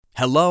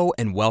Hello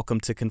and welcome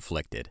to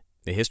Conflicted,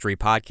 the history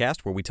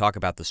podcast where we talk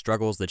about the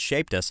struggles that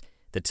shaped us,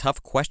 the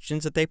tough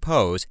questions that they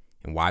pose,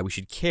 and why we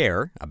should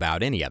care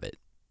about any of it.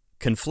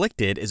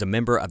 Conflicted is a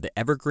member of the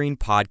Evergreen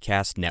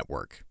Podcast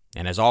Network,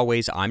 and as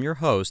always, I'm your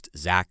host,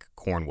 Zach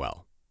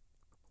Cornwell.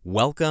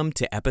 Welcome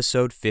to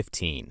episode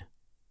 15,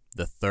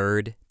 The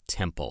Third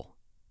Temple.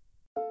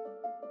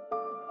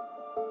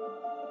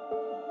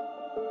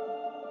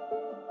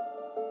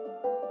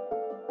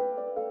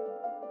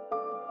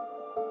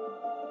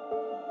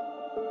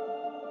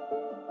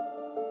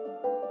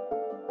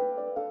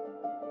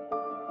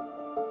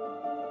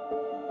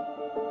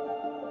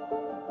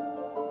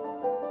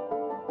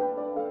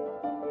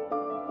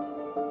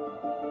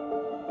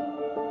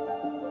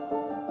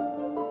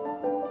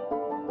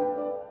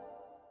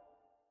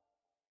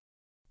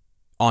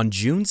 On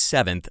June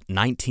 7,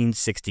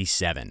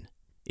 1967,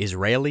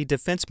 Israeli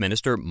Defense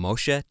Minister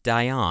Moshe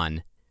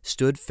Dayan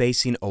stood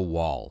facing a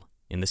wall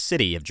in the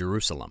city of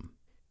Jerusalem.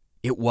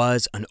 It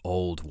was an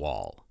old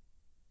wall,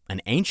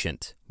 an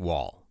ancient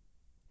wall.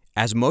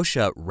 As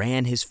Moshe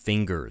ran his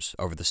fingers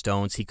over the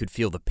stones, he could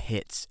feel the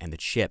pits and the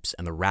chips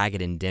and the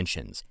ragged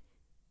indentions.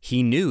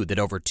 He knew that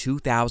over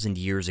 2,000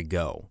 years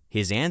ago,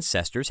 his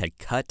ancestors had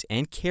cut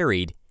and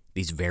carried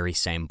these very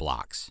same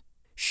blocks,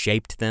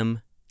 shaped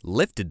them,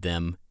 lifted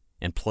them,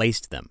 and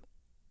placed them.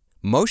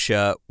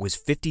 Moshe was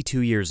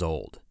 52 years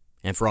old,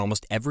 and for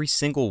almost every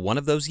single one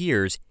of those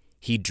years,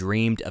 he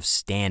dreamed of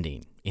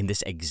standing in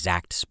this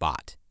exact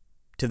spot.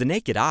 To the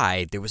naked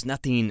eye, there was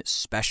nothing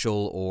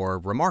special or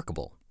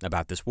remarkable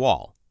about this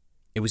wall.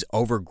 It was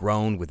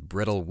overgrown with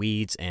brittle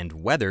weeds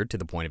and weathered to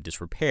the point of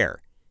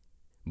disrepair.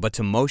 But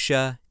to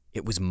Moshe,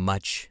 it was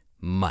much,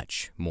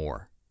 much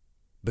more.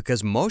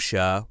 Because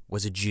Moshe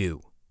was a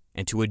Jew,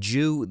 and to a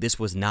Jew, this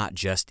was not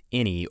just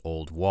any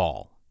old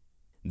wall.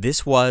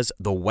 This was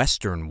the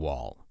Western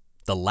Wall,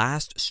 the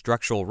last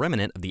structural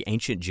remnant of the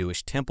ancient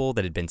Jewish temple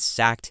that had been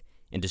sacked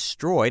and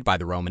destroyed by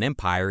the Roman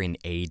Empire in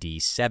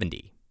AD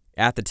 70.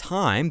 At the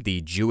time,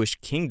 the Jewish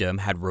kingdom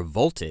had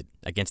revolted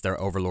against their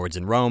overlords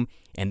in Rome,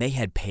 and they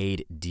had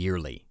paid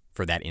dearly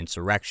for that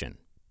insurrection.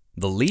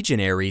 The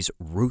legionaries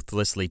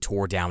ruthlessly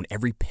tore down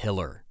every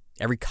pillar,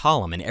 every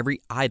column, and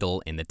every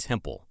idol in the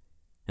temple,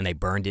 and they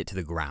burned it to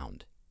the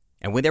ground.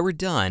 And when they were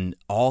done,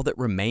 all that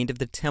remained of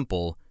the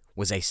temple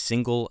was a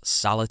single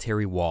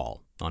solitary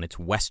wall on its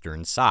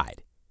western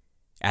side.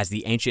 As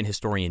the ancient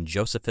historian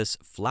Josephus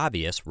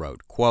Flavius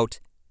wrote, quote,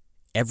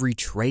 "Every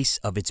trace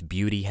of its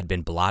beauty had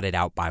been blotted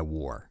out by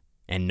war,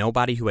 and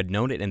nobody who had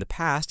known it in the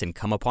past and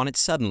come upon it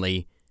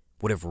suddenly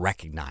would have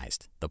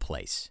recognized the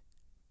place."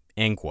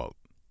 End quote.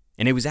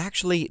 And it was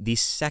actually the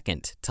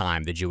second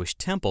time the Jewish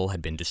temple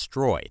had been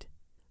destroyed.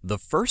 The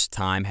first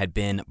time had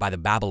been by the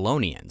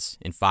Babylonians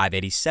in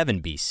 587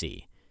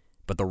 BC,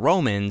 but the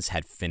Romans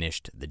had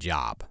finished the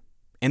job.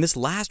 And this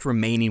last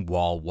remaining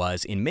wall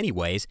was, in many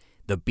ways,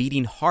 the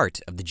beating heart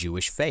of the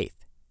Jewish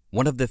faith,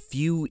 one of the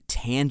few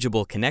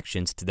tangible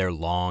connections to their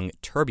long,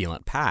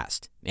 turbulent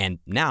past. And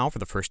now, for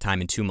the first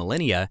time in 2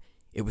 millennia,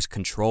 it was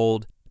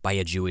controlled by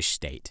a Jewish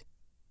state,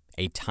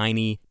 a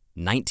tiny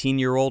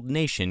 19-year-old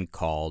nation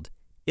called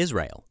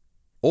Israel,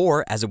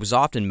 or, as it was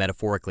often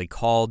metaphorically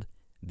called,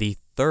 the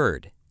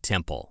Third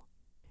Temple.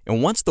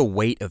 And once the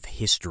weight of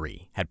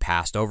history had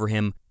passed over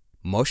him,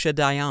 Moshe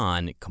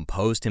Dayan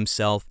composed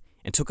himself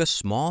and took a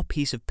small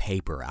piece of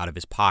paper out of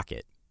his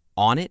pocket.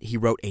 On it, he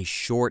wrote a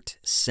short,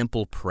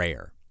 simple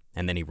prayer,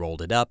 and then he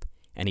rolled it up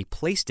and he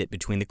placed it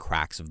between the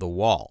cracks of the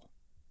wall.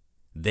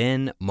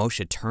 Then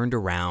Moshe turned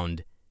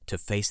around to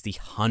face the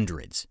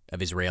hundreds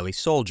of Israeli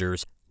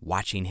soldiers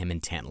watching him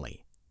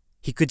intently.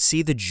 He could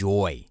see the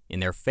joy in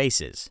their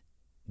faces,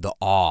 the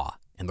awe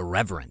and the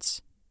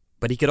reverence,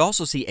 but he could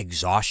also see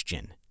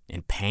exhaustion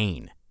and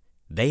pain.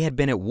 They had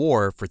been at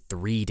war for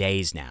 3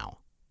 days now,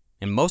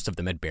 and most of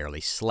them had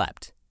barely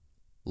slept.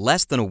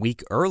 Less than a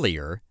week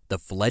earlier, the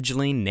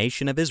fledgling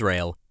nation of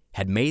Israel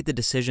had made the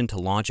decision to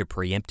launch a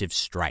preemptive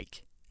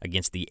strike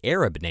against the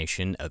Arab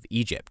nation of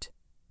Egypt.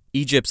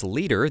 Egypt's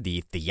leader,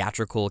 the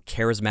theatrical,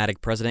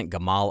 charismatic President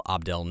Gamal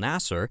Abdel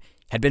Nasser,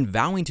 had been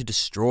vowing to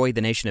destroy the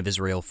nation of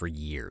Israel for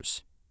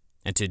years.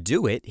 And to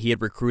do it, he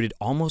had recruited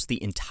almost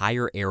the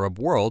entire Arab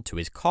world to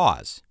his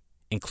cause,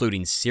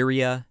 including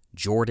Syria,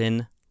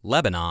 Jordan,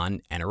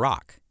 Lebanon, and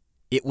Iraq.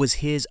 It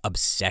was his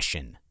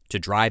obsession to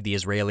drive the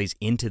Israelis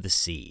into the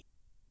sea.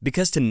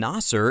 Because to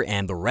Nasser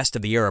and the rest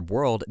of the Arab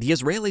world, the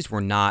Israelis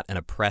were not an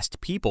oppressed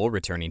people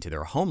returning to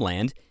their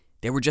homeland.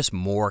 They were just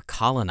more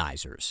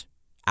colonizers,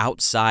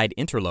 outside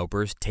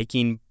interlopers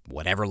taking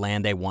whatever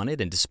land they wanted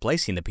and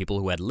displacing the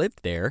people who had lived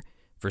there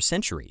for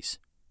centuries.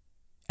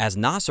 As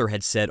Nasser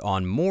had said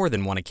on more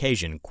than one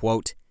occasion,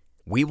 quote,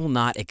 "We will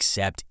not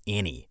accept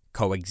any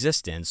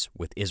coexistence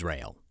with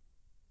Israel."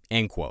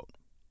 End quote.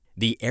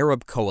 The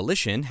Arab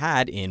coalition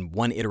had, in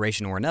one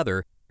iteration or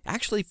another,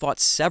 actually fought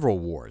several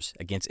wars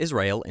against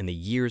Israel in the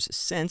years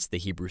since the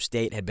Hebrew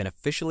state had been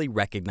officially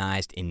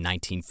recognized in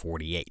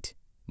 1948.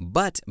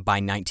 But by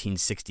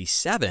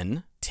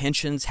 1967,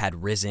 tensions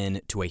had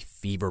risen to a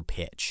fever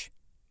pitch.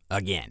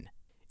 Again,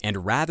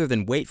 And rather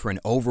than wait for an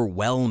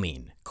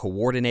overwhelming,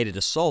 coordinated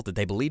assault that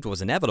they believed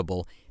was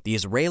inevitable, the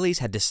Israelis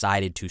had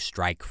decided to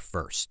strike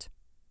first.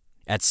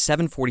 At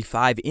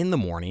 7:45 in the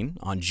morning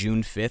on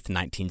June 5,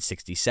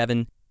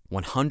 1967,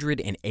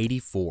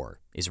 184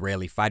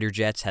 Israeli fighter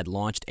jets had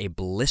launched a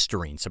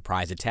blistering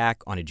surprise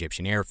attack on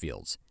Egyptian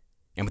airfields.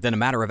 And within a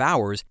matter of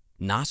hours,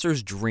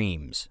 Nasser's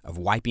dreams of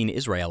wiping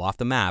Israel off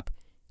the map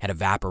had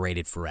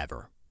evaporated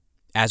forever.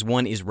 As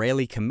one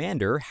Israeli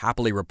commander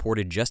happily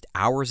reported just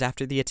hours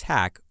after the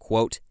attack,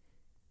 quote,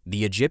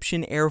 "The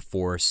Egyptian Air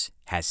Force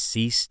has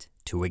ceased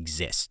to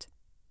exist,"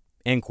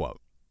 end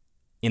quote.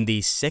 In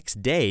the 6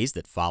 days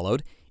that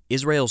followed,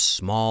 Israel's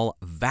small,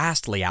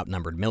 vastly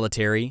outnumbered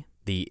military,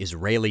 the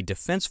Israeli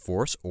Defense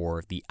Force,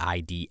 or the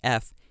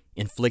IDF,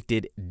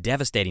 inflicted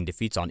devastating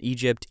defeats on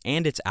Egypt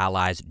and its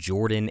allies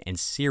Jordan and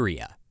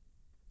Syria.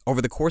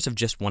 Over the course of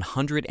just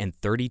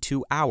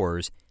 132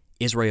 hours,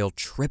 Israel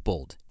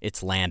tripled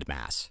its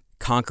landmass,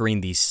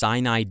 conquering the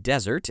Sinai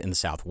Desert in the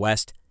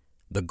southwest,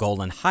 the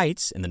Golan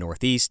Heights in the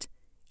northeast,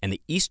 and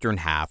the eastern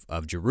half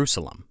of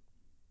Jerusalem.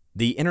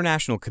 The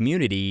international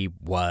community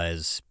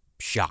was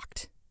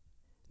shocked.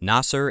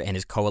 Nasser and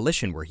his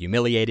coalition were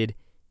humiliated,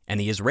 and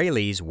the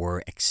Israelis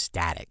were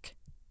ecstatic.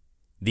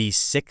 The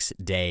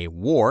 6-day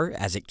war,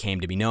 as it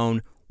came to be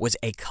known, was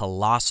a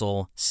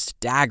colossal,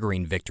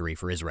 staggering victory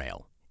for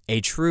Israel, a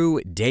true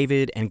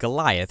David and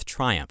Goliath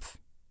triumph.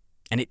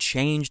 And it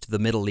changed the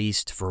Middle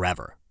East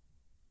forever.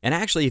 And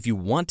actually, if you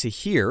want to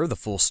hear the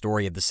full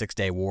story of the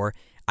 6-day war,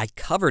 I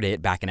covered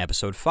it back in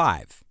episode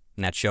 5,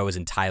 and that show is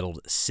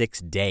entitled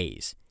 6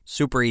 Days.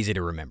 Super easy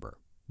to remember.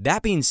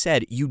 That being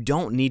said, you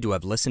don't need to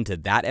have listened to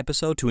that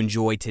episode to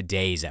enjoy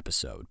today's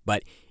episode,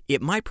 but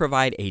it might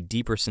provide a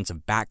deeper sense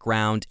of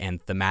background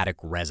and thematic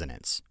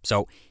resonance.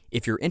 So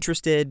if you're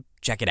interested,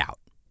 check it out.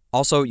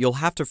 Also, you'll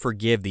have to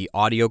forgive the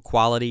audio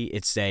quality.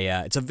 It's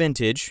a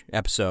vintage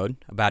episode,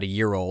 about a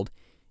year old,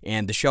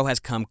 and the show has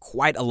come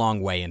quite a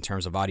long way in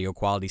terms of audio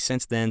quality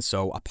since then,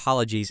 so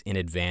apologies in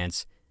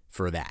advance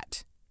for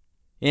that.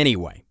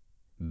 Anyway,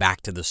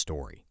 back to the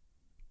story.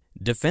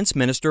 Defense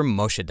Minister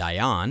Moshe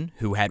Dayan,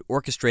 who had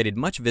orchestrated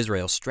much of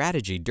Israel's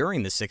strategy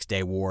during the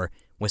 6-day war,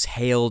 was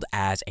hailed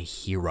as a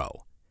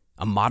hero,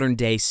 a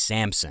modern-day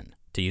Samson,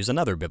 to use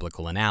another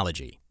biblical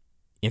analogy.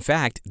 In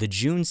fact, the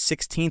June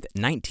 16,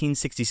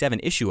 1967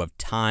 issue of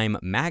Time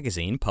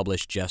magazine,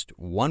 published just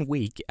 1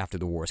 week after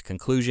the war's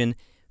conclusion,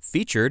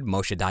 featured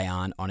Moshe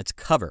Dayan on its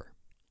cover.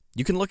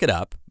 You can look it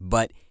up,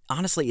 but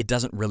honestly, it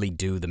doesn't really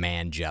do the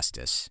man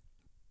justice.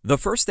 The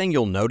first thing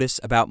you'll notice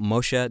about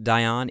Moshe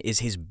Dayan is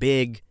his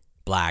big,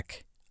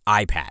 black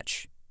eye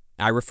patch.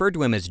 I referred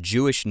to him as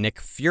Jewish Nick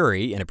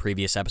Fury in a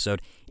previous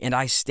episode, and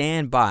I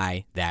stand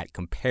by that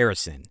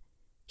comparison.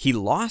 He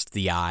lost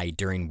the eye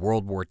during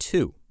World War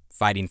II,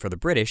 fighting for the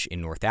British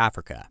in North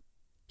Africa.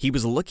 He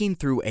was looking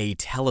through a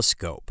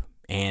telescope,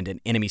 and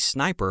an enemy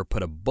sniper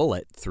put a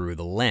bullet through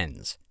the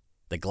lens.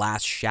 The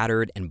glass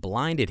shattered and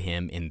blinded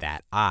him in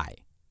that eye.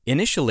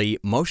 Initially,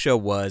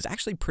 Moshe was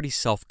actually pretty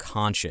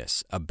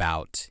self-conscious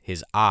about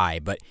his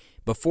eye, but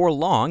before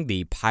long,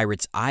 the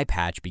pirate's eye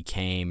patch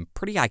became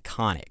pretty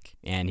iconic,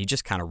 and he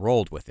just kind of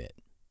rolled with it.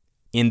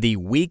 In the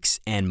weeks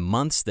and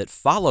months that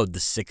followed the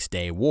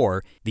 6-day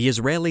war, the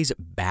Israelis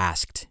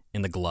basked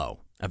in the glow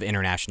of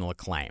international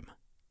acclaim.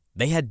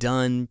 They had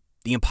done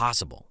the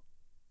impossible.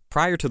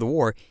 Prior to the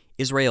war,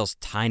 Israel's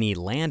tiny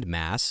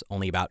landmass,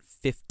 only about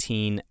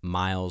 15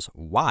 miles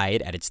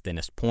wide at its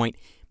thinnest point,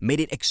 made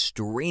it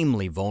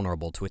extremely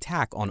vulnerable to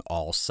attack on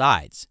all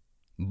sides.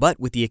 But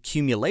with the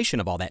accumulation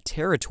of all that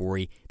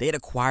territory, they had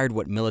acquired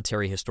what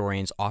military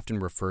historians often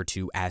refer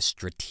to as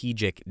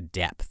strategic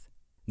depth,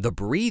 the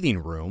breathing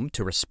room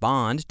to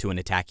respond to an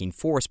attacking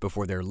force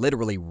before they're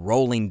literally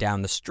rolling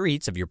down the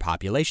streets of your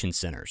population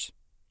centers.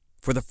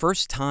 For the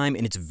first time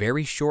in its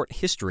very short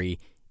history,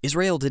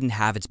 Israel didn't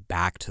have its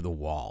back to the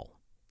wall.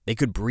 They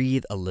could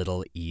breathe a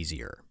little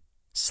easier,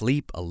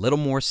 sleep a little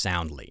more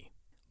soundly.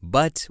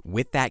 But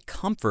with that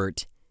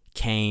comfort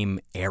came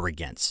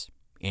arrogance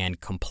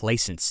and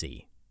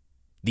complacency.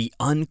 The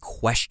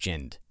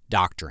unquestioned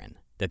doctrine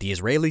that the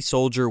Israeli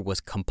soldier was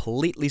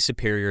completely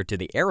superior to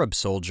the Arab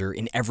soldier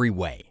in every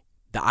way.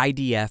 The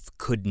IDF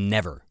could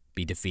never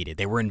be defeated.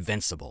 They were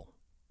invincible.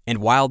 And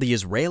while the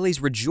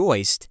Israelis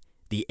rejoiced,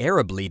 the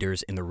Arab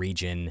leaders in the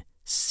region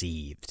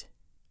seethed.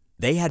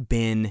 They had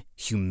been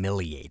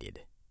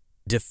humiliated.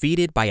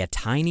 Defeated by a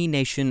tiny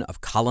nation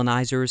of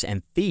colonizers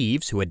and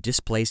thieves who had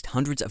displaced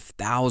hundreds of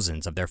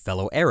thousands of their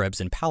fellow Arabs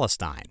in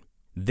Palestine.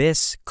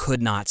 This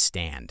could not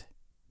stand.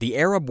 The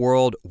Arab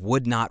world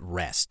would not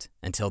rest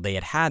until they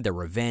had had their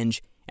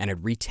revenge and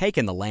had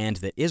retaken the land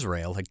that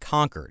Israel had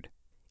conquered.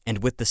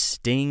 And with the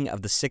sting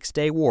of the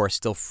 6-day war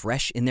still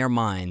fresh in their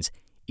minds,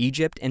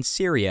 Egypt and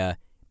Syria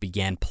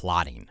began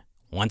plotting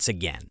once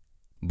again.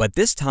 But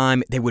this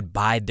time they would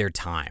bide their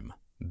time,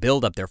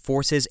 build up their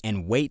forces,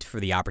 and wait for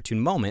the opportune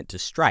moment to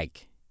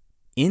strike.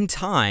 In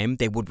time,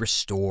 they would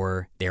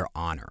restore their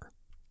honor.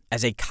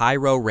 As a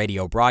Cairo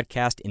radio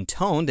broadcast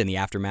intoned in the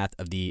aftermath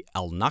of the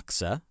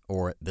Al-Naqsa,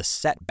 or the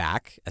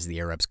setback, as the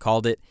Arabs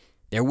called it,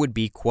 there would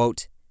be,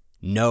 quote,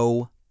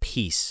 No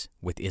peace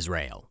with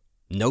Israel,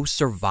 no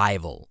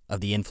survival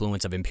of the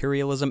influence of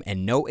imperialism,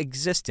 and no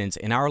existence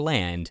in our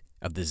land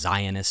of the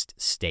Zionist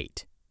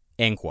state."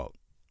 End quote.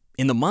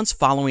 In the months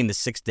following the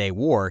Six-Day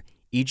War,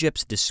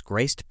 Egypt's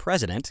disgraced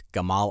president,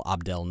 Gamal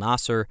Abdel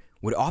Nasser,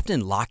 would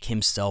often lock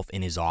himself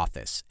in his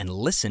office and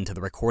listen to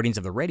the recordings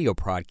of the radio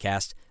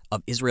broadcast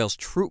of Israel's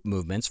troop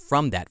movements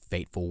from that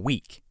fateful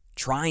week,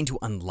 trying to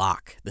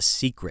unlock the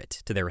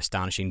secret to their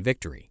astonishing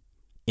victory.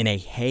 In a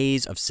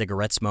haze of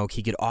cigarette smoke,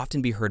 he could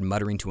often be heard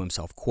muttering to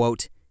himself,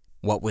 quote,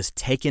 "What was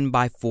taken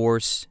by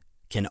force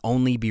can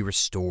only be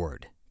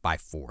restored by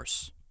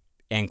force."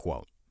 End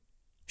quote.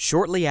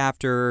 Shortly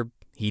after,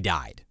 he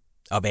died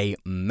of a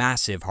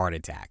massive heart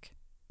attack.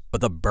 But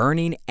the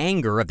burning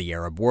anger of the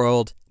Arab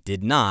world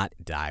did not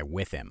die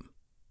with him.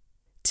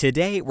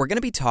 Today, we're going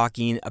to be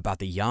talking about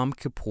the Yom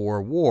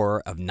Kippur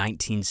War of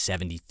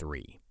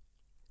 1973.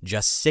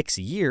 Just 6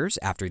 years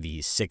after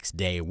the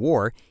Six-Day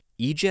War,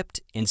 Egypt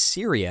and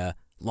Syria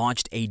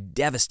launched a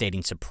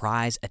devastating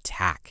surprise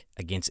attack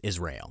against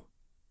Israel.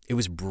 It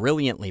was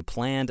brilliantly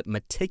planned,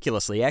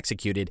 meticulously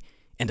executed,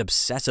 and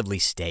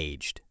obsessively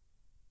staged.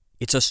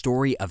 It's a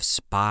story of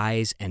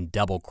spies and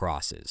double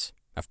crosses,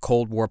 of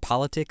Cold War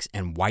politics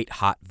and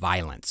white-hot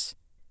violence,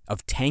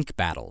 of tank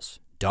battles,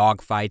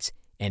 dogfights,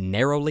 and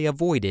narrowly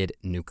avoided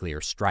nuclear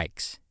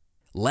strikes.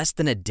 Less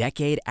than a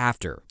decade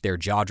after their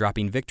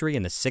jaw-dropping victory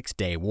in the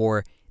Six-Day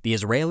War, the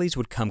Israelis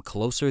would come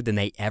closer than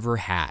they ever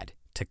had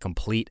to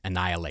complete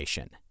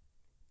annihilation.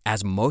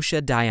 As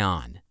Moshe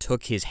Dayan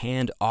took his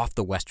hand off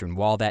the Western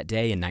Wall that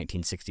day in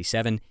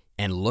 1967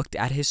 and looked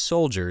at his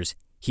soldiers,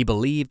 he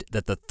believed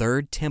that the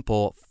Third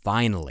Temple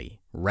finally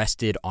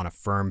rested on a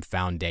firm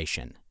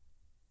foundation.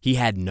 He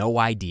had no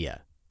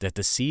idea that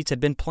the seeds had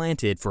been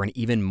planted for an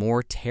even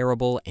more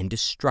terrible and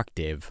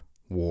destructive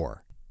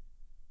war.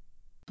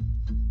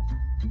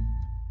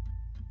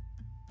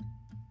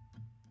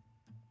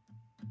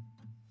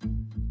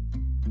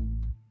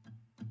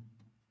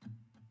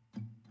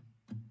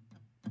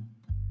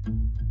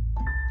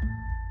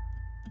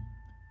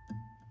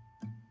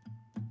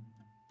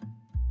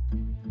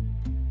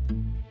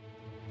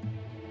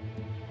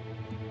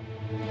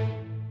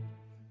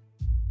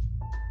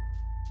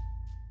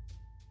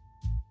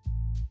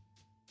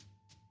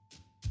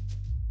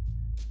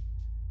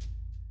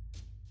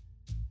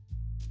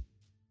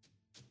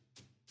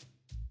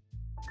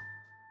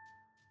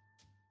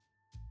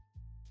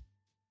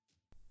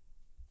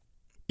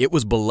 It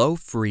was below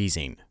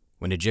freezing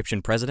when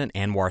Egyptian President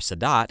Anwar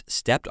Sadat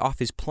stepped off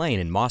his plane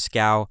in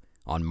Moscow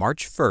on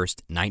March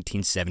 1st,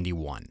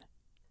 1971.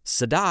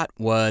 Sadat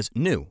was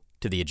new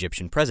to the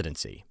Egyptian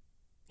presidency.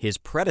 His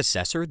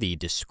predecessor, the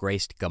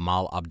disgraced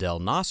Gamal Abdel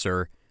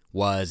Nasser,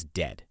 was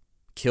dead,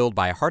 killed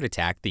by a heart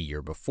attack the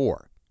year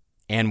before.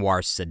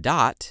 Anwar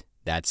Sadat,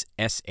 that's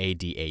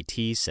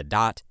S-A-D-A-T,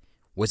 Sadat,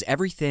 was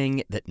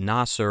everything that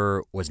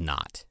Nasser was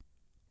not.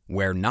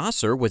 Where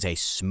Nasser was a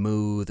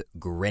smooth,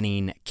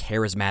 grinning,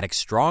 charismatic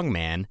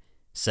strongman,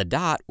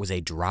 Sadat was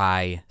a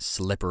dry,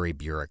 slippery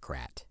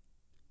bureaucrat.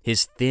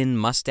 His thin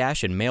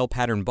mustache and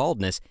male-pattern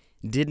baldness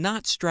did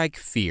not strike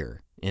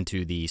fear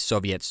into the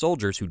Soviet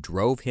soldiers who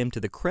drove him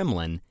to the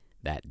Kremlin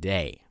that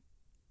day.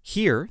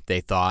 Here, they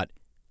thought,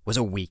 was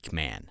a weak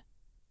man,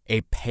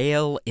 a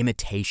pale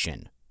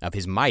imitation of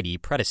his mighty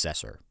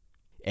predecessor,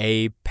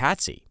 a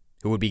patsy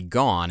who would be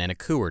gone in a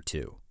coup or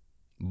two.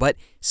 But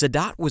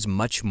Sadat was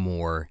much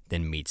more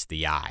than meets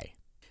the eye.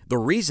 The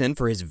reason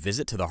for his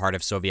visit to the heart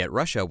of Soviet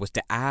Russia was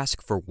to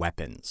ask for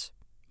weapons,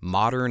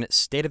 modern,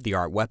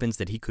 state-of-the-art weapons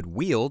that he could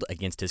wield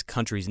against his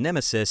country's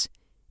nemesis,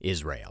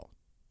 Israel.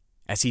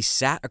 As he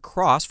sat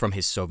across from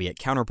his Soviet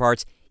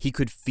counterparts, he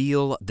could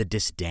feel the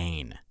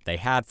disdain they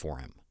had for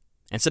him.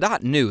 And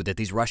Sadat knew that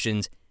these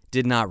Russians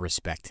did not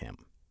respect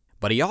him.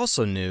 But he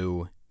also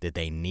knew that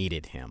they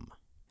needed him.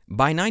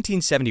 By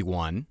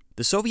 1971,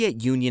 the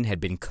Soviet Union had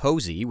been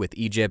cozy with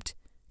Egypt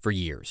for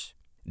years.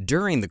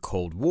 During the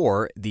Cold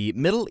War, the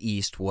Middle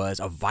East was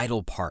a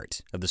vital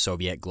part of the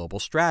Soviet global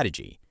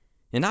strategy.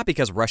 And not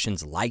because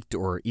Russians liked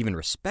or even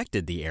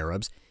respected the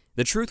Arabs,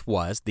 the truth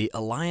was the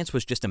alliance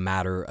was just a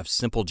matter of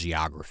simple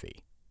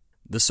geography.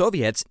 The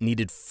Soviets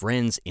needed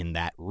friends in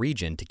that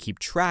region to keep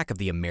track of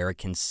the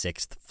American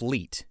Sixth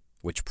Fleet,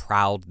 which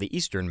prowled the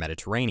eastern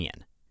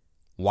Mediterranean.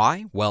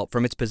 Why? Well,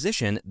 from its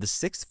position, the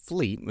Sixth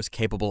Fleet was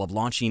capable of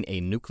launching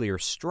a nuclear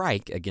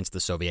strike against the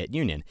Soviet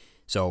Union,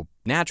 so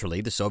naturally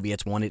the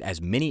Soviets wanted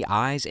as many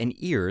eyes and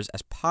ears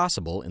as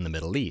possible in the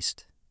Middle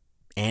East.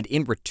 And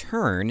in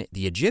return,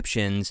 the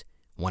Egyptians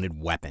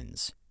wanted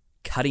weapons,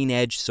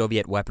 cutting-edge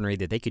Soviet weaponry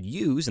that they could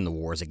use in the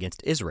wars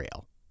against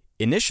Israel.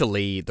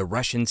 Initially, the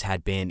Russians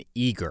had been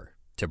eager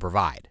to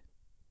provide.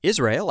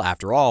 Israel,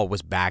 after all,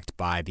 was backed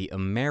by the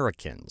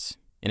Americans.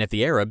 And if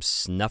the Arabs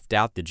snuffed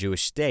out the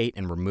Jewish state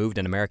and removed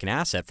an American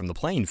asset from the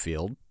playing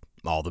field,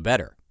 all the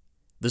better.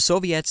 The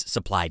Soviets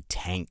supplied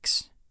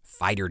tanks,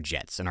 fighter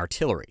jets, and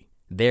artillery.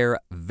 Their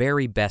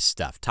very best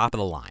stuff, top of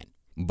the line.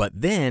 But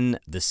then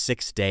the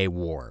Six-Day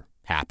War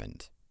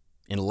happened.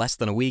 In less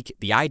than a week,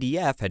 the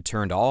IDF had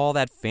turned all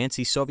that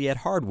fancy Soviet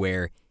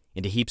hardware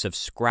into heaps of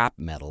scrap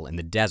metal in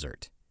the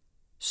desert.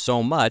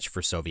 So much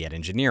for Soviet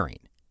engineering.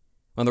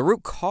 And the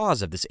root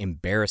cause of this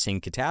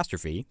embarrassing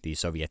catastrophe, the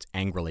Soviets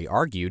angrily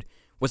argued,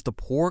 was the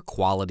poor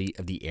quality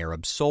of the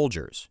Arab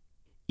soldiers.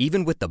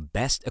 Even with the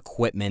best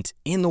equipment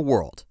in the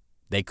world,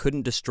 they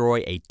couldn't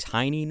destroy a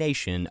tiny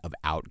nation of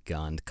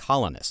outgunned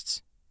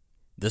colonists.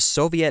 The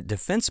Soviet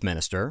defense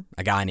minister,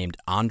 a guy named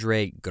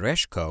Andrei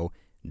Greshko,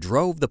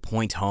 drove the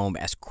point home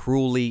as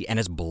cruelly and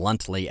as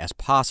bluntly as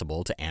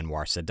possible to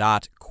Anwar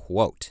Sadat,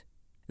 quote,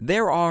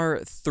 "There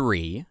are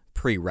 3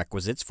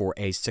 prerequisites for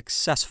a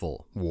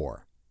successful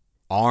war: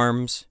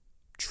 arms,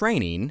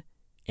 training,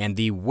 and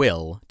the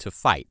will to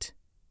fight.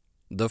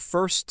 The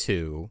first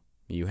 2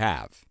 you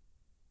have."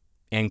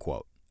 End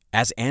quote.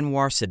 As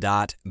Anwar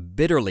Sadat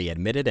bitterly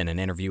admitted in an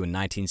interview in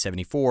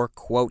 1974,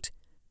 quote,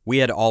 "We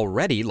had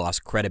already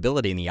lost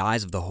credibility in the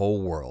eyes of the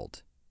whole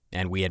world,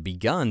 and we had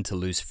begun to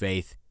lose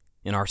faith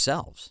in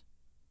ourselves."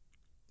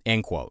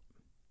 End quote.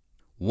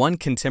 One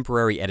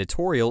contemporary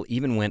editorial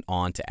even went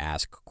on to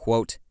ask,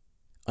 quote,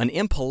 "An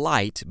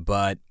impolite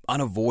but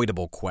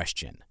unavoidable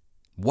question.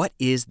 What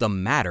is the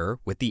matter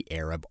with the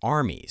Arab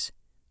armies?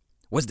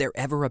 Was there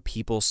ever a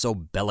people so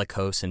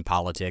bellicose in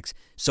politics,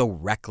 so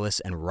reckless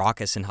and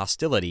raucous in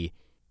hostility,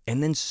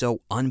 and then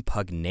so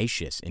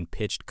unpugnacious in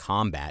pitched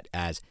combat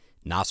as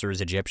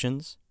Nasser's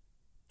Egyptians?"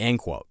 End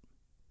quote.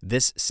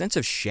 This sense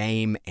of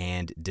shame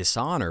and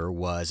dishonor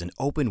was an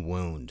open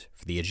wound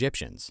for the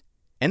Egyptians,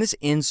 and this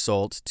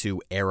insult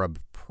to Arab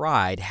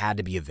pride had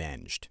to be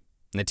avenged.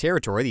 And the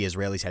territory the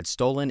Israelis had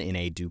stolen in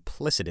a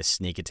duplicitous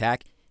sneak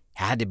attack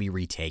had to be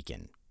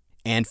retaken.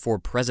 And for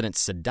President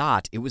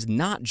Sadat, it was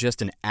not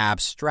just an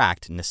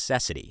abstract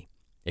necessity.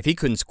 If he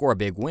couldn't score a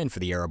big win for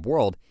the Arab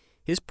world,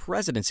 his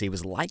presidency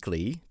was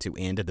likely to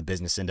end at the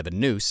business end of a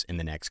noose in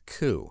the next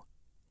coup.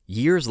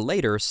 Years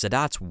later,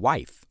 Sadat's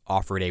wife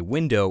offered a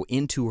window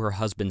into her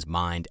husband's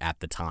mind at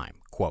the time.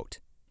 Quote,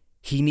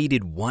 "He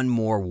needed one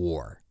more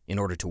war in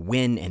order to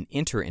win and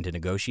enter into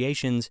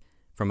negotiations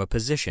from a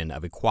position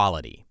of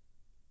equality."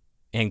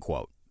 End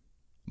quote.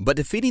 But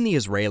defeating the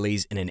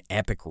Israelis in an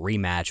epic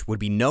rematch would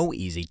be no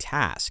easy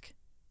task.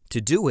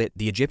 To do it,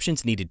 the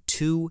Egyptians needed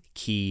 2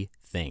 key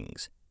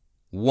things.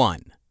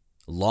 1,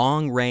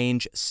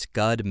 long-range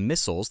Scud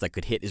missiles that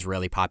could hit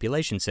Israeli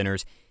population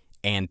centers,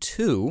 and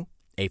 2,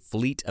 a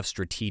fleet of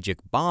strategic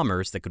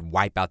bombers that could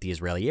wipe out the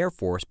Israeli Air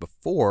Force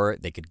before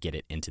they could get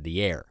it into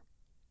the air.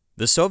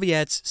 The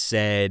Soviets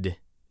said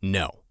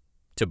no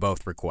to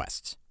both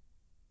requests.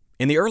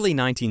 In the early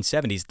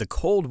 1970s, the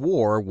Cold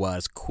War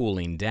was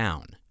cooling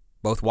down.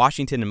 Both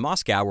Washington and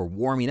Moscow were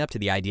warming up to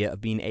the idea of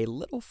being a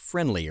little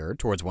friendlier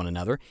towards one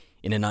another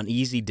in an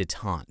uneasy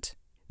detente.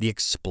 The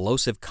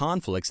explosive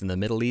conflicts in the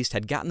Middle East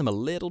had gotten them a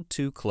little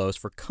too close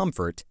for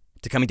comfort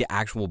to coming to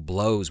actual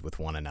blows with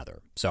one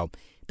another. So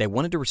they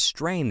wanted to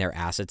restrain their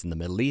assets in the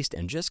Middle East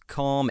and just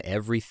calm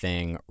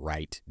everything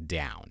right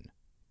down.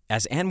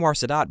 As Anwar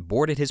Sadat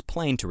boarded his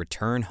plane to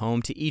return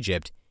home to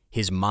Egypt,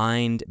 his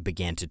mind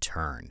began to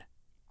turn.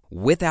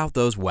 Without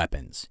those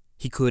weapons,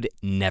 he could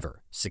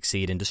never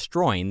succeed in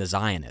destroying the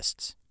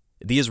Zionists.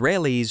 The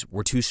Israelis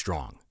were too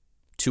strong,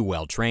 too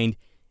well-trained,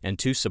 and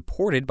too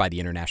supported by the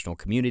international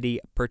community,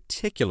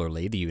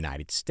 particularly the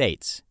United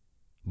States.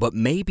 But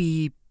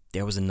maybe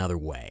there was another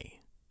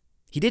way.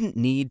 He didn't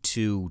need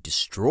to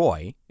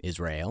destroy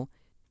Israel,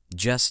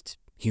 just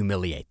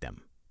humiliate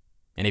them.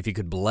 And if he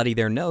could bloody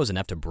their nose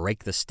enough to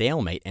break the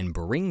stalemate and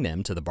bring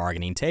them to the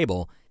bargaining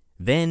table,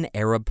 then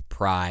Arab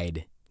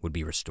pride would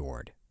be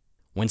restored.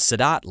 When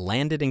Sadat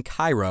landed in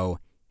Cairo,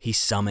 he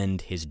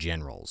summoned his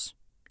generals,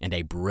 and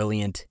a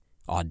brilliant,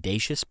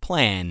 audacious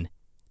plan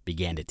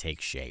began to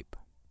take shape.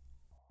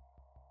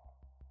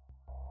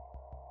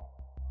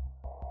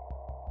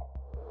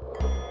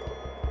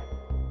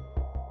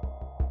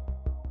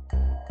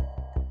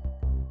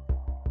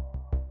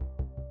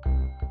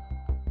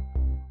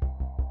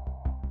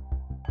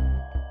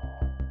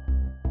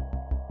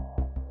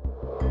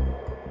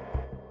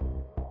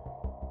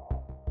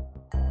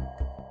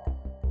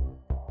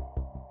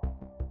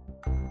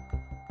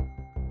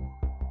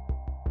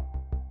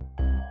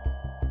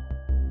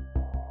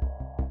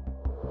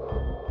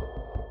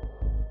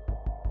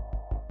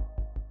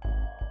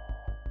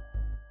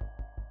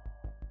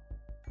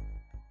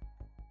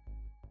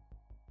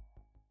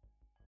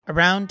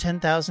 Around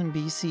 10,000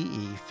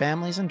 BCE,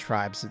 families and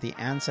tribes of the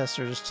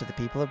ancestors to the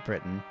people of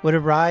Britain would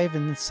arrive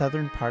in the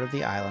southern part of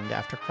the island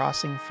after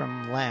crossing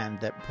from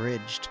land that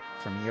bridged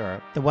from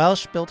Europe. The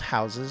Welsh built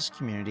houses,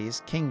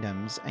 communities,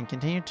 kingdoms, and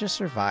continued to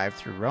survive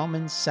through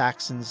Romans,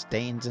 Saxons,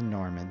 Danes, and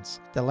Normans.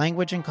 The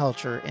language and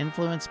culture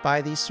influenced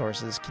by these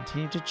sources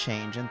continued to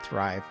change and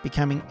thrive,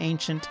 becoming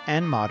ancient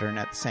and modern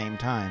at the same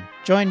time.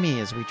 Join me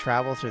as we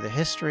travel through the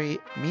history,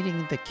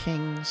 meeting the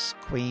kings,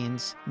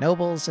 queens,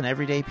 nobles, and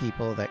everyday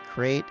people that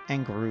create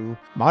and grew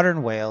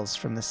modern Wales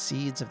from the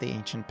seeds of the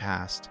ancient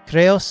past.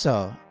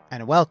 Croeso,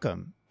 and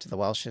welcome to the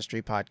Welsh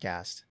History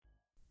Podcast.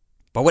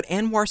 But what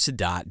Anwar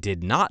Sadat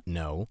did not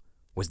know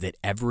was that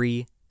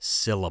every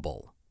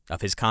syllable of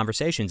his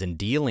conversations and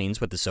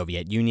dealings with the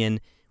Soviet Union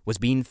was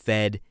being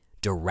fed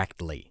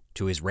directly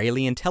to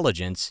Israeli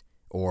intelligence,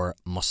 or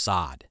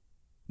Mossad.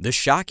 The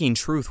shocking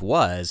truth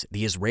was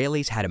the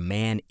Israelis had a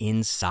man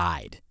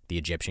inside the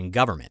Egyptian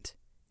government,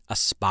 a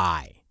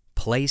spy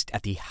placed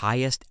at the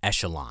highest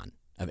echelon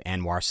of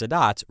Anwar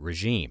Sadat's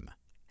regime.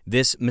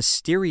 This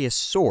mysterious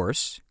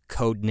source,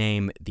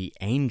 codename the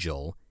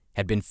Angel,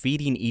 had been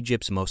feeding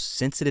Egypt's most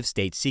sensitive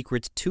state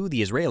secrets to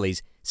the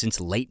Israelis since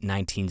late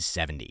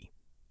 1970.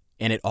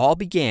 And it all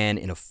began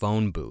in a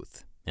phone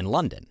booth in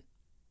London.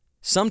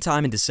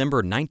 Sometime in December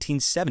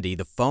 1970,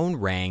 the phone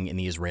rang in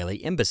the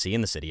Israeli embassy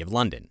in the city of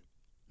London.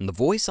 And the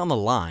voice on the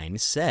line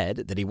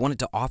said that he wanted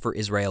to offer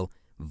Israel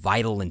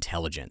vital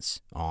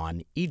intelligence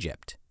on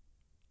Egypt.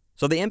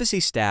 So the embassy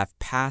staff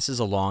passes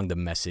along the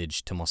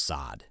message to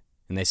Mossad,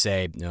 and they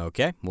say,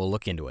 okay, we'll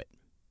look into it.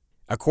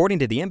 According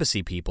to the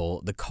embassy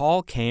people, the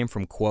call came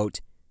from, quote,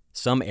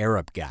 some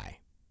Arab guy,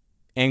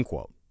 end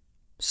quote.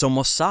 So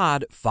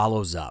Mossad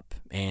follows up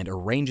and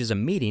arranges a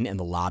meeting in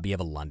the lobby of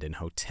a London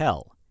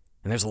hotel.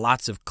 And there's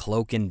lots of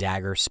cloak and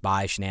dagger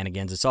spy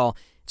shenanigans. It's all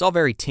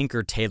very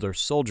Tinker Tailor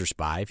Soldier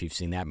Spy, if you've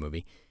seen that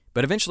movie.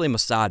 But eventually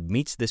Mossad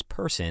meets this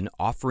person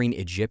offering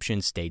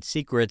Egyptian state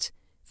secrets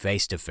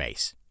face to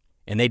face.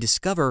 And they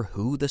discover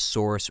who the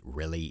source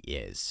really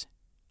is.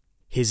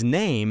 His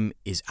name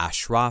is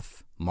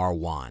Ashraf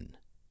Marwan.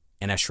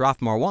 And Ashraf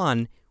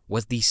Marwan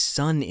was the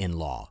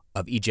son-in-law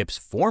of Egypt's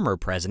former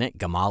president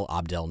Gamal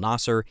Abdel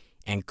Nasser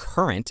and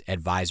current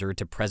advisor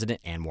to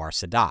President Anwar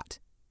Sadat.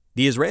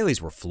 The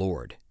Israelis were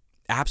floored,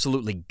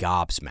 absolutely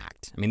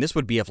gobsmacked. I mean, this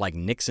would be if like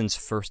Nixon's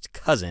first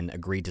cousin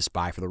agreed to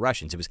spy for the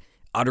Russians. It was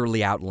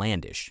utterly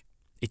outlandish.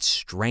 It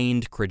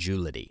strained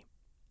credulity.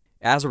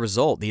 As a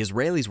result, the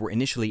Israelis were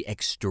initially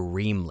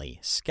extremely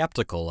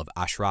skeptical of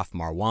Ashraf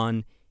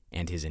Marwan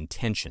and his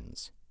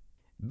intentions.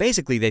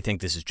 Basically, they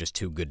think this is just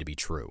too good to be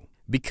true.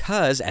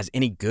 Because, as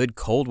any good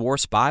Cold War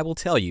spy will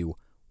tell you,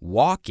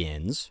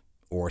 walk-ins,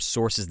 or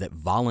sources that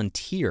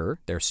volunteer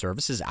their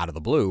services out of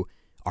the blue,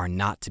 are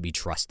not to be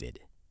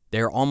trusted.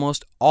 They're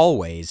almost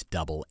always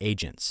double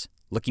agents,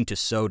 looking to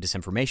sow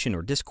disinformation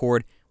or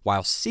discord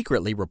while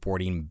secretly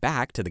reporting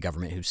back to the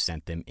government who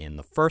sent them in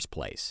the first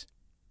place.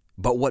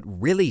 But what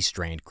really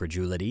strained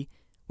credulity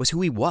was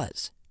who he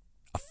was.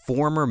 A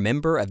former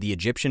member of the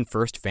Egyptian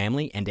First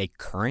Family and a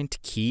current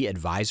key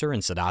advisor in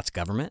Sadat's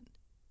government.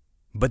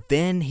 But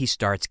then he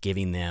starts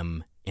giving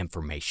them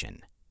information.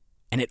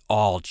 And it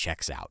all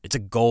checks out. It's a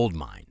gold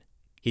mine.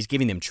 He's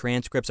giving them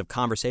transcripts of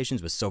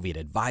conversations with Soviet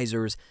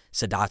advisors,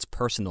 Sadat's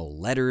personal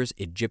letters,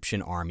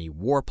 Egyptian army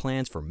war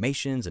plans,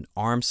 formations, and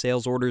arms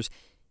sales orders.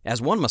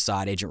 As one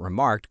Mossad agent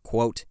remarked,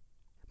 quote,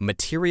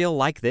 material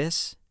like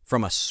this,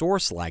 from a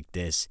source like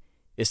this,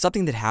 is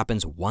something that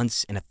happens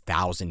once in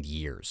 1,000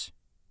 years.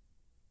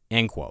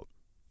 End quote.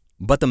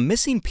 But the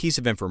missing piece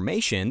of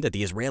information that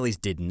the Israelis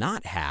did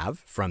not have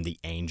from the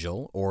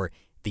Angel, or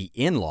the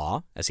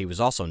in-law, as he was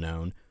also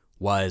known,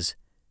 was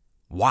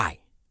why?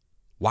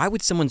 Why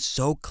would someone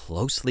so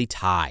closely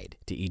tied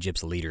to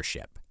Egypt's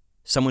leadership,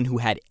 someone who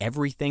had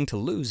everything to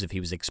lose if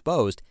he was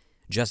exposed,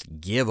 just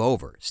give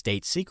over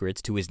state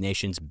secrets to his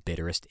nation's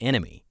bitterest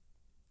enemy?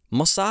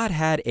 Mossad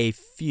had a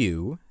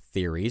few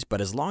theories,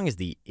 but as long as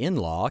the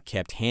in-law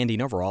kept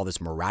handing over all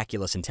this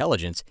miraculous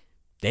intelligence,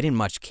 they didn't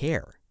much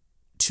care.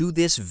 To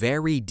this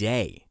very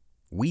day,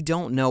 we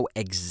don't know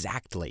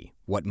exactly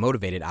what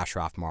motivated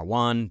Ashraf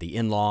Marwan, the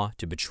in-law,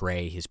 to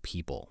betray his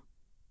people.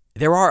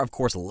 There are, of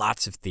course,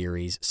 lots of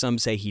theories. Some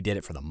say he did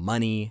it for the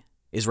money.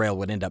 Israel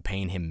would end up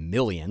paying him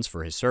millions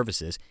for his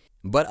services.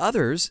 But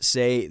others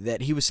say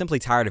that he was simply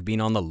tired of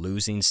being on the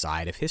losing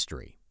side of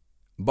history.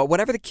 But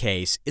whatever the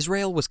case,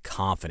 Israel was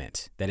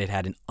confident that it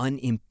had an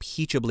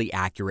unimpeachably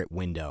accurate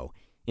window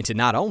into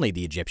not only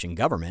the Egyptian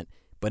government,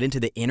 but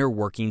into the inner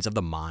workings of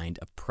the mind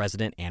of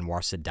President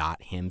Anwar Sadat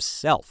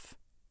himself.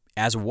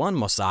 As one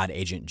Mossad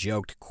agent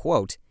joked,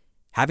 quote,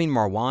 having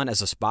Marwan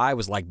as a spy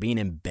was like being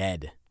in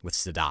bed with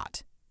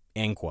Sadat,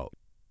 end quote.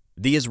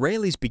 The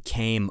Israelis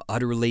became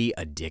utterly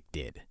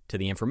addicted to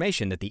the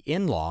information that the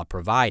in-law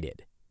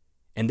provided,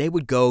 and they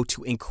would go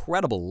to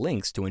incredible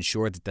lengths to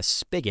ensure that the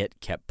spigot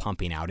kept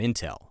pumping out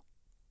intel.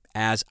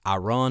 As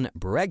Aaron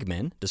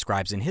Bregman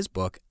describes in his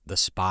book, The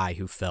Spy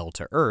Who Fell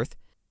to Earth,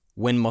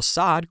 when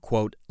Mossad,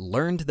 quote,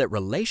 learned that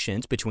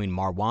relations between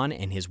Marwan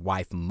and his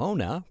wife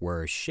Mona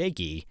were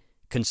shaky,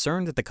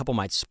 concerned that the couple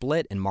might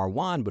split and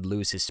Marwan would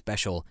lose his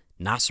special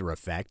Nasser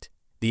effect,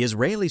 the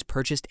Israelis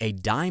purchased a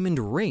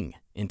diamond ring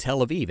in Tel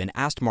Aviv and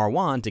asked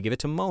Marwan to give it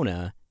to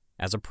Mona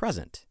as a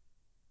present,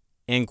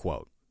 end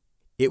quote.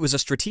 It was a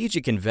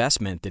strategic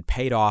investment that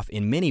paid off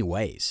in many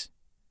ways.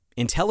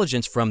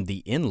 Intelligence from the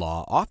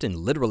in-law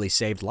often literally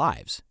saved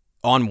lives.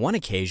 On one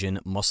occasion,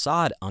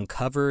 Mossad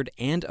uncovered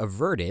and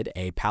averted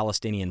a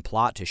Palestinian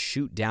plot to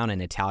shoot down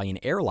an Italian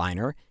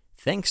airliner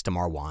thanks to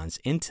Marwan's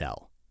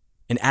intel.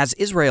 And as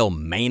Israel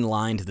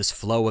mainlined this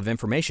flow of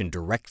information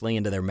directly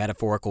into their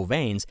metaphorical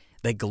veins,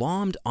 they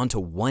glommed onto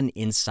one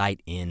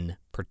insight in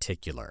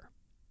particular.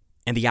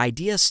 And the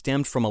idea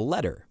stemmed from a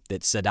letter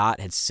that Sadat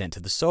had sent to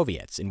the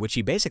Soviets, in which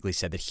he basically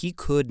said that he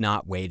could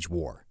not wage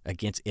war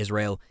against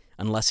Israel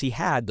unless he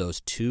had those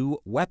two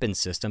weapon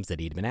systems that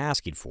he'd been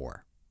asking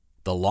for,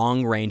 the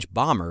long-range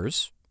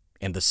bombers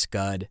and the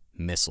Scud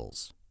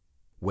missiles.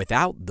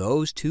 Without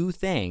those two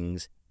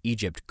things,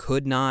 Egypt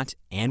could not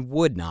and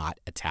would not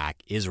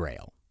attack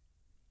Israel.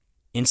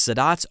 In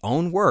Sadat's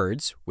own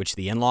words, which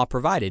the in-law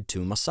provided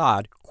to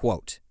Mossad,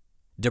 quote,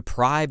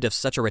 "Deprived of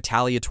such a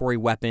retaliatory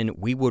weapon,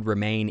 we would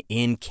remain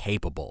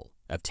incapable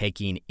of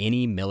taking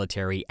any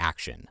military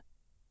action."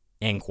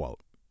 End quote.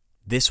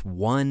 This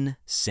one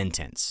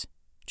sentence,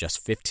 just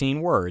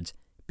 15 words,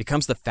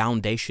 becomes the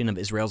foundation of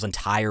Israel's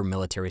entire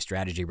military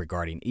strategy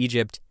regarding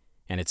Egypt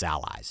and its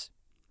allies.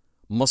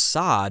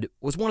 Mossad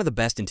was one of the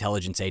best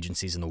intelligence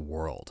agencies in the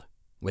world,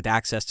 with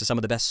access to some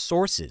of the best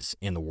sources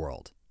in the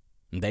world.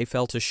 And they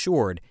felt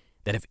assured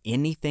that if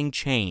anything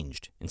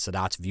changed in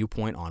Sadat's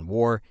viewpoint on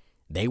war,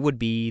 they would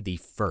be the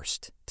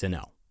first to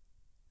know.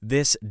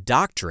 This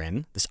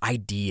doctrine, this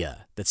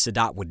idea that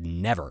Sadat would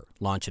never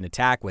launch an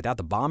attack without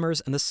the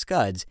bombers and the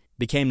Scuds,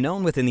 became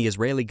known within the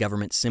Israeli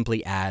government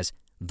simply as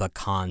the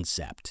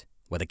concept,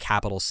 with a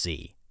capital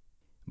C.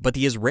 But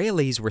the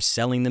Israelis were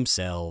selling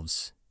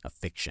themselves a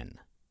fiction.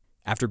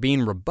 After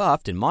being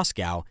rebuffed in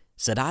Moscow,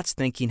 Sadat's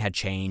thinking had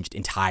changed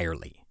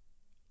entirely.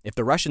 If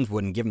the Russians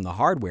wouldn't give him the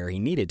hardware he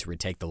needed to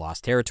retake the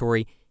lost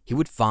territory, he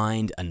would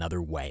find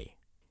another way.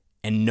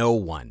 And no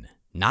one,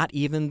 not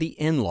even the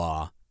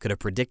in-law, could have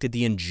predicted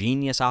the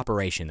ingenious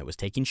operation that was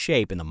taking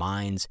shape in the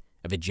minds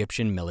of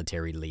Egyptian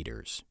military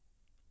leaders.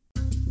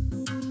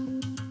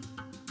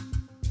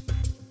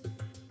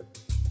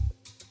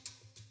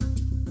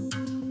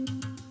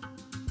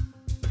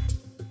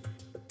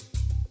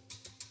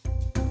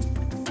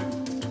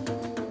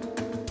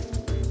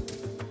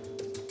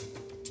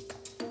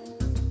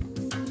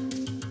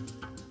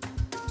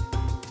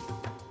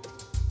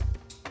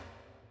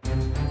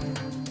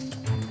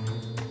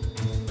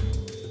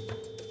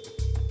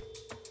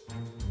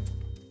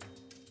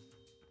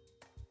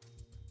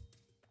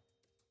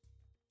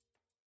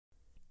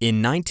 In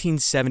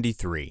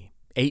 1973,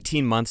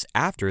 18 months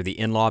after the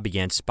in-law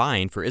began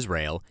spying for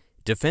Israel,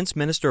 Defense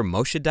Minister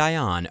Moshe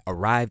Dayan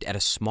arrived at a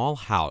small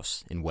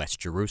house in West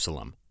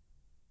Jerusalem.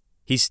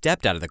 He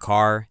stepped out of the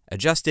car,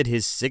 adjusted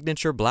his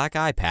signature black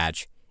eye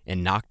patch,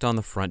 and knocked on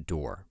the front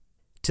door.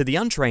 To the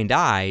untrained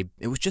eye,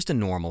 it was just a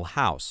normal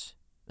house,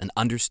 an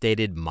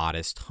understated,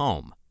 modest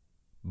home.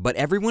 But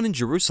everyone in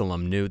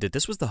Jerusalem knew that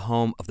this was the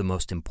home of the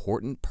most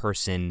important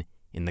person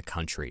in the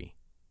country,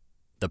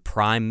 the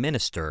Prime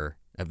Minister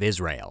of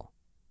Israel.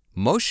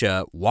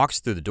 Moshe walks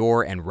through the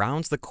door and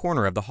rounds the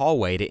corner of the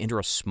hallway to enter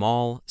a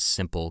small,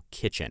 simple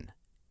kitchen.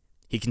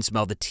 He can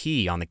smell the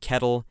tea on the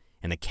kettle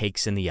and the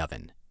cakes in the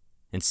oven.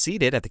 And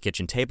seated at the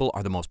kitchen table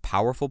are the most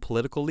powerful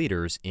political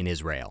leaders in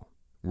Israel.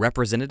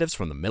 Representatives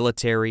from the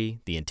military,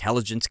 the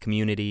intelligence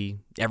community,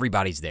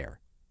 everybody's there.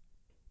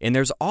 And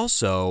there's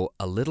also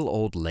a little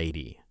old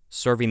lady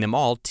serving them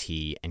all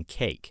tea and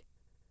cake.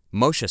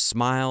 Moshe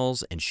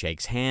smiles and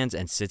shakes hands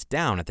and sits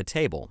down at the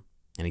table.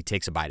 And he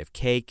takes a bite of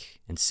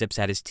cake and sips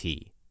at his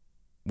tea.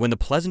 When the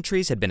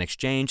pleasantries had been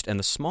exchanged and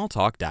the small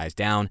talk dies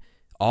down,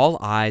 all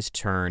eyes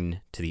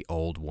turn to the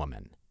old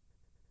woman.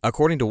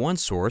 According to one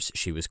source,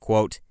 she was,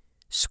 quote,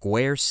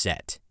 square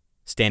set,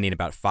 standing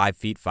about 5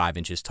 feet 5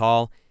 inches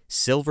tall,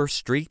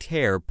 silver-streaked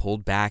hair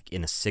pulled back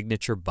in a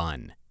signature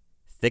bun,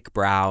 thick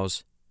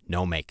brows,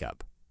 no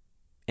makeup,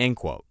 end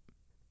quote.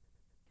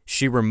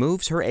 She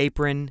removes her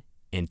apron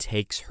and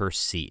takes her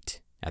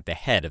seat at the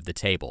head of the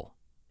table.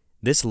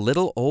 This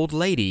little old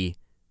lady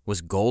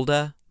was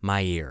Golda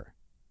Meir,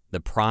 the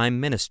Prime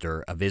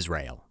Minister of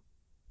Israel.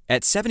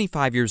 At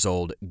 75 years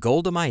old,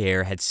 Golda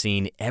Meir had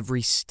seen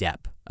every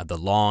step of the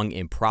long,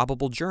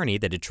 improbable journey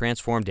that had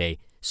transformed a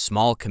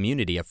small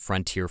community of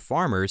frontier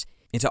farmers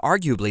into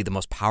arguably the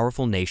most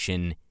powerful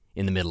nation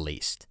in the Middle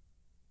East.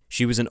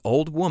 She was an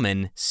old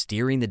woman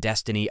steering the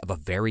destiny of a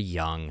very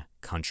young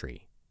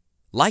country.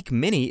 Like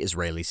many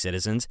Israeli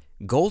citizens,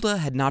 Golda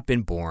had not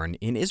been born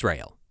in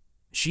Israel.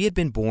 She had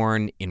been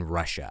born in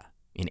Russia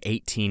in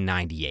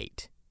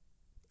 1898.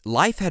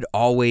 Life had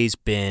always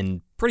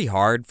been pretty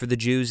hard for the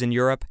Jews in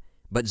Europe,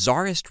 but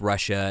Tsarist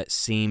Russia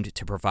seemed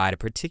to provide a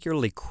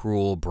particularly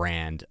cruel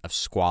brand of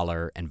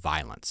squalor and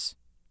violence.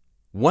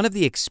 One of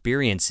the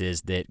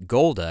experiences that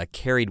Golda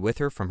carried with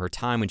her from her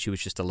time when she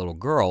was just a little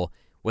girl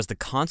was the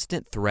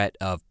constant threat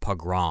of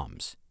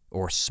pogroms,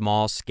 or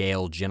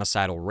small-scale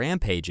genocidal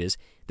rampages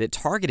that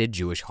targeted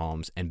Jewish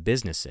homes and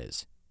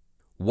businesses.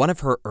 One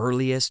of her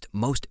earliest,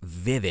 most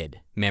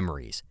vivid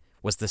memories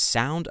was the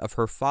sound of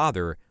her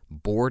father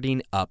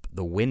boarding up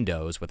the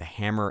windows with a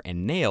hammer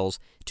and nails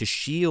to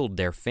shield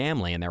their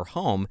family and their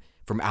home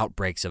from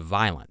outbreaks of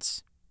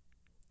violence.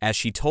 As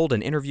she told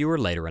an interviewer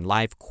later in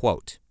life,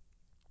 quote,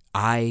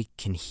 I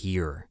can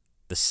hear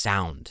the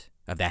sound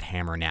of that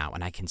hammer now,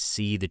 and I can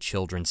see the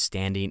children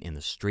standing in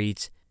the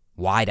streets,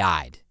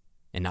 wide-eyed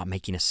and not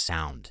making a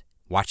sound,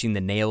 watching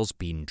the nails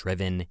being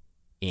driven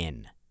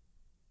in.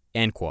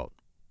 End quote.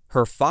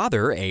 Her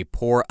father, a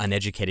poor,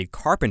 uneducated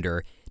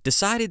carpenter,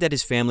 decided that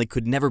his family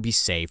could never be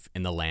safe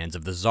in the lands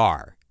of the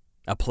Tsar,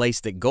 a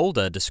place that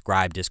Golda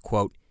described as,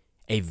 quote,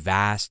 a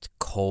vast,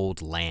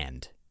 cold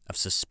land of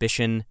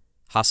suspicion,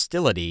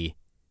 hostility,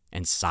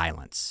 and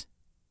silence.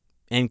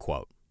 End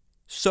quote.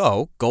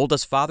 So,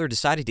 Golda's father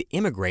decided to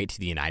immigrate to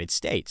the United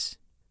States.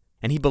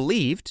 And he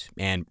believed,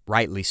 and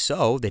rightly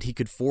so, that he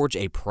could forge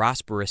a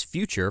prosperous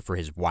future for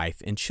his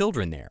wife and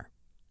children there.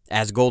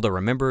 As Golda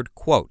remembered,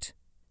 quote,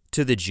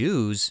 "To the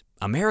Jews,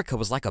 America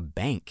was like a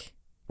bank,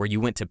 where you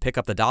went to pick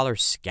up the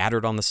dollars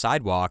scattered on the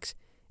sidewalks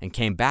and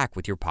came back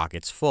with your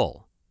pockets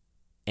full."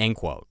 End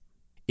quote.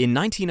 In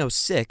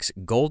 1906,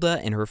 Golda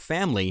and her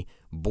family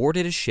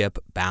boarded a ship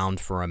bound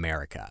for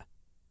America.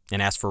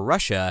 And as for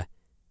Russia,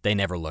 they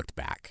never looked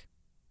back.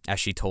 As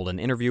she told an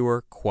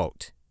interviewer,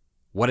 quote,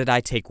 "What did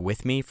I take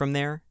with me from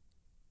there?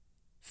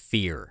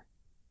 Fear,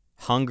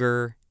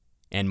 hunger,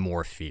 and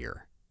more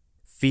fear.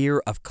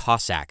 Fear of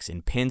Cossacks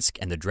in Pinsk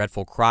and the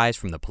dreadful cries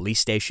from the police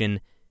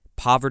station,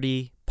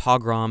 poverty,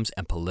 pogroms,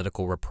 and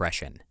political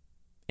repression."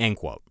 End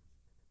quote.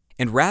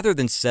 And rather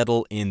than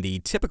settle in the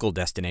typical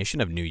destination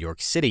of New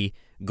York City,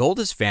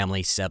 Golda's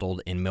family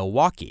settled in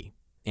Milwaukee.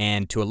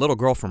 And to a little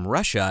girl from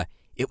Russia,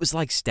 it was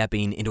like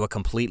stepping into a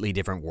completely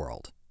different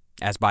world.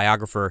 As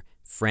biographer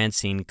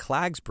Francine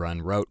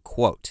Klagsbrun wrote,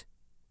 quote,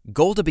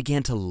 "Golda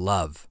began to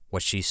love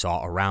what she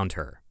saw around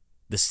her.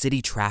 The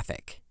city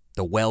traffic,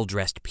 the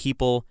well-dressed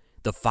people,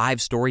 the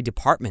 5-story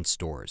department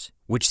stores,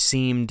 which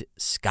seemed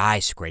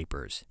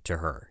skyscrapers to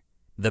her.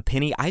 The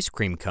penny ice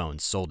cream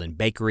cones sold in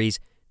bakeries,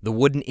 the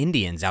wooden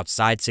Indians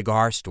outside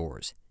cigar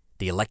stores,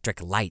 the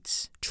electric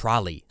lights,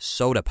 trolley,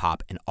 soda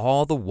pop, and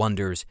all the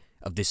wonders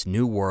of this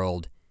new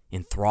world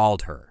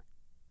enthralled her.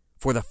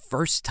 For the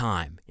first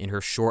time in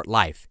her short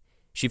life,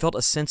 she felt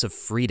a sense of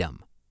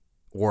freedom,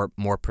 or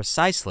more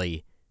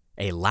precisely,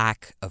 a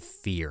lack of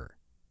fear."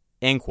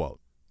 End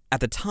quote. At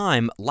the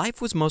time, life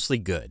was mostly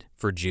good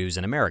for Jews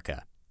in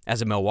America.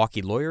 As a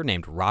Milwaukee lawyer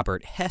named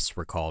Robert Hess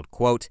recalled,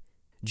 quote,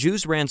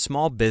 "Jews ran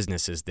small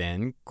businesses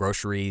then,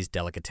 groceries,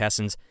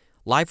 delicatessens.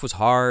 Life was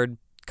hard,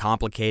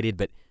 complicated,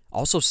 but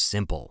also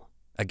simple.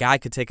 A guy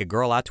could take a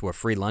girl out to a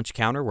free lunch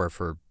counter where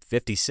for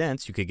 50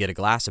 cents you could get a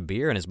glass of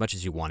beer and as much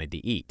as you wanted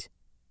to eat."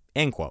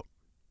 End quote.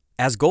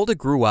 As Golda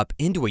grew up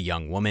into a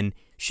young woman,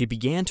 she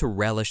began to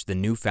relish the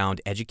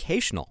newfound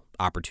educational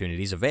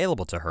opportunities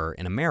available to her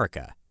in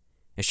America,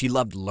 and she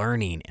loved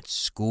learning at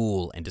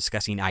school and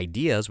discussing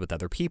ideas with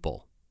other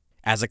people.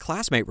 As a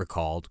classmate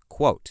recalled,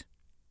 quote,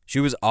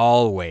 "She was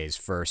always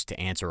first to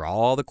answer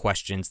all the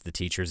questions the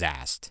teachers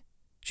asked.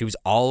 She was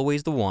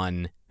always the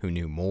one who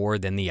knew more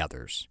than the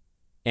others."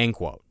 End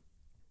quote.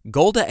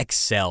 Golda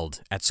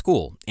excelled at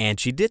school, and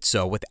she did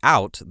so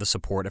without the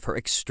support of her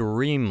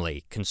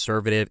extremely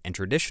conservative and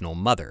traditional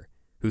mother,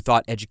 who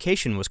thought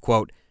education was,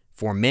 quote,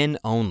 "for men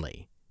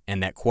only,"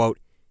 and that, quote,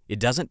 "it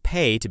doesn't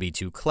pay to be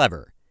too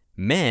clever.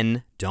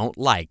 Men don't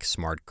like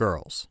smart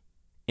girls."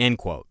 End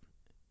quote.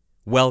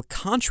 Well,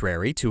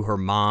 contrary to her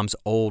mom's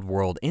old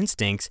world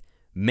instincts,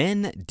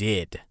 men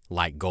did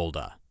like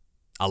Golda.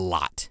 A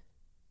lot.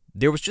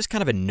 There was just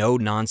kind of a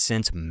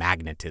no-nonsense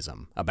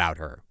magnetism about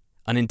her.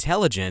 An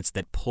intelligence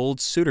that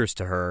pulled suitors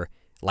to her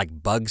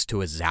like bugs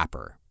to a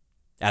zapper.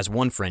 As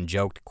one friend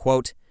joked,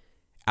 quote,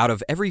 "Out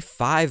of every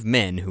 5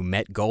 men who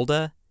met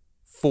Golda,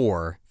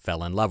 4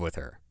 fell in love with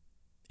her."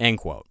 End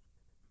quote.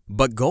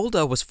 But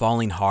Golda was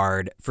falling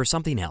hard for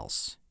something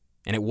else,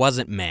 and it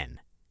wasn't men.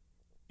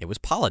 It was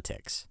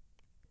politics.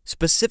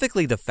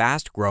 Specifically the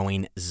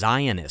fast-growing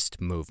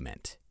Zionist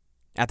movement.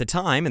 At the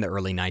time, in the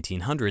early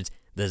 1900s,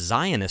 the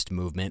Zionist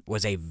movement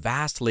was a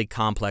vastly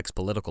complex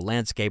political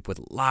landscape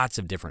with lots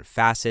of different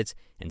facets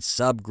and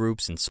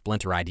subgroups and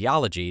splinter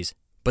ideologies,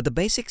 but the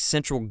basic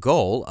central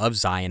goal of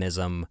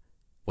Zionism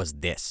was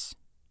this: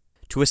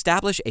 to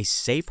establish a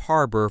safe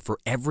harbor for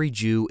every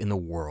Jew in the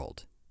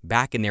world,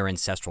 back in their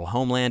ancestral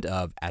homeland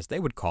of, as they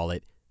would call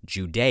it,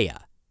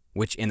 Judea,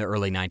 which in the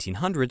early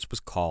 1900s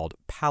was called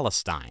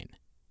Palestine.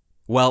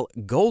 Well,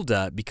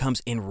 Golda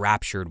becomes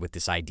enraptured with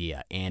this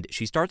idea, and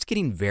she starts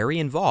getting very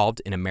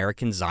involved in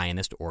American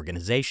Zionist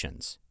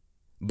organizations.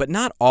 But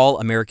not all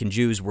American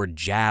Jews were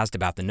jazzed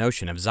about the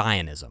notion of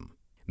Zionism.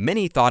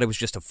 Many thought it was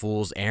just a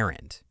fool's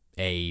errand,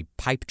 a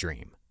pipe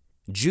dream.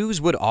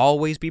 Jews would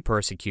always be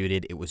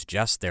persecuted, it was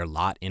just their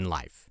lot in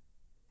life.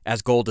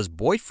 As Golda's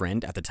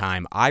boyfriend at the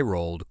time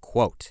eye-rolled,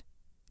 quote,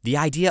 "The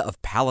idea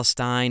of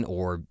Palestine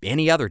or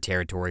any other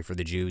territory for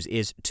the Jews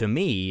is, to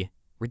me,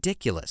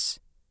 ridiculous.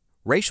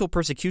 Racial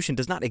persecution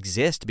does not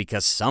exist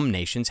because some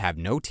nations have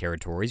no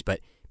territories, but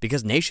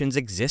because nations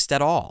exist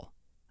at all.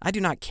 I do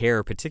not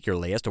care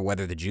particularly as to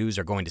whether the Jews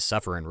are going to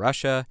suffer in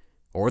Russia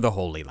or the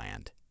Holy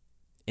Land."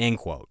 End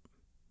quote.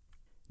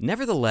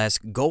 Nevertheless,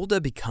 Golda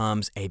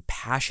becomes a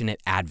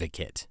passionate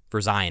advocate for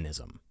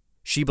Zionism.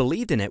 She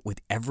believed in it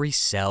with every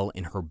cell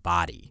in her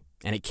body,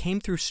 and it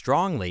came through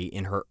strongly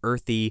in her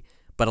earthy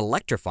but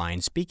electrifying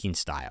speaking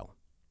style.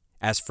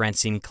 As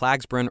Francine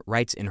Klagsbrun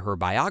writes in her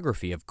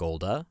biography of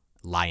Golda,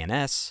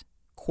 Lioness,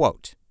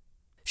 quote,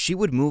 "She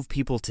would move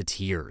people to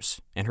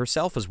tears, and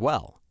herself as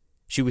well.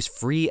 She was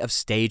free of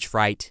stage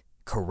fright,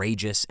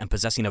 courageous, and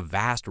possessing a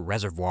vast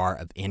reservoir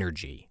of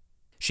energy.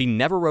 She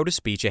never wrote a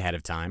speech ahead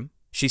of time.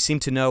 She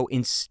seemed to know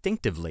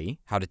instinctively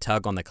how to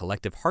tug on the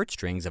collective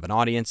heartstrings of an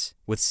audience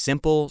with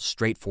simple,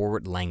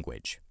 straightforward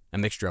language, a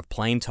mixture of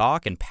plain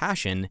talk and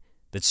passion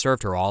that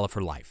served her all of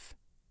her life."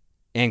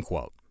 End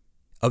quote.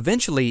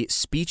 Eventually,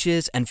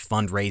 speeches and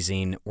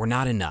fundraising were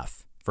not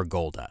enough for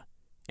Golda,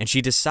 and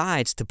she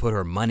decides to put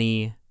her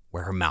money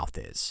where her mouth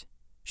is.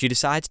 She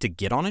decides to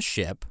get on a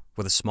ship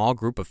with a small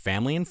group of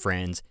family and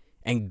friends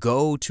and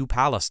go to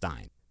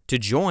Palestine to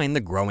join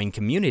the growing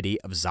community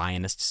of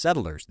Zionist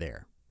settlers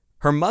there.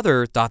 Her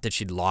mother thought that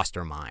she'd lost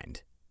her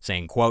mind,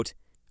 saying, quote,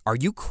 "Are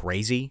you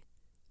crazy?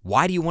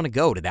 Why do you want to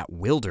go to that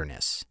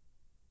wilderness?"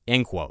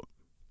 End quote.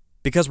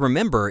 Because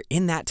remember,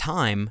 in that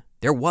time,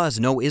 there was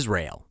no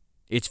Israel.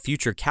 Its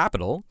future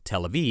capital,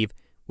 Tel Aviv,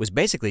 was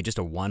basically just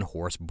a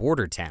one-horse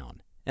border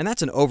town. And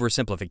that's an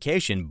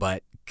oversimplification,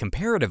 but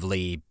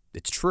comparatively,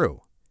 it's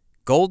true.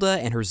 Golda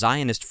and her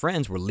Zionist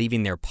friends were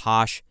leaving their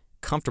posh,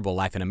 comfortable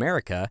life in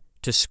America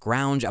to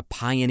scrounge a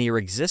pioneer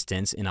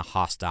existence in a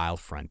hostile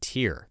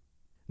frontier.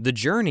 The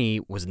journey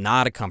was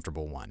not a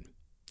comfortable one.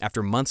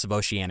 After months of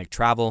oceanic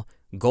travel,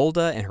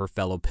 Golda and her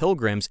fellow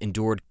pilgrims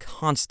endured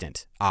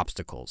constant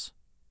obstacles.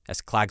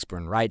 As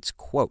Klagsbrun writes,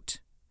 quote,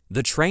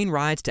 "The train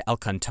rides to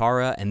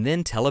Alcantara and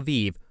then Tel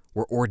Aviv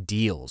were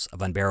ordeals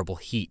of unbearable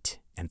heat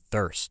and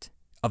thirst,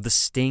 of the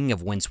sting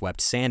of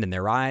windswept sand in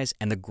their eyes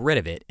and the grit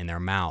of it in their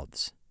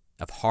mouths,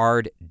 of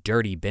hard,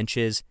 dirty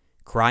benches,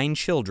 crying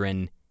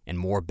children, and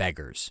more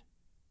beggars."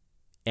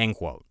 End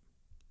quote.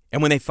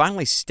 And when they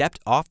finally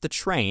stepped off the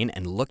train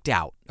and looked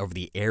out over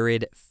the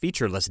arid,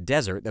 featureless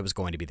desert that was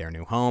going to be their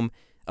new home,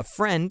 a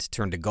friend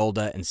turned to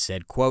Golda and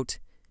said, quote,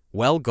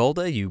 "Well,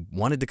 Golda, you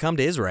wanted to come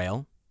to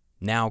Israel.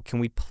 Now, can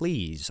we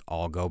please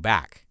all go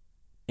back?"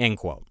 End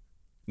quote.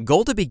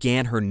 Golda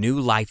began her new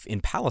life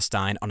in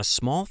Palestine on a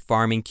small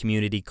farming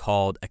community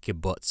called a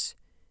kibbutz.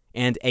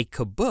 And a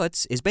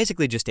kibbutz is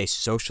basically just a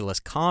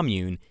socialist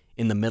commune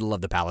in the middle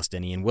of the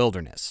Palestinian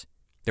wilderness.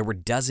 There were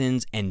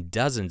dozens and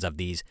dozens of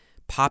these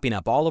popping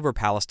up all over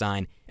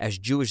Palestine as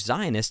Jewish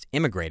Zionists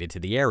immigrated to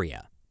the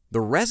area.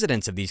 The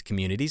residents of these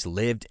communities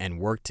lived and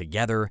worked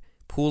together,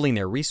 pooling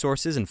their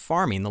resources and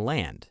farming the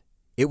land.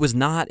 It was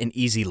not an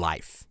easy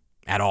life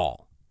at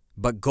all.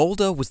 But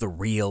Golda was the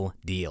real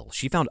deal.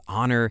 She found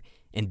honor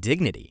and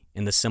dignity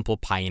in the simple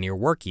pioneer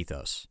work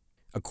ethos.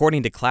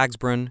 According to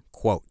Klagsbrun,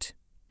 quote,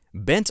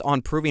 "Bent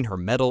on proving her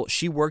mettle,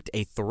 she worked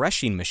a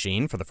threshing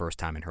machine for the first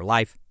time in her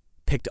life,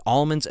 picked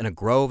almonds in a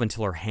grove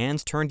until her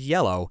hands turned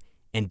yellow,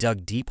 and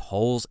dug deep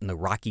holes in the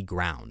rocky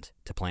ground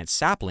to plant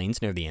saplings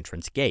near the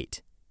entrance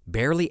gate,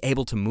 barely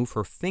able to move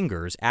her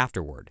fingers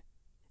afterward.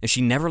 And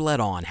she never let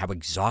on how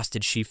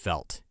exhausted she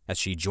felt as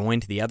she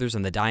joined the others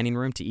in the dining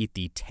room to eat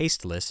the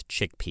tasteless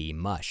chickpea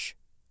mush."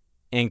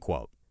 End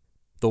quote.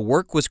 The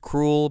work was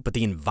cruel, but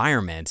the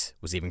environment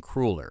was even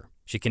crueler.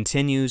 She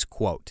continues,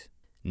 quote,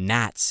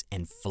 "Gnats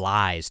and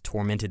flies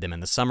tormented them in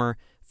the summer,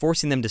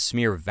 forcing them to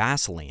smear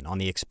Vaseline on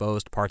the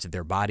exposed parts of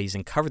their bodies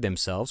and cover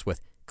themselves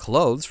with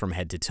clothes from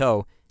head to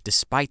toe,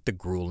 despite the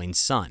grueling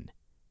sun.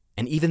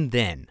 And even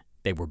then,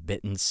 they were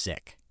bitten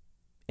sick."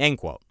 End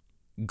quote.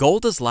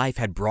 Golda's life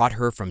had brought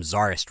her from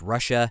Tsarist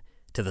Russia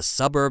to the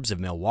suburbs of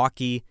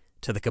Milwaukee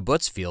to the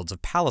kibbutz fields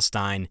of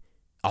Palestine,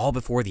 all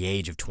before the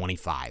age of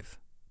 25.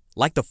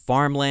 Like the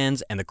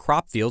farmlands and the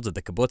crop fields of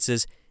the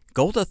kibbutzes,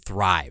 Golda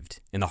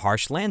thrived in the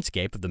harsh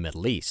landscape of the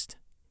Middle East.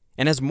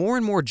 And as more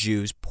and more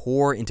Jews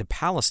pour into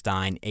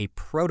Palestine, a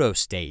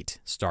proto-state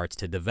starts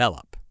to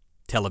develop.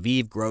 Tel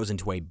Aviv grows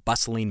into a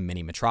bustling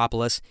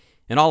mini-metropolis,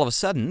 and all of a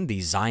sudden,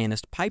 the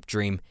Zionist pipe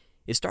dream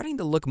is starting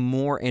to look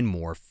more and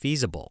more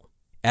feasible.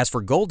 As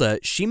for Golda,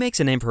 she makes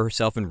a name for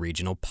herself in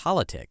regional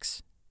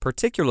politics,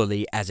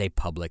 particularly as a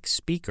public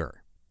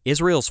speaker.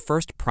 Israel's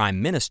first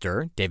prime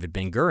minister, David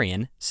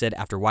Ben-Gurion, said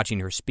after watching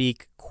her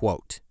speak,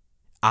 quote,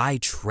 "I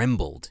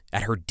trembled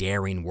at her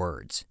daring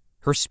words.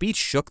 Her speech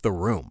shook the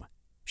room.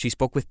 She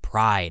spoke with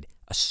pride,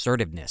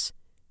 assertiveness,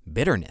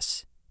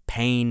 bitterness,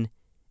 pain,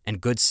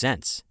 and good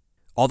sense.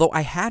 Although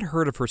I had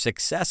heard of her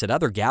success at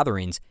other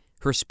gatherings,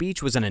 her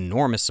speech was an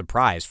enormous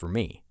surprise for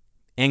me."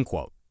 End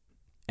quote.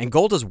 And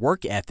Golda's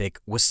work ethic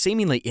was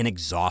seemingly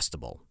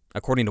inexhaustible.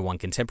 According to one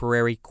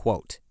contemporary,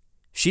 quote,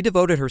 "She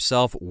devoted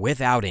herself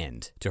without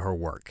end to her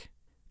work.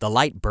 The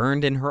light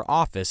burned in her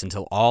office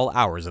until all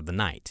hours of the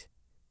night."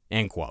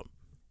 End quote.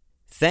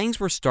 Things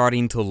were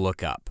starting to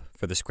look up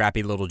for the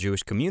scrappy little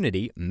Jewish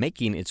community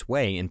making its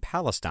way in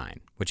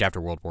Palestine, which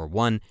after World War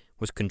I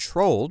was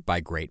controlled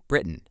by Great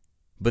Britain.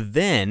 But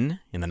then,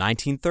 in the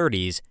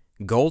 1930s,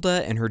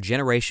 Golda and her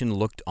generation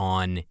looked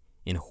on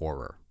in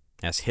horror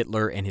as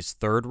Hitler and his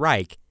Third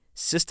Reich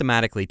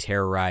systematically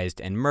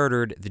terrorized and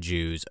murdered the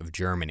Jews of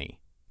Germany.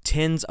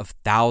 Tens of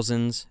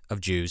thousands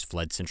of Jews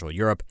fled Central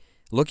Europe,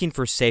 looking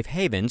for safe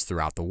havens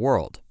throughout the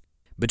world.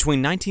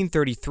 Between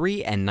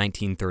 1933 and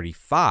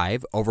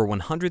 1935, over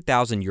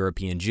 100,000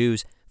 European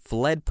Jews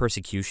fled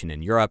persecution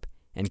in Europe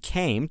and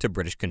came to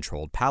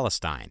British-controlled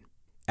Palestine.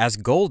 As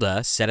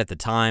Golda said at the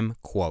time,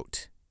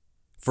 quote,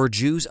 "For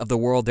Jews of the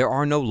world, there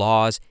are no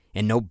laws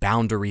and no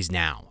boundaries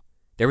now.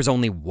 There is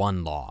only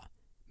one law.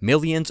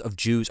 Millions of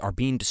Jews are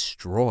being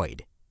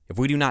destroyed. If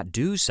we do not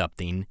do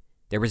something,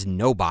 there is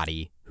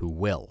nobody who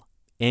will."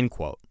 End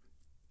quote.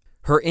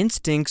 Her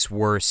instincts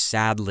were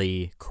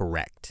sadly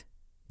correct.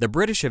 The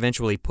British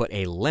eventually put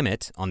a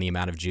limit on the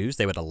amount of Jews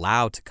they would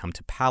allow to come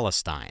to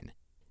Palestine.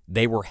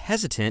 They were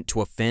hesitant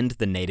to offend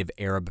the native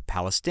Arab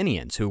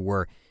Palestinians, who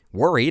were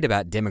worried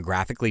about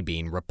demographically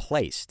being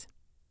replaced.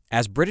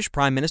 As British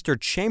Prime Minister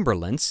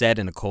Chamberlain said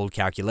in a cold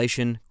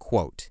calculation,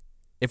 quote,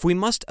 "If we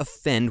must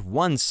offend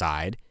one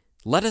side,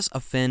 let us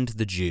offend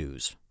the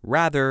Jews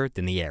rather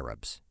than the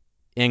Arabs."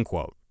 End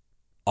quote.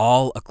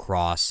 All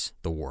across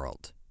the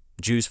world,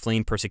 Jews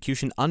fleeing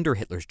persecution under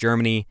Hitler's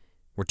Germany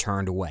were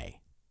turned away.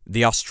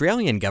 The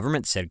Australian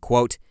government said,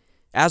 quote,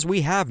 "As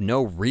we have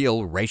no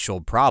real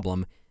racial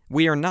problem,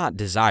 we are not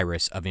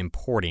desirous of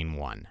importing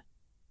one."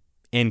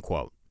 End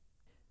quote.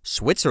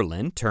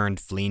 Switzerland turned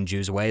fleeing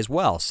Jews away as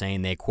well,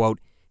 saying they, quote,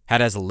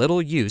 "had as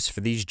little use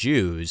for these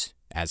Jews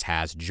as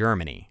has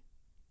Germany."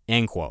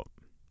 End quote.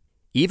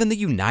 Even the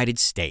United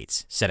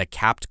States set a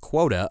capped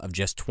quota of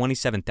just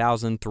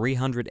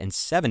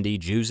 27,370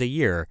 Jews a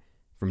year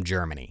from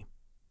Germany.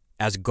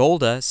 As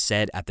Golda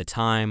said at the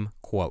time,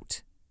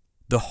 quote,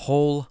 "The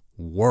whole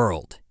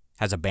world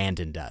has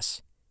abandoned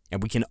us,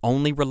 and we can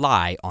only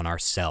rely on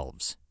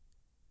ourselves."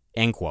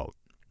 End quote.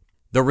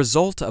 The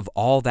result of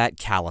all that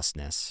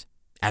callousness,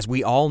 as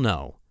we all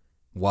know,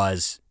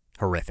 was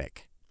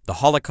horrific.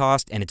 The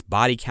Holocaust and its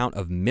body count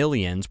of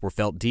millions were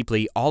felt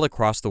deeply all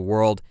across the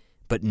world,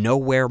 but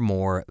nowhere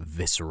more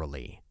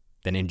viscerally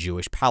than in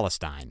Jewish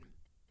Palestine.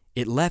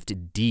 It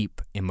left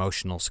deep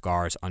emotional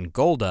scars on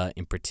Golda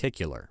in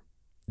particular.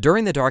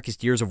 During the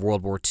darkest years of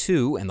World War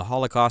II and the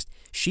Holocaust,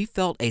 she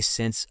felt a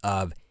sense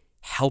of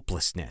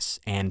helplessness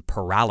and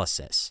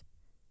paralysis.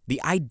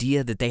 The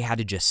idea that they had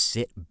to just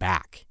sit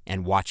back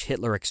and watch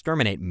Hitler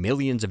exterminate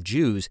millions of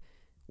Jews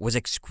was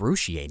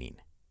excruciating.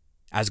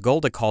 As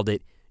Golda called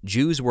it,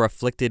 Jews were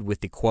afflicted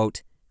with the,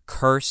 quote,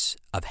 "curse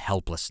of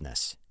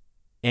helplessness."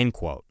 End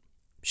quote.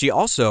 She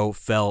also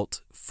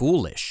felt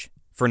foolish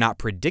for not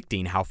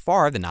predicting how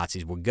far the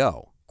Nazis would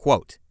go.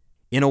 Quote,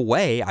 "In a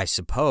way, I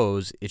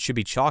suppose it should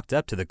be chalked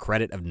up to the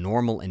credit of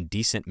normal and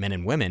decent men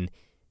and women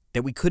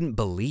that we couldn't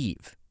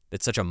believe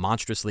that such a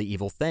monstrously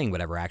evil thing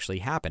would ever actually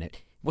happen.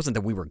 It wasn't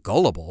that we were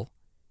gullible.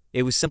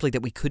 It was simply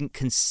that we couldn't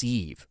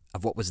conceive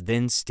of what was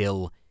then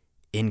still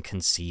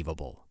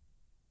inconceivable."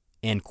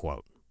 End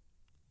quote.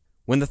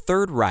 When the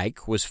Third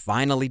Reich was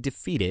finally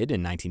defeated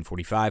in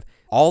 1945,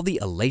 all the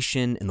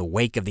elation in the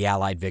wake of the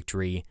Allied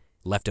victory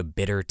left a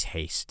bitter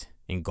taste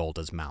in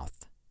Golda's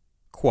mouth.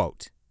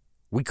 Quote,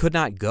 "We could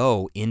not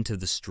go into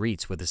the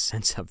streets with a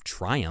sense of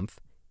triumph,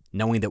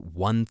 knowing that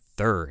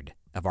 1/3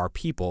 of our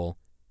people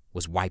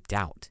was wiped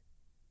out."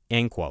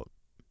 End quote.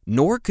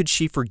 Nor could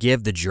she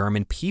forgive the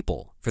German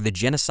people for the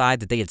genocide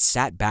that they had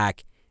sat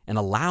back and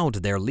allowed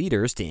their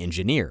leaders to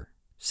engineer,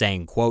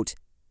 saying, quote,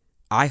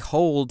 "I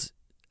hold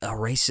a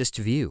racist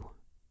view.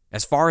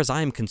 As far as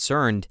I am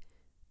concerned,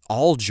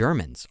 all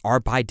Germans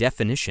are by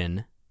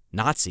definition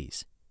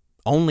Nazis.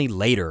 Only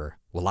later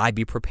will I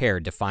be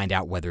prepared to find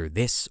out whether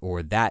this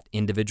or that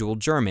individual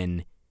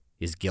German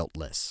is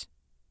guiltless."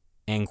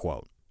 End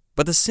quote.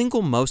 But the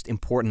single most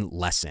important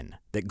lesson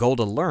that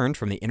Golda learned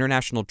from the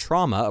international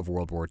trauma of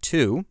World War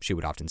II, she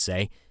would often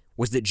say,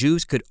 was that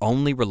Jews could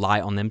only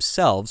rely on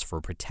themselves for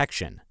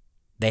protection.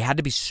 They had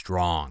to be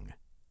strong,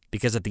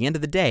 because at the end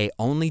of the day,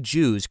 only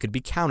Jews could be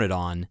counted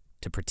on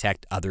to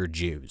protect other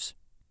Jews.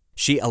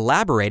 She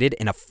elaborated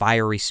in a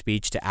fiery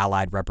speech to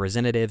Allied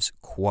representatives,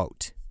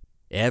 quote,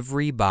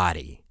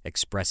 "Everybody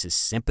expresses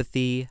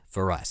sympathy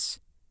for us,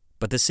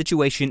 but the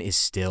situation is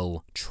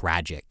still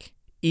tragic.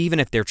 Even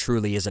if there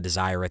truly is a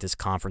desire at this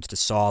conference to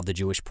solve the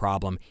Jewish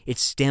problem, it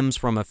stems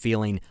from a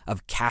feeling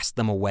of cast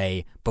them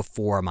away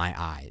before my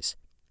eyes.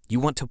 You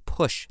want to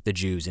push the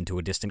Jews into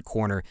a distant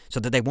corner so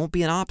that they won't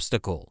be an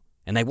obstacle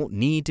and they won't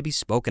need to be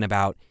spoken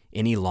about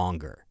any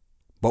longer.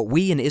 But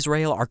we in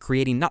Israel are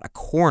creating not a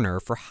corner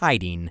for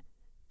hiding,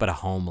 but a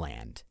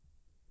homeland.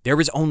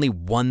 There is only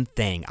one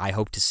thing I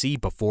hope to see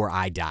before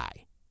I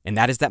die, and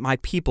that is that my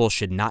people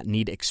should not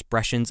need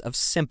expressions of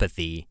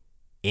sympathy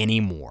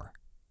anymore."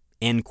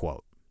 End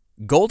quote.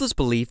 Golda's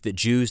belief that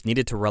Jews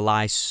needed to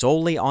rely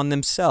solely on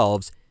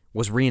themselves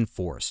was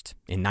reinforced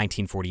in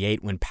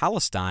 1948 when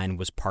Palestine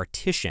was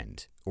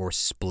partitioned or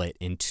split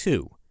in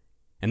two,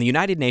 and the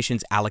United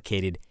Nations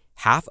allocated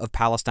half of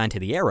Palestine to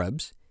the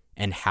Arabs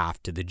and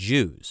half to the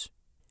Jews.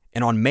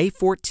 And on May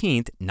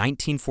 14,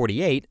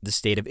 1948, the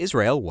State of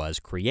Israel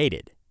was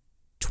created.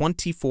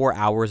 24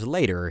 hours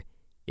later,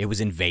 it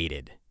was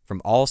invaded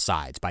from all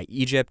sides by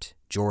Egypt,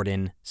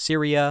 Jordan,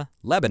 Syria,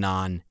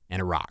 Lebanon,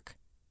 and Iraq.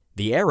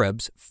 The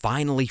Arabs,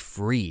 finally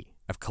free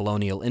of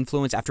colonial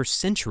influence after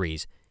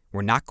centuries,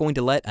 were not going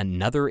to let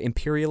another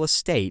imperialist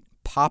state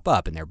pop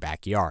up in their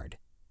backyard.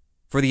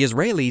 For the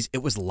Israelis,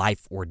 it was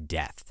life or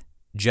death.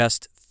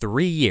 Just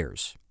 3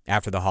 years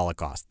after the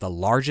Holocaust, the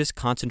largest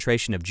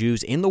concentration of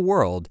Jews in the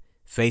world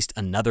faced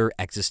another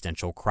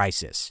existential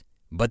crisis.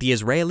 But the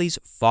Israelis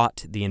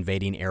fought the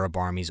invading Arab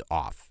armies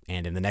off,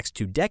 and in the next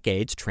 2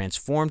 decades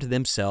transformed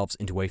themselves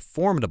into a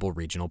formidable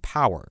regional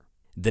power.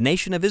 the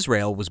nation of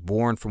Israel was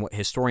born from what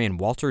historian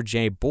Walter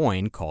J.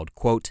 Boyne called,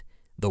 quote,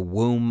 the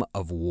womb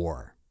of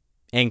war,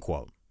 end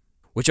quote,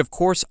 which of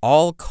course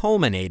all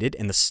culminated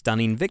in the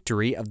stunning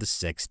victory of the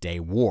Six-Day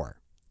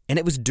War. And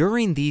it was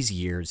during these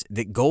years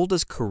that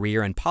Golda's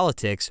career in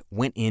politics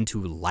went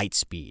into light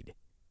speed.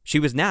 She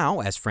was now,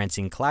 as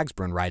Francine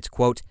Klagsbrun writes,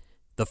 quote,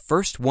 the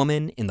first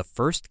woman in the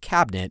first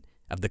cabinet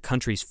of the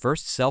country's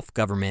first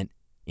self-government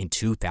in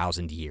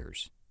 2,000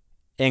 years,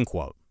 end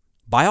quote.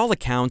 By all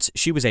accounts,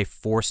 she was a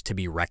force to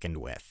be reckoned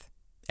with.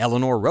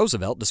 Eleanor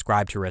Roosevelt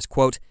described her as,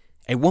 quote,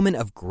 a woman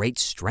of great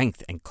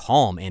strength and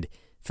calm, and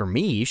for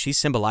me, she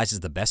symbolizes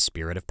the best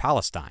spirit of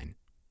Palestine,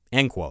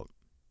 end quote.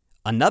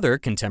 Another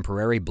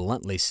contemporary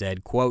bluntly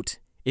said, quote,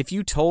 if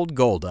you told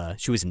Golda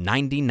she was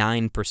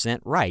 99%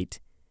 right,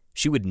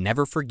 she would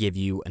never forgive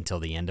you until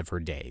the end of her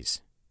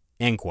days,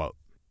 end quote.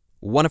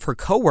 One of her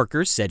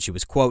co-workers said she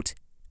was, quote,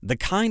 the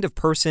kind of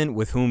person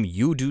with whom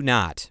you do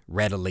not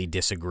readily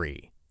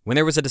disagree. When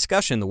there was a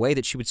discussion, the way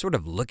that she would sort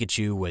of look at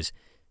you was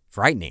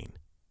frightening.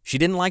 She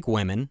didn't like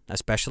women,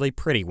 especially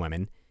pretty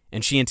women,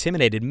 and she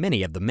intimidated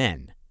many of the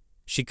men.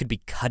 She could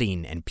be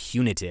cutting and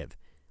punitive,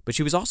 but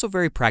she was also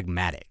very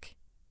pragmatic,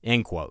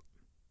 end quote.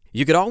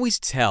 You could always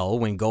tell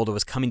when Golda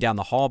was coming down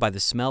the hall by the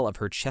smell of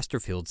her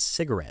Chesterfield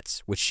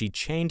cigarettes, which she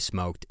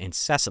chain-smoked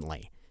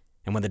incessantly.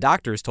 And when the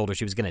doctors told her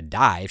she was going to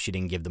die if she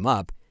didn't give them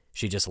up,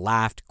 she just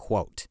laughed,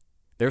 quote,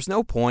 there's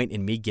no point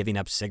in me giving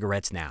up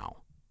cigarettes now.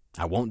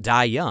 I won't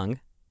die young,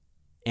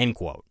 end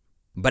quote.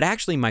 But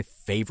actually, my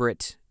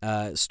favorite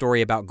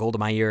story about Golda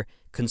Meir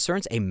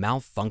concerns a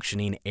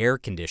malfunctioning air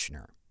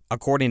conditioner.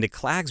 According to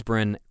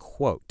Klagsbrun,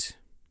 quote,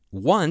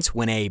 once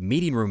when a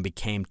meeting room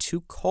became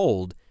too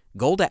cold,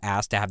 Golda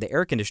asked to have the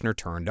air conditioner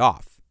turned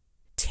off.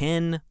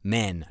 10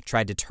 men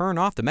tried to turn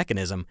off the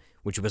mechanism,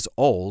 which was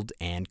old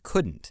and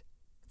couldn't.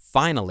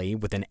 Finally,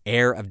 with an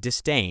air of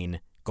disdain,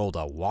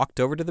 Golda walked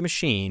over to the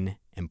machine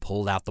and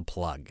pulled out the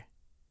plug.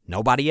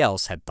 Nobody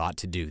else had thought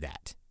to do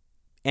that,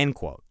 end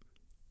quote.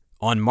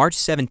 On March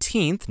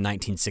 17,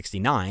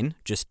 1969,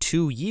 just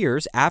 2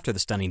 years after the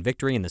stunning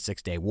victory in the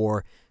Six-Day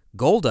War,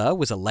 Golda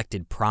was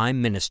elected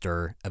Prime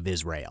Minister of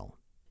Israel.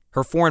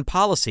 Her foreign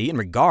policy in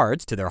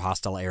regards to their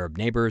hostile Arab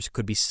neighbors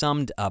could be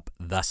summed up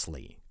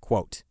thusly,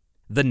 quote,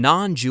 the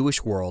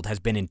non-Jewish world has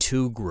been in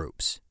two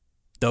groups,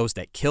 those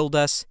that killed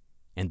us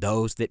and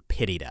those that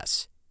pitied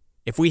us.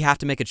 If we have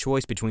to make a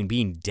choice between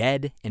being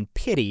dead and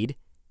pitied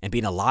and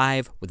being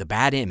alive with a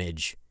bad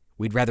image,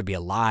 we'd rather be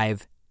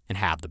alive and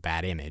have the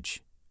bad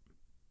image,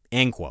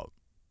 end quote.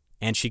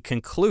 And she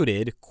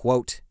concluded,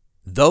 quote,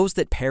 those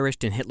that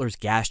perished in Hitler's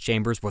gas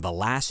chambers were the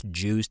last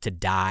Jews to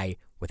die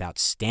without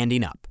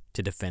standing up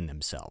to defend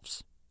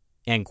themselves,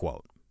 end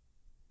quote.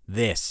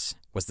 This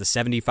was the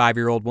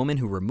 75-year-old woman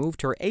who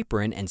removed her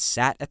apron and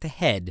sat at the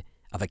head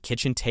of a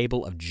kitchen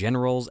table of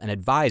generals and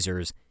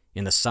advisors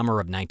in the summer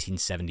of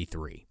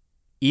 1973.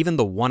 Even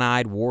the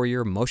one-eyed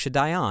warrior Moshe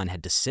Dayan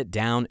had to sit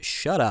down,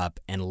 shut up,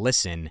 and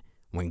listen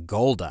when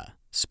Golda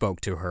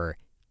spoke to her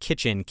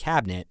kitchen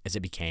cabinet, as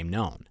it became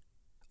known.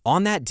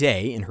 On that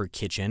day in her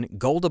kitchen,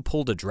 Golda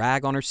pulled a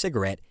drag on her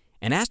cigarette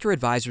and asked her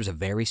advisors a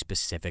very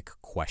specific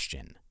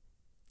question.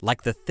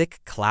 Like the thick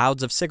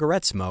clouds of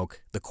cigarette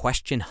smoke, the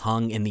question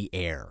hung in the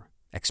air,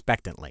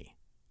 expectantly.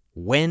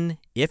 When,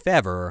 if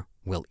ever,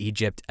 will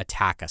Egypt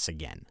attack us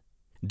again?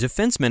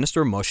 Defense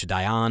Minister Moshe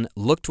Dayan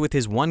looked with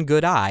his one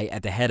good eye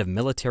at the head of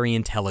military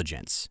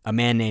intelligence, a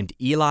man named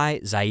Eli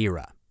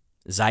Zaira.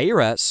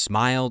 Zaira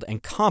smiled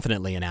and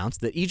confidently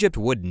announced that Egypt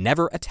would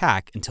never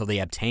attack until they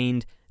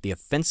obtained the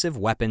offensive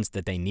weapons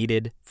that they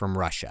needed from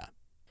Russia.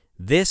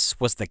 This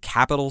was the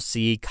capital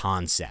C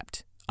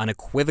concept,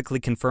 unequivocally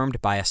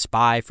confirmed by a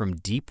spy from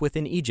deep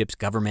within Egypt's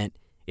government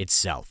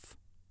itself.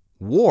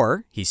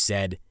 War, he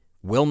said,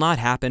 will not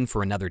happen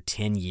for another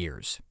 10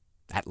 years,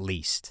 at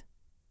least.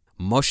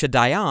 Moshe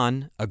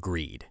Dayan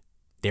agreed.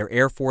 Their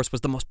air force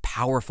was the most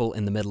powerful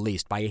in the Middle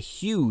East by a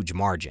huge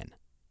margin.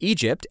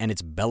 Egypt and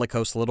its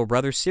bellicose little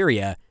brother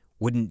Syria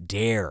wouldn't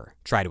dare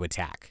try to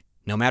attack,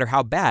 no matter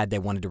how bad they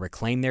wanted to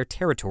reclaim their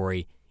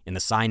territory in the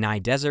Sinai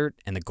Desert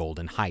and the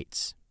Golden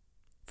Heights.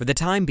 For the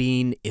time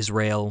being,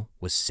 Israel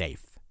was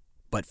safe.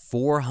 But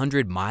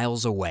 400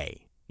 miles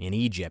away, in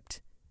Egypt,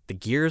 the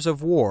gears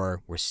of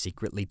war were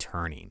secretly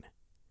turning.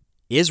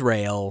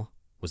 Israel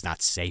was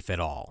not safe at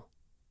all.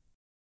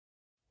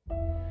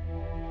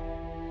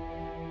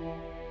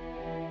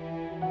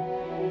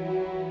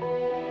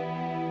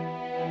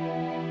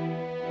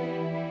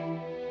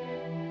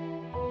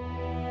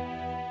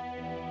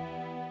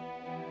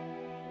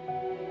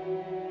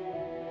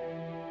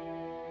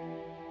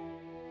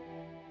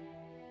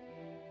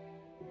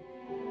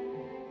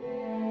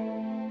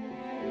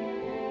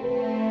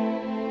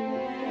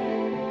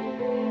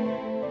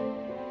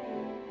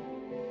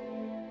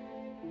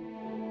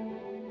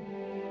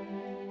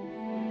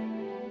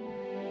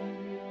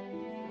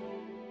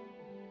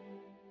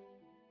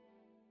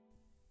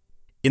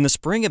 In the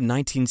spring of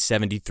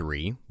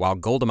 1973, while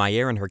Golda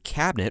Meir and her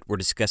cabinet were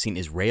discussing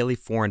Israeli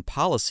foreign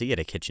policy at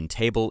a kitchen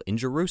table in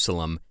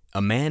Jerusalem,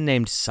 a man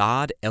named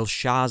Saad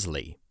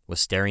El-Shazli was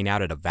staring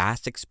out at a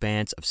vast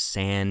expanse of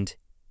sand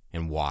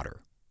and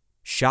water.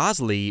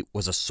 Shazli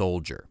was a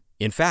soldier.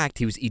 In fact,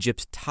 he was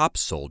Egypt's top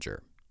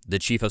soldier, the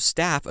chief of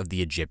staff of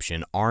the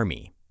Egyptian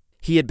army.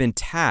 He had been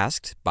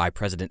tasked by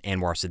President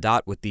Anwar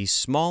Sadat with the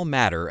small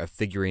matter of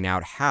figuring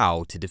out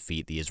how to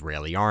defeat the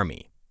Israeli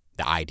army,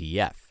 the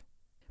IDF.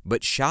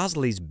 But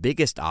Shazli's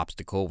biggest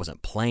obstacle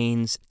wasn't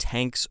planes,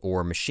 tanks,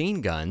 or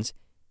machine guns.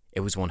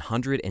 It was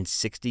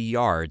 160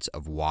 yards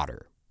of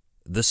water.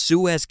 The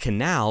Suez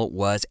Canal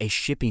was a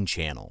shipping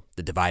channel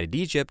that divided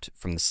Egypt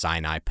from the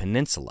Sinai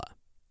Peninsula.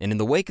 And in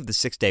the wake of the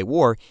Six-Day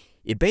War,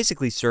 it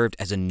basically served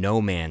as a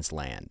no-man's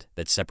land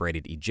that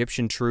separated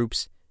Egyptian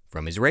troops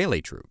from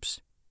Israeli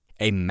troops.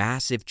 A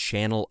massive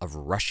channel of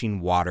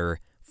rushing water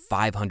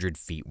 500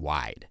 feet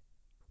wide,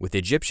 with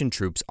Egyptian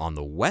troops on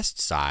the west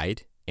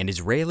side and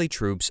Israeli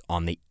troops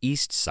on the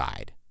east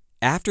side.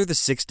 After the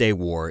Six-Day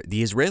War,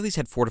 the Israelis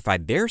had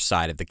fortified their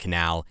side of the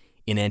canal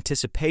in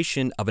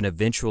anticipation of an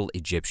eventual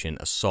Egyptian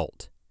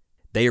assault.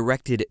 They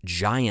erected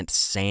giant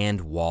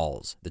sand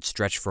walls that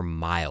stretched for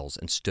miles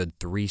and stood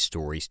 3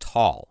 stories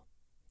tall.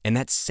 And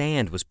that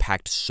sand was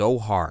packed so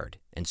hard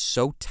and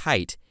so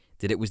tight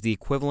that it was the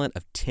equivalent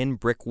of 10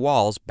 brick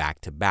walls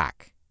back to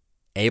back,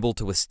 able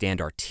to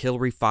withstand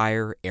artillery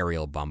fire,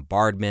 aerial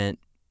bombardment,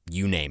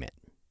 you name it.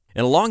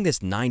 And along this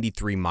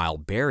 93-mile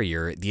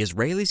barrier, the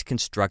Israelis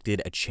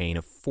constructed a chain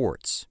of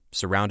forts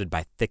surrounded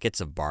by thickets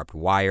of barbed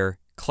wire,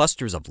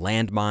 clusters of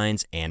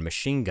landmines, and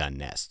machine gun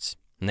nests.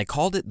 And they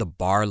called it the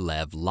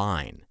Bar-Lev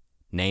Line,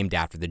 named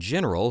after the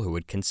general who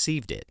had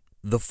conceived it.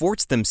 The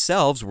forts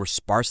themselves were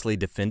sparsely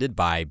defended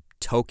by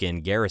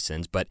token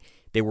garrisons, but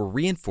they were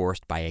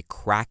reinforced by a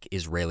crack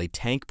Israeli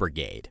tank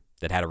brigade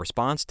that had a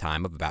response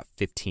time of about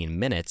 15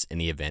 minutes in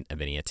the event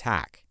of any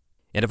attack.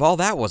 And if all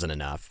that wasn't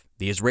enough,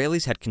 the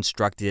Israelis had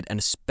constructed an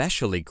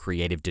especially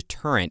creative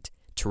deterrent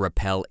to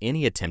repel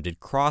any attempted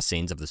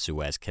crossings of the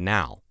Suez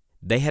Canal.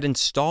 They had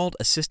installed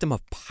a system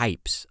of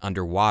pipes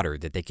underwater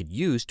that they could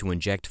use to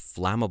inject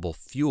flammable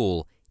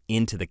fuel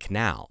into the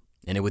canal,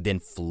 and it would then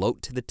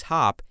float to the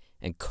top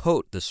and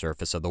coat the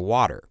surface of the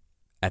water.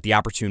 At the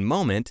opportune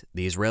moment,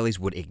 the Israelis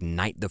would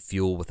ignite the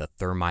fuel with a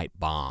thermite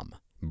bomb,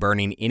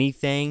 burning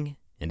anything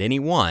and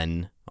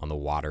anyone on the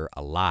water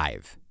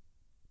alive.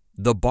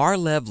 The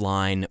Bar-Lev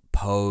Line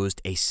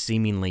posed a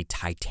seemingly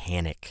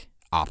titanic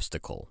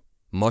obstacle.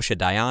 Moshe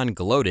Dayan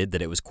gloated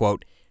that it was,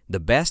 quote, the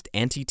best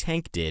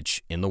anti-tank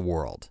ditch in the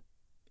world,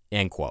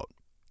 end quote.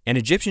 An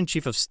Egyptian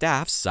chief of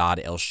staff,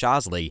 Saad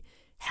el-Shazli,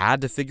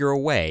 had to figure a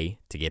way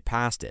to get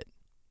past it,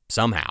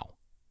 somehow.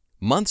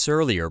 Months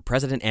earlier,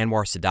 President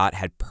Anwar Sadat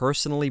had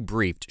personally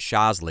briefed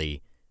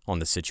Shazli on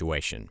the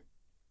situation.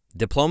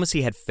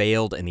 Diplomacy had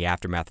failed in the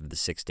aftermath of the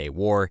Six-Day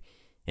War,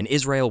 and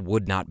Israel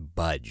would not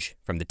budge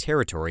from the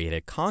territory it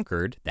had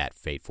conquered that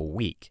fateful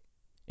week.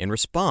 In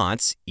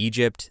response,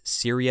 Egypt,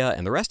 Syria,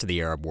 and the rest of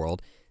the Arab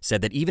world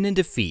said that even in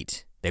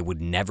defeat, they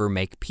would never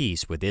make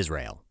peace with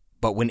Israel.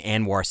 But when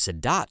Anwar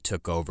Sadat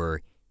took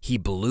over, he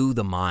blew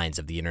the minds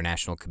of the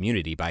international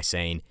community by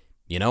saying,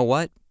 you know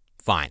what?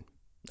 Fine.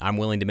 I'm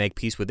willing to make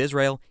peace with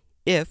Israel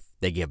if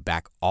they give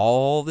back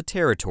all the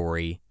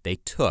territory they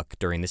took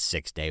during the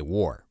Six-Day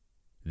War.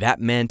 That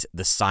meant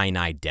the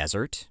Sinai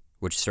Desert,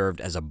 which served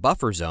as a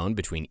buffer zone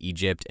between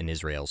Egypt and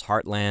Israel's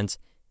heartlands.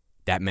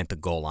 That meant the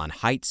Golan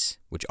Heights,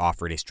 which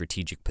offered a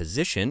strategic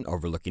position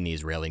overlooking the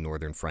Israeli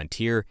northern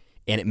frontier.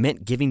 And it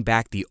meant giving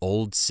back the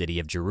old city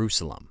of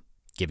Jerusalem,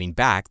 giving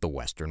back the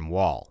Western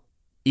Wall.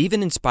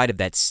 Even in spite of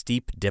that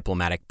steep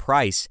diplomatic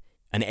price,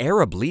 an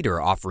Arab leader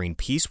offering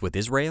peace with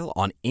Israel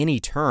on any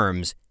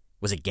terms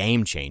was a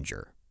game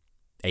changer,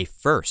 a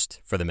first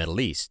for the Middle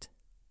East.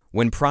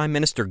 When Prime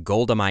Minister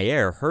Golda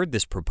Meir heard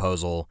this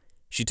proposal,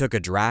 she took a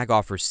drag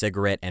off her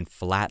cigarette and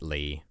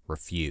flatly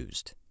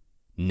refused.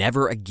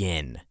 Never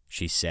again,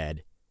 she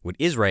said, would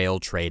Israel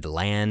trade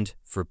land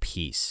for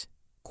peace.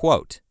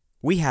 Quote,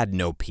 we had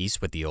no peace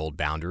with the old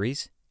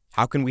boundaries.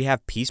 How can we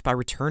have peace by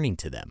returning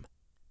to them?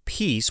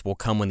 Peace will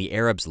come when the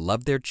Arabs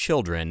love their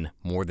children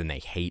more than they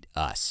hate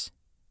us.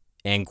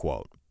 End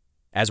quote.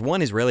 As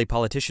one Israeli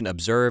politician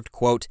observed,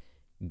 quote,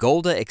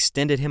 Golda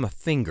extended him a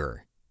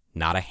finger,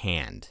 not a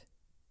hand.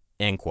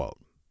 End quote.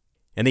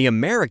 And the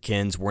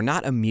Americans were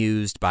not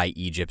amused by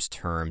Egypt's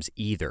terms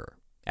either.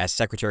 As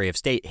Secretary of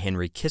State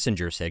Henry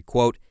Kissinger said,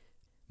 quote,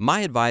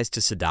 my advice to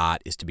Sadat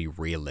is to be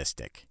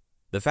realistic.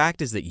 The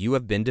fact is that you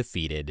have been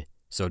defeated,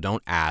 so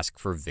don't ask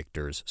for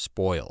victor's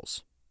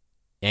spoils.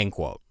 End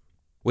quote.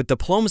 With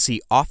diplomacy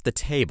off the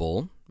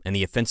table and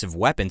the offensive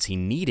weapons he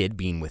needed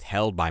being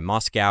withheld by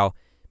Moscow,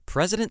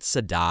 President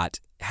Sadat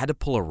had to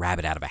pull a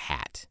rabbit out of a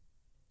hat.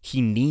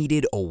 He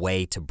needed a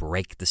way to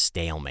break the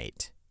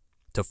stalemate,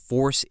 to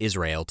force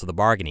Israel to the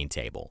bargaining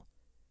table.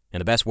 And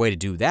the best way to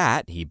do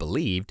that, he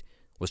believed,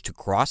 was to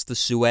cross the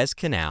Suez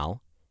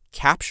Canal,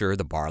 capture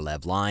the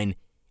Bar-Lev Line,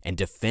 and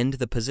defend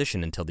the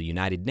position until the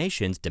United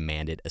Nations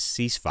demanded a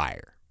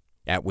ceasefire,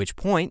 at which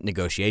point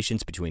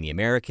negotiations between the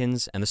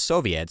Americans and the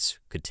Soviets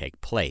could take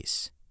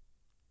place.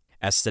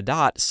 As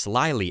Sadat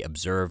slyly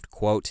observed,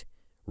 quote,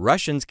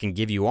 Russians can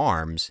give you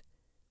arms,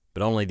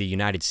 but only the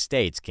United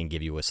States can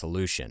give you a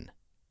solution."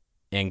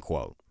 End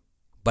quote.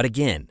 But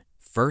again,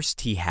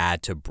 first he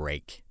had to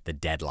break the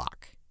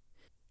deadlock.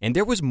 And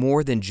there was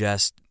more than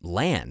just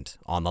land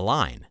on the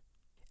line.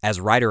 As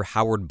writer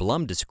Howard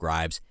Blum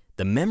describes,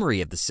 the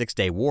memory of the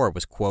Six-Day War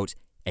was, quote,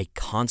 "a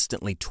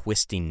constantly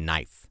twisting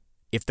knife."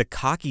 If the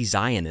cocky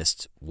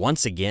Zionists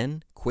once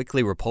again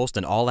quickly repulsed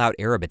an all-out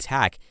Arab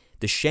attack,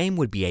 the shame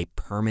would be a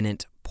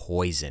permanent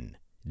poison.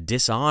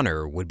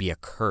 Dishonor would be a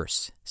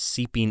curse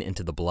seeping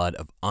into the blood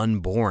of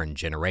unborn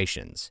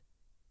generations.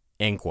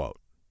 End quote.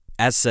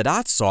 As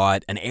Sadat saw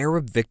it, an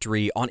Arab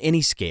victory on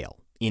any scale,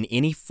 in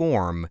any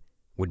form,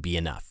 would be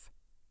enough.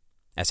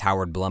 As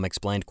Howard Blum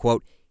explained,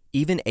 quote,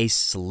 "even a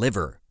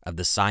sliver of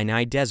the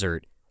Sinai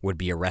Desert would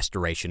be a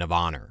restoration of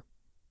honor."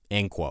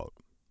 End quote.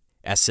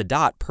 As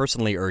Sadat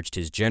personally urged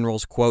his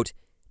generals, quote,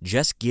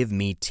 "just give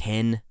me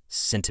 10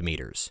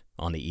 centimeters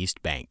on the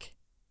East Bank."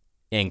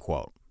 End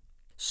quote.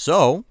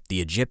 So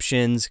the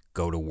Egyptians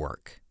go to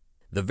work.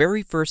 The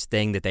very first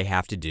thing that they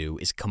have to do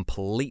is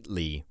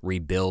completely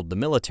rebuild the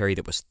military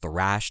that was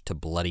thrashed to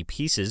bloody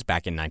pieces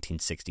back in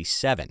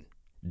 1967.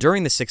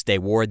 During the Six-Day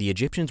War, the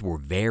Egyptians were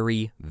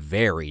very,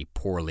 very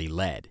poorly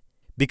led.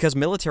 Because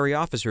military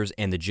officers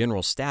and the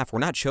general staff were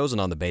not chosen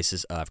on the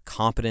basis of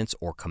competence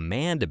or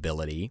command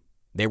ability,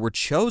 they were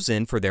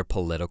chosen for their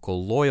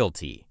political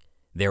loyalty,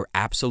 their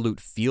absolute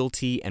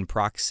fealty and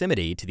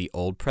proximity to the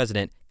old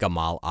president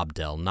Gamal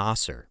Abdel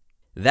Nasser.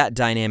 That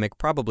dynamic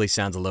probably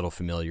sounds a little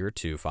familiar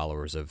to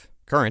followers of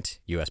current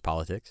U.S.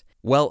 politics.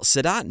 Well,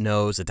 Sadat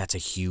knows that that's a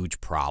huge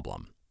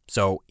problem.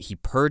 So he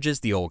purges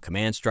the old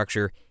command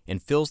structure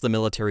and fills the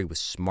military with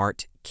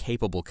smart,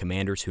 capable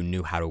commanders who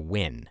knew how to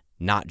win,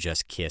 not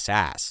just kiss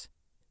ass.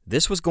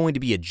 This was going to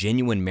be a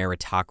genuine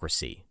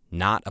meritocracy,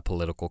 not a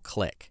political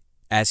clique.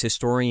 As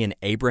historian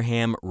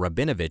Abraham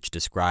Rabinovich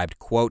described,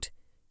 quote,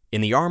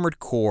 "in the Armored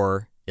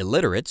Corps,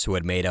 illiterates who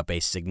had made up a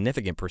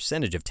significant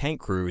percentage of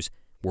tank crews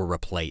were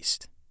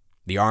replaced.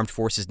 The armed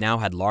forces now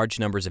had large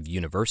numbers of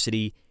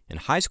university and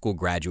high school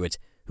graduates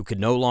who could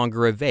no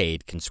longer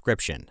evade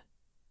conscription."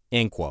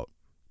 End quote.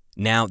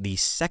 Now, the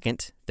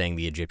second thing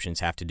the Egyptians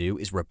have to do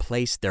is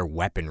replace their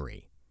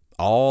weaponry.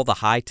 All the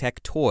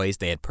high-tech toys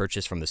they had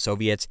purchased from the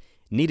Soviets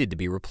needed to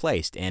be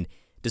replaced, and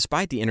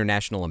despite the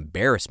international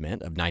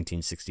embarrassment of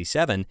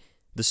 1967,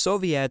 the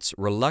Soviets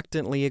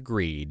reluctantly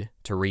agreed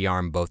to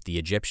rearm both the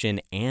Egyptian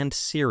and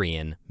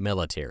Syrian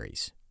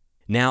militaries.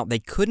 Now, they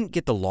couldn't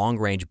get the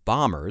long-range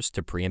bombers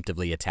to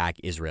preemptively attack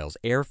Israel's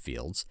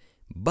airfields,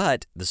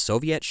 but the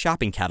Soviet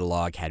shopping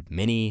catalog had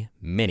many,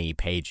 many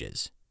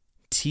pages.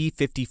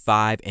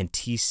 T-55 and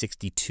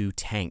T-62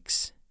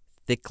 tanks,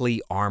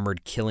 thickly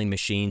armored killing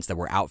machines that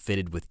were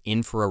outfitted with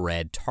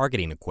infrared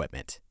targeting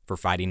equipment for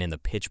fighting in the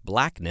pitch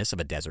blackness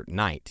of a desert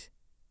night.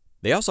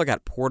 They also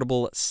got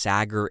portable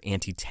Sagar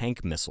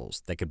anti-tank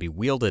missiles that could be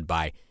wielded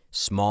by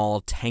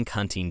small tank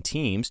hunting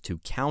teams to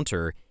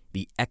counter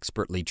the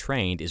expertly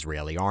trained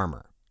Israeli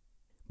armor.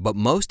 But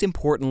most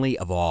importantly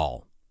of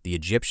all, the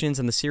Egyptians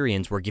and the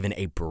Syrians were given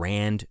a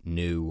brand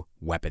new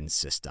weapons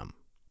system,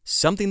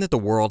 something that the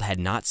world had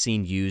not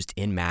seen used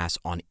en masse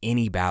on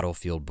any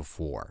battlefield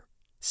before: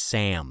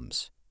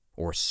 SAMs,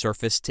 or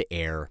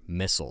surface-to-air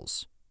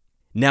missiles.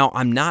 Now,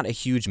 I'm not a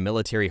huge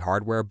military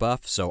hardware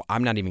buff, so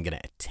I'm not even going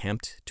to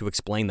attempt to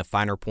explain the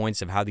finer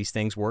points of how these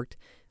things worked,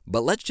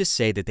 but let's just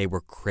say that they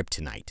were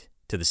kryptonite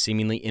to the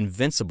seemingly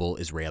invincible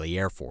Israeli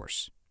Air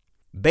Force.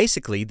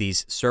 Basically,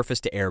 these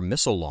surface-to-air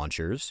missile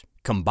launchers,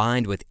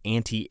 combined with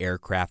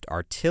anti-aircraft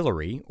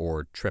artillery,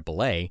 or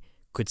AAA,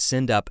 could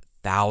send up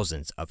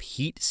thousands of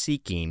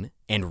heat-seeking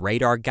and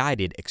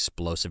radar-guided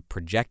explosive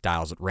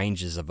projectiles at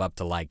ranges of up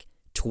to like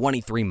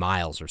 23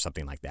 miles or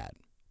something like that.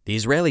 The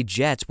Israeli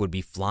jets would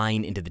be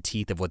flying into the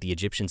teeth of what the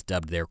Egyptians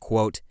dubbed their,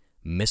 quote,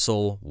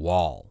 "missile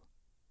wall,"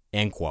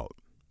 end quote.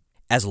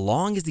 As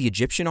long as the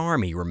Egyptian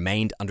army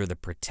remained under the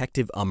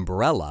protective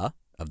umbrella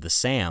of the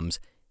SAMs,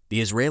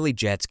 the Israeli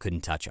jets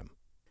couldn't touch them.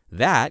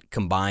 That,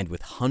 combined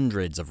with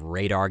hundreds of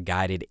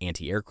radar-guided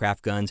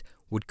anti-aircraft guns,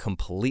 would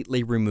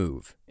completely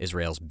remove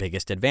Israel's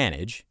biggest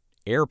advantage,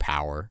 air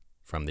power,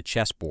 from the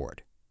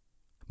chessboard.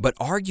 But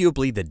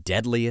arguably the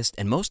deadliest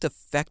and most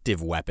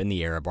effective weapon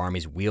the Arab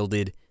armies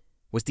wielded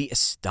was the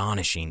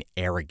astonishing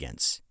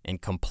arrogance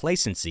and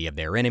complacency of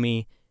their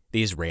enemy,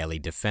 the Israeli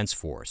Defense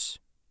Force.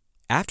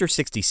 After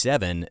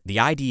 '67, the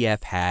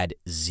IDF had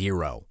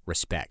zero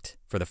respect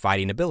for the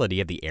fighting ability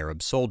of the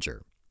Arab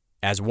soldier.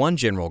 As one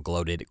general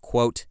gloated,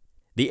 quote,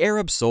 "the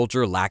Arab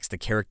soldier lacks the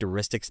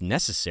characteristics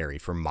necessary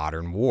for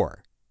modern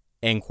war,"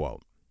 end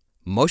quote.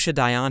 Moshe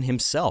Dayan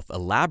himself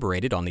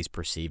elaborated on these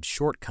perceived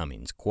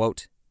shortcomings,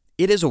 quote,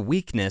 "it is a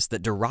weakness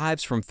that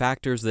derives from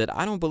factors that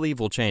I don't believe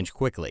will change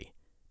quickly.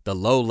 The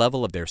low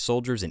level of their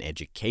soldiers in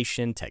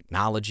education,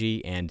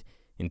 technology, and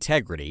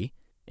integrity,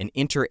 an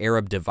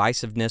inter-Arab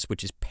divisiveness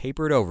which is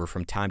papered over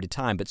from time to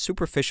time, but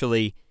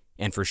superficially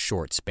and for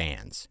short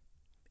spans,"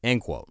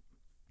 end quote.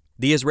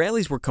 The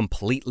Israelis were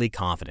completely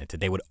confident that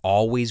they would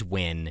always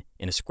win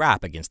in a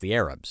scrap against the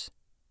Arabs.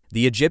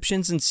 The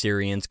Egyptians and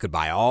Syrians could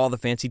buy all the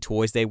fancy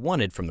toys they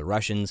wanted from the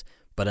Russians,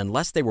 but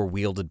unless they were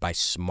wielded by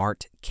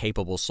smart,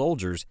 capable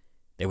soldiers,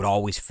 they would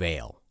always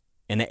fail.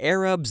 And the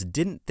Arabs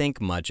didn't think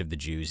much of the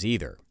Jews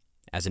either,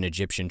 as an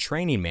Egyptian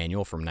training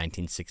manual from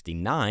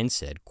 1969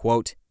 said,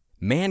 quote,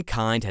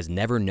 "Mankind has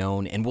never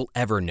known and will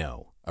ever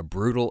know a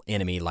brutal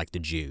enemy like the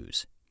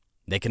Jews.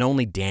 They can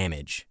only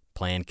damage,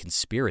 plan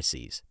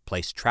conspiracies,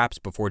 place traps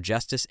before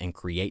justice, and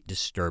create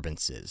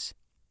disturbances.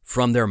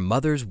 From their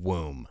mother's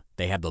womb,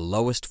 they have the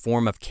lowest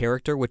form of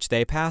character which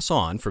they pass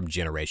on from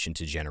generation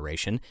to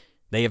generation.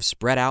 They have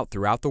spread out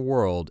throughout the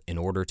world in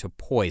order to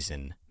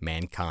poison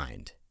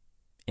mankind."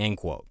 End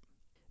quote.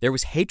 There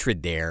was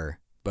hatred there,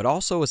 but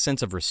also a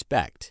sense of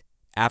respect.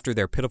 After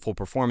their pitiful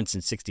performance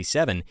in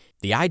 '67,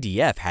 the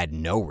IDF had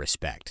no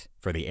respect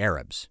for the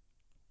Arabs.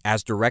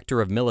 As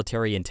director of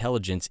military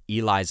intelligence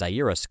Eli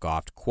Zaira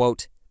scoffed,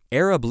 quote,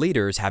 "Arab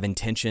leaders have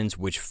intentions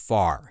which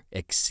far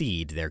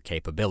exceed their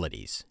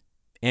capabilities."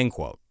 End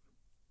quote.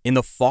 In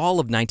the fall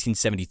of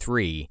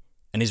 1973,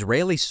 an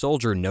Israeli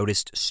soldier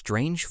noticed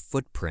strange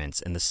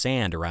footprints in the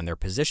sand around their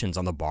positions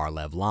on the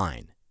Bar-Lev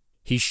line.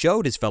 He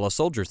showed his fellow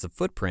soldiers the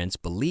footprints,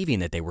 believing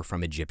that they were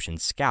from Egyptian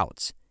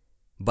scouts.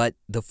 But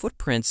the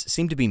footprints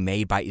seemed to be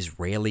made by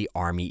Israeli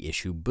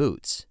army-issue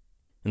boots.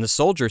 And the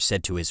soldier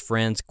said to his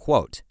friends,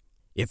 quote,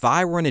 "If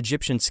I were an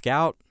Egyptian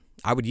scout,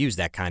 I would use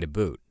that kind of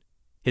boot."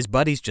 His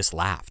buddies just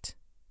laughed,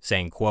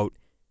 saying, quote,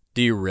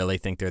 "Do you really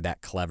think they're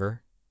that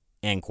clever?"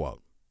 End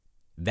quote.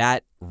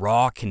 That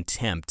raw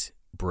contempt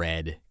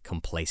bred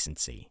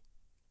complacency.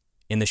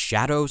 In the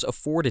shadows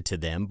afforded to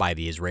them by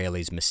the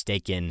Israelis'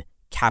 mistaken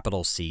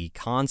capital C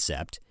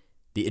concept,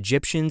 the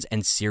Egyptians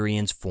and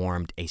Syrians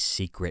formed a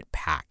secret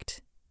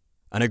pact,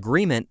 an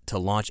agreement to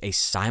launch a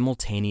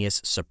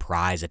simultaneous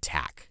surprise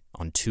attack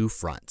on two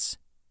fronts.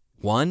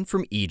 One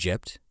from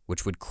Egypt,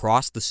 which would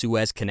cross the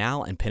Suez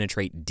Canal and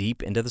penetrate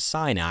deep into the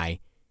Sinai,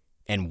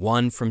 and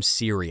one from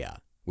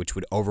Syria, which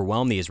would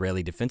overwhelm the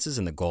Israeli defenses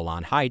in the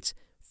Golan Heights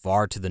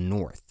far to the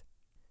north.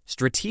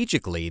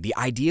 Strategically, the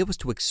idea was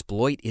to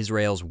exploit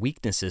Israel's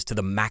weaknesses to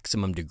the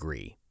maximum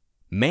degree.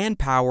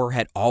 Manpower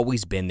had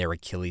always been their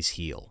Achilles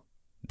heel.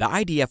 The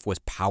IDF was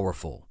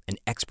powerful and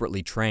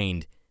expertly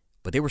trained,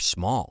 but they were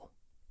small.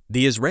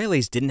 The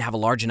Israelis didn't have a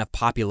large enough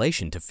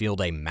population to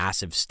field a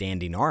massive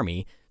standing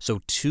army, so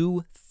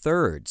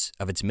 2/3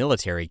 of its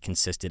military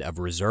consisted of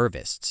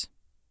reservists.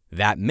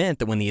 That meant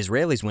that when the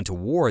Israelis went to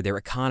war, their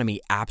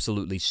economy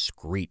absolutely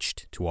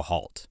screeched to a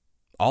halt.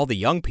 All the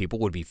young people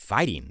would be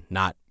fighting,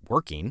 not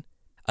working.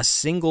 A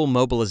single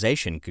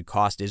mobilization could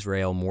cost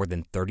Israel more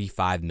than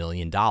 $35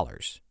 million.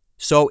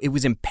 So it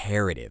was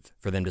imperative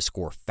for them to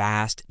score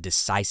fast,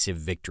 decisive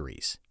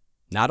victories,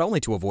 not only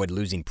to avoid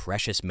losing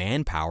precious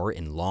manpower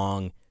in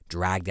long,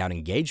 dragged-out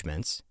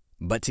engagements,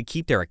 but to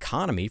keep their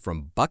economy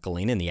from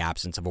buckling in the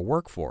absence of a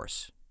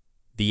workforce.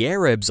 The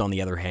Arabs, on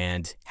the other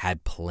hand,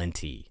 had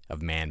plenty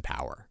of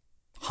manpower,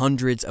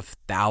 hundreds of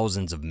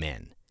thousands of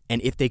men,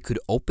 and if they could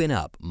open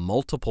up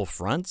multiple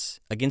fronts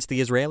against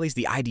the Israelis,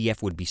 the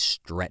IDF would be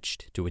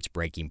stretched to its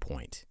breaking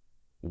point.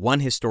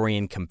 One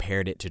historian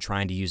compared it to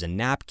trying to use a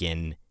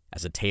napkin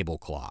as a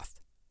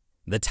tablecloth.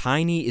 The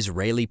tiny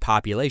Israeli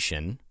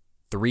population,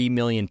 3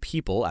 million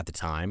people at the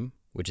time,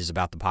 which is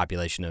about the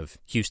population of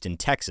Houston,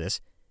 Texas,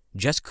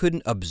 just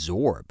couldn't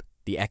absorb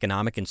the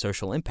economic and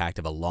social impact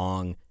of a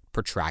long,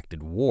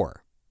 protracted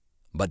war.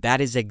 But that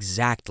is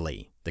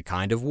exactly the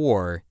kind of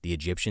war the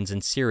Egyptians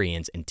and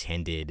Syrians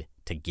intended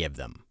to give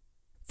them.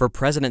 For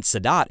President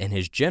Sadat and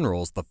his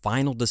generals, the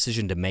final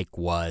decision to make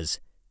was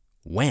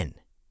when?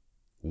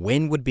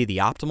 When would be the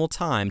optimal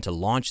time to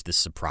launch this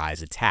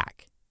surprise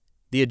attack?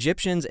 The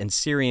Egyptians and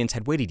Syrians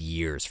had waited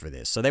years for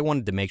this, so they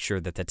wanted to make sure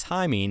that the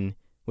timing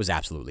was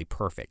absolutely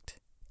perfect.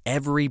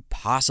 Every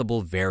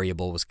possible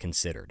variable was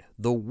considered: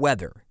 the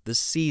weather, the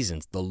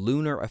seasons, the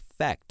lunar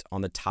effect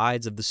on the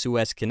tides of the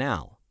Suez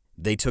Canal.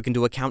 They took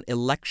into account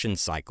election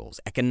cycles,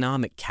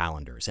 economic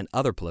calendars, and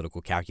other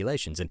political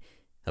calculations, and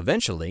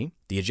eventually,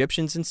 the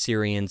Egyptians and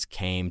Syrians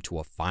came to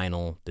a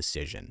final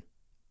decision.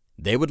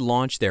 They would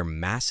launch their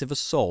massive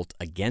assault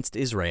against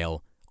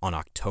Israel on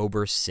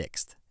October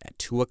 6th at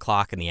 2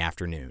 o'clock in the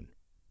afternoon.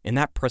 And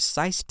that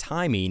precise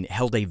timing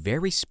held a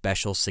very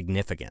special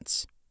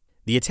significance.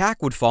 The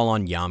attack would fall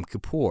on Yom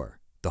Kippur,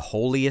 the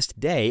holiest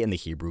day in the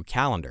Hebrew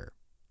calendar.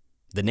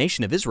 The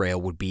nation of Israel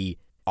would be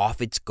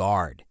off its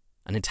guard,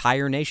 an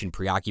entire nation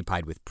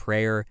preoccupied with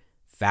prayer,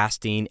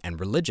 fasting, and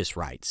religious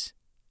rites.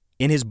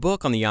 In his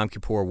book on the Yom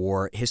Kippur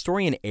War,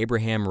 historian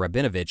Abraham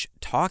Rabinovich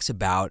talks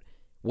about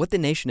what the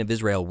nation of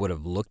Israel would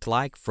have looked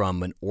like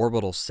from an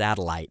orbital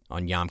satellite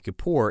on Yom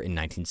Kippur in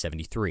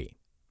 1973.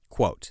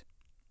 Quote,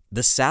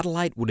 "The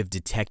satellite would have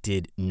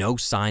detected no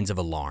signs of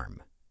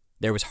alarm.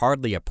 There was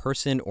hardly a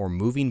person or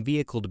moving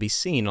vehicle to be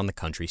seen on the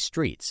country's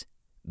streets.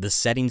 The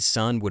setting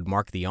sun would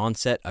mark the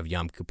onset of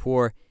Yom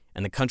Kippur,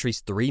 and the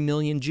country's 3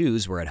 million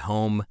Jews were at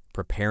home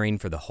preparing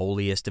for the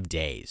holiest of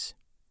days."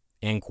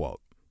 End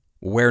quote.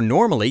 Where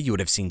normally you would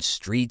have seen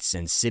streets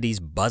and cities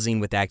buzzing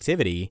with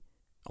activity,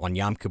 on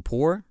Yom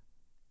Kippur,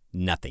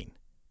 nothing.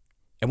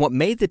 And what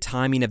made the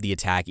timing of the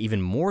attack even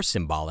more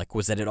symbolic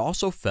was that it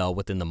also fell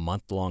within the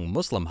month-long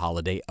Muslim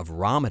holiday of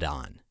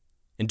Ramadan.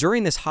 And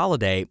during this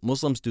holiday,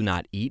 Muslims do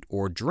not eat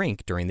or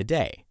drink during the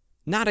day.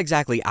 Not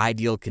exactly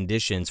ideal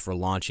conditions for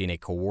launching a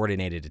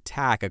coordinated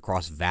attack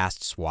across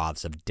vast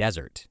swaths of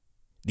desert.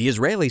 The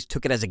Israelis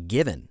took it as a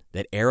given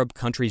that Arab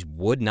countries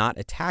would not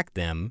attack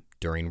them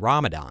during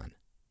Ramadan.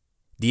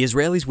 The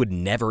Israelis would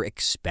never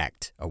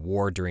expect a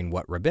war during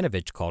what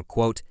Rabinovich called,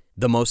 quote,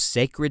 the most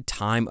sacred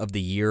time of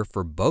the year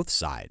for both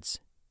sides,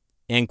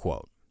 end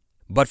quote.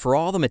 But for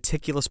all the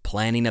meticulous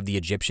planning of the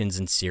Egyptians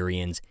and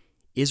Syrians,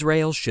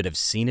 Israel should have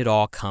seen it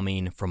all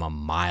coming from a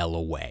mile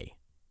away.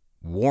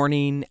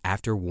 Warning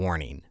after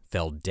warning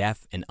fell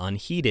deaf and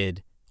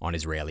unheeded on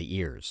Israeli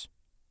ears.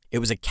 It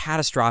was a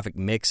catastrophic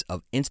mix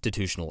of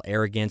institutional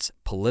arrogance,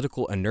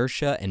 political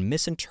inertia, and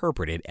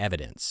misinterpreted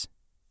evidence.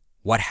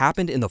 What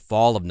happened in the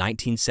fall of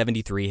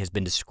 1973 has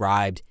been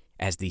described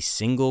as the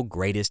single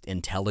greatest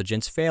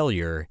intelligence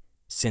failure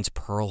since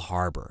Pearl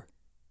Harbor.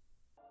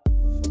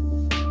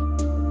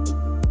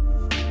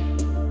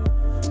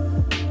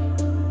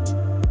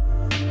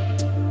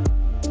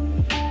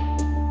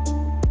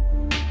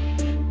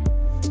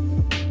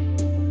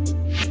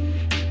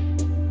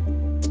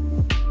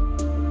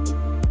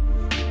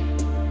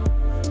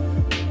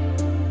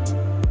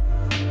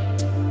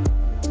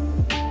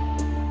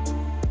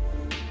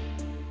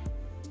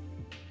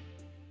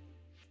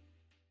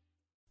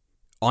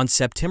 On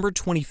September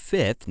 25,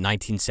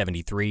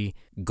 1973,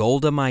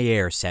 Golda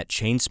Meir sat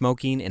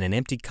chain-smoking in an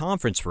empty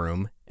conference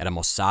room at a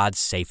Mossad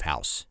safe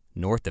house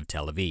north of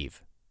Tel Aviv.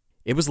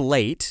 It was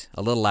late,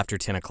 a little after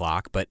 10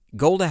 o'clock, but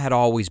Golda had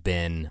always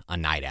been a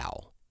night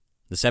owl.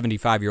 The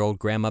 75-year-old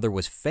grandmother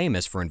was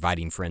famous for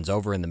inviting friends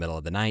over in the middle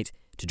of the night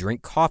to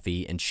drink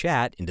coffee and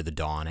chat into the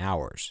dawn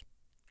hours.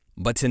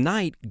 But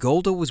tonight,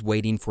 Golda was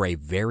waiting for a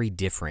very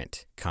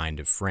different kind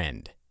of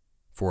friend,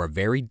 for a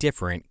very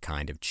different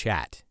kind of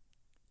chat.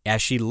 As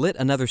she lit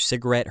another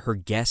cigarette, her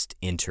guest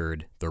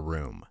entered the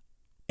room.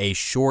 A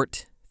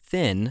short,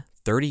 thin,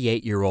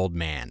 38-year-old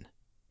man.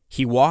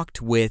 He walked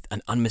with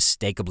an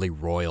unmistakably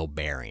royal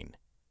bearing,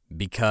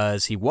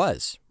 because he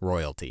was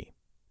royalty.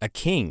 A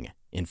king,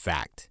 in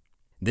fact.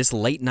 This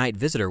late-night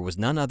visitor was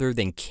none other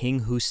than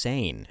King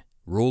Hussein,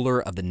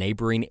 ruler of the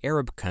neighboring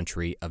Arab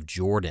country of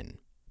Jordan.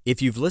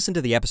 If you've listened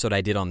to the episode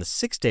I did on the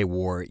Six-Day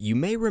War, you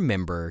may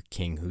remember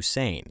King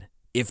Hussein.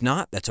 If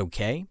not, that's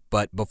okay,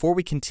 but before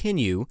we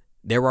continue,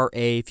 there are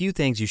a few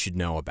things you should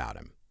know about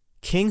him.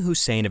 King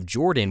Hussein of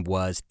Jordan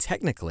was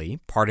technically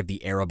part of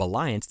the Arab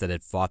alliance that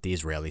had fought the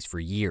Israelis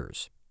for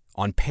years.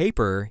 On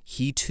paper,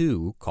 he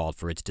too called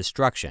for its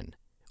destruction.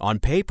 On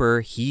paper,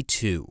 he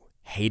too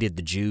hated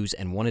the Jews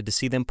and wanted to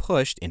see them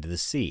pushed into the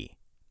sea.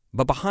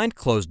 But behind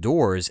closed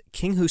doors,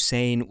 King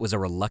Hussein was a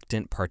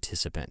reluctant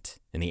participant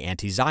in the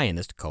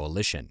anti-Zionist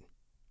coalition.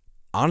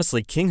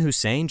 Honestly, King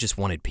Hussein just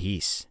wanted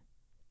peace.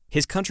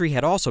 His country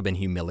had also been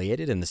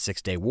humiliated in the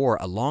Six-Day War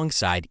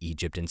alongside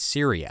Egypt and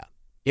Syria.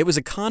 It was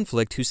a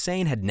conflict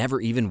Hussein had never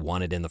even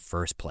wanted in the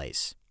first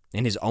place,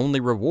 and his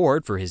only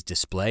reward for his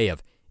display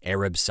of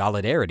Arab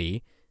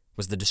solidarity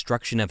was the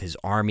destruction of his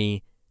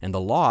army and the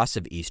loss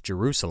of East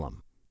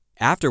Jerusalem.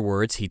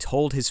 Afterwards, he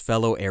told his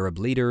fellow Arab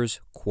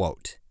leaders,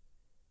 quote,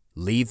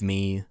 "Leave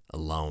me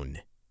alone.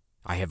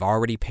 I have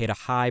already paid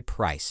a high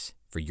price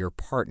for your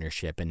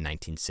partnership in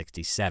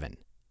 1967,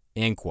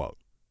 end quote.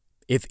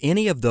 If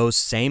any of those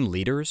same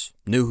leaders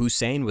knew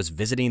Hussein was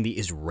visiting the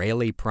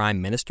Israeli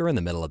prime minister in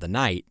the middle of the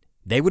night,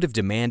 they would have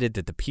demanded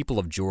that the people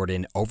of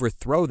Jordan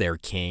overthrow their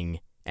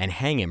king and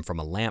hang him from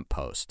a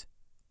lamppost.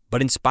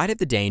 But in spite of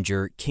the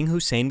danger, King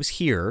Hussein was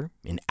here,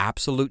 in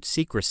absolute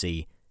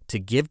secrecy, to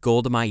give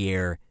Golda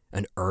Meir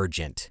an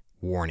urgent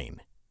warning.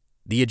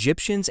 The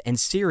Egyptians and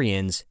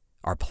Syrians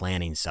are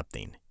planning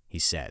something, he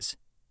says.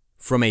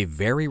 From a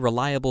very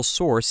reliable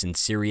source in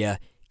Syria,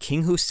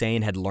 King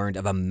Hussein had learned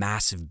of a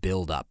massive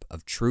buildup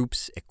of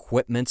troops,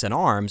 equipments, and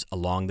arms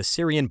along the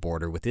Syrian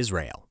border with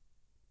Israel.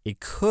 It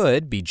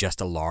could be just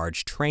a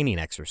large training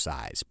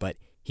exercise, but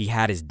he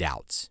had his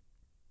doubts.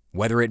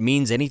 Whether it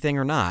means anything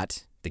or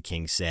not, the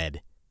king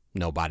said,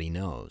 nobody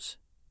knows.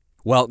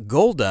 Well,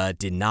 Golda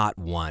did not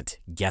want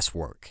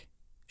guesswork.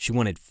 She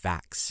wanted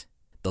facts.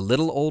 The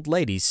little old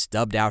lady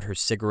stubbed out her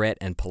cigarette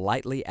and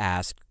politely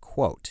asked,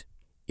 quote,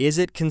 "Is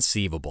it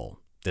conceivable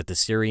that the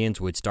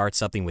Syrians would start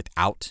something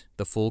without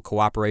the full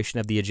cooperation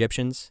of the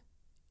Egyptians?"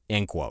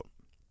 End quote.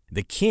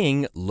 The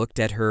king looked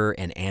at her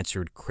and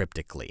answered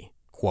cryptically,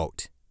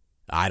 quote,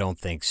 "I don't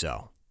think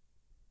so.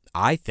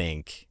 I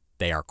think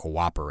they are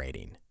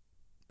cooperating."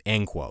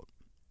 End quote.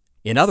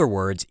 In other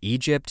words,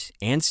 Egypt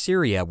and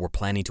Syria were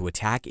planning to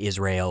attack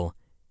Israel,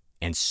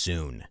 and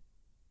soon.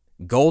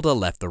 Golda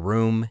left the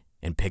room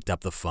and picked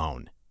up the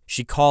phone.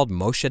 She called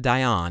Moshe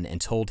Dayan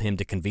and told him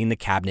to convene the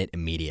cabinet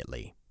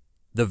immediately.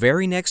 The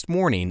very next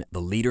morning, the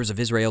leaders of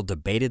Israel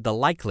debated the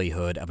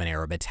likelihood of an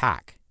Arab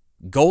attack.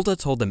 Golda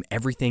told them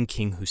everything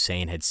King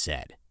Hussein had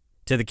said.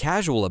 To the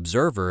casual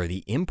observer,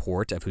 the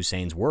import of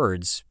Hussein's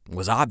words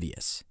was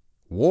obvious.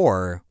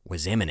 War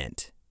was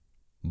imminent.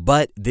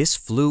 But this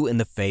flew in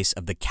the face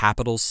of the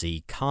capital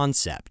C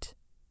concept,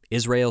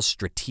 Israel's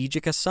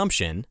strategic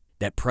assumption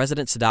that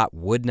President Sadat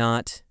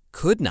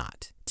could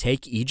not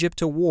take Egypt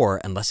to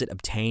war unless it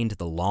obtained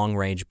the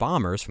long-range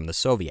bombers from the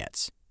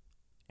Soviets.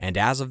 And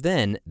as of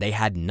then, they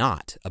had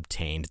not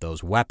obtained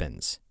those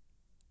weapons.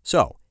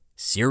 So,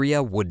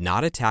 Syria would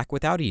not attack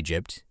without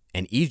Egypt,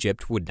 and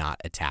Egypt would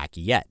not attack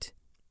yet.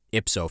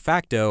 Ipso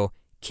facto,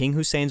 King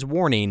Hussein's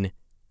warning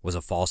was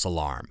a false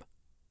alarm.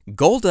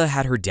 Golda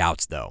had her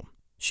doubts, though.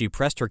 She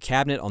pressed her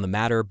cabinet on the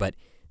matter, but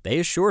they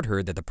assured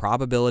her that the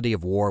probability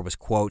of war was,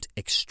 quote,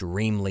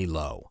 extremely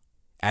low.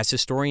 As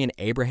historian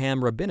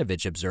Abraham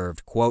Rabinovich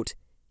observed, quote,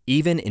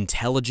 even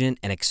intelligent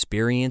and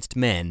experienced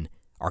men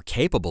are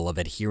capable of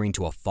adhering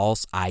to a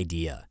false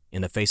idea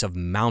in the face of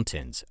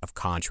mountains of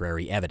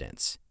contrary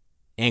evidence,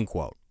 end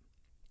quote.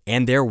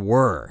 And there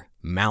were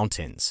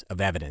mountains of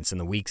evidence in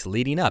the weeks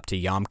leading up to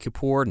Yom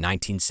Kippur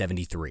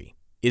 1973.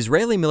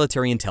 Israeli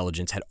military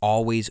intelligence had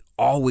always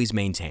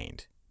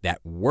maintained that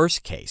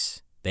worst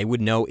case, they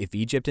would know if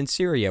Egypt and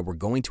Syria were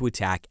going to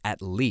attack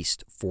at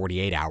least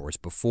 48 hours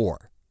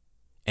before.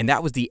 And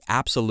that was the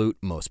absolute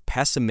most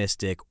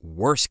pessimistic,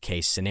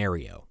 worst-case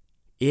scenario.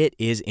 It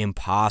is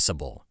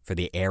impossible for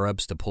the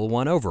Arabs to pull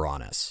one over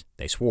on us,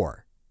 they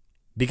swore.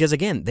 Because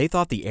again, they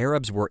thought the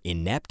Arabs were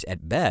inept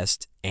at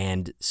best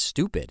and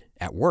stupid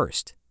at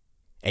worst.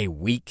 A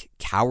weak,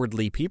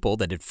 cowardly people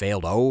that had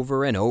failed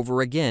over and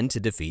over again to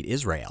defeat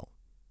Israel.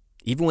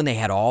 Even when they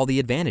had all the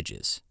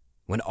advantages,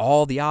 when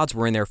all the odds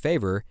were in their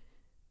favor,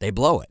 they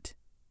blow it.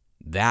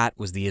 That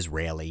was the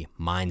Israeli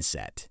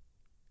mindset.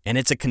 And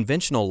it's a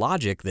conventional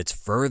logic that's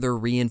further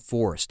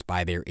reinforced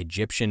by their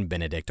Egyptian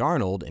Benedict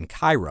Arnold in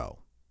Cairo,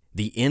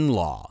 the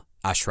in-law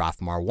Ashraf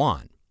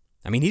Marwan.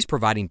 I mean, he's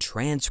providing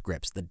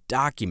transcripts, the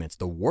documents,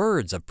 the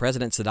words of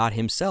President Sadat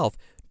himself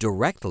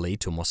directly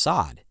to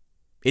Mossad.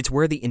 It's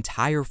where the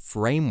entire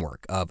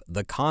framework of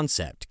the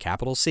concept,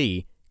 capital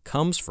C,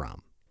 comes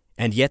from.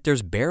 And yet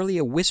there's barely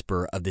a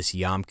whisper of this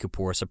Yom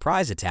Kippur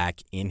surprise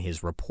attack in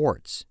his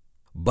reports.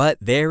 But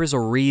there is a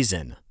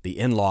reason the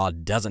in-law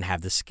doesn't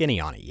have the skinny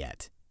on it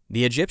yet.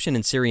 The Egyptian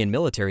and Syrian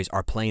militaries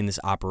are playing this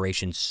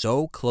operation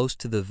so close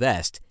to the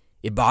vest,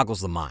 it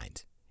boggles the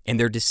mind. And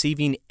they're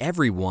deceiving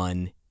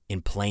everyone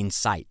in plain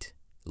sight,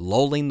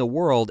 lulling the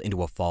world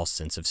into a false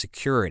sense of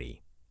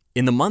security.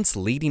 In the months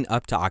leading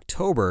up to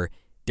October,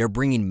 they're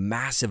bringing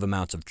massive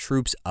amounts of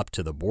troops up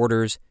to the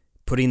borders,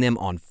 putting them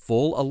on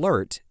full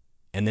alert,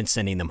 and then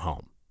sending them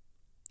home.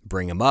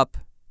 Bring them up,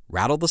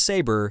 rattle the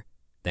saber,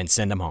 then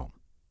send them home.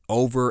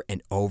 Over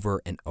and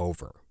over and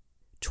over.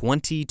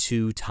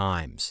 22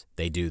 times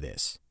they do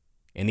this.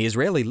 And the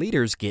Israeli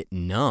leaders get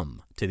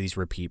numb to these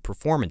repeat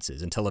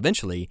performances until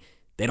eventually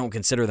they don't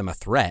consider them a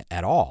threat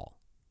at all.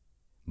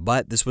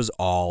 But this was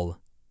all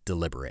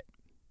deliberate.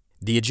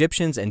 The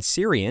Egyptians and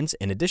Syrians,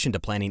 in addition to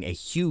planning a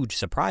huge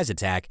surprise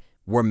attack,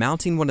 were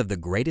mounting one of the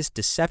greatest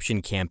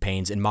deception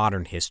campaigns in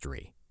modern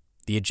history.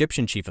 The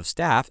Egyptian chief of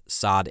staff,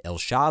 Saad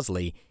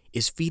el-Shazli,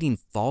 is feeding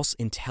false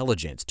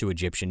intelligence to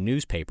Egyptian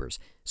newspapers,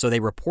 so they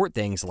report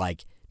things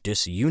like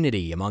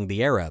disunity among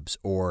the Arabs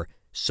or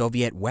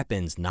Soviet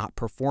weapons not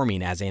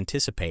performing as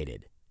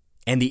anticipated.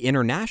 And the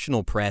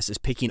international press is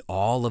picking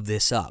all of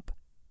this up.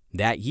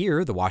 That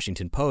year, the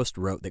Washington Post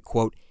wrote that,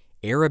 quote,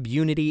 Arab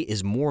unity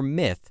is more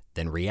myth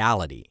than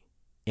reality,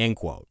 end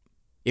quote.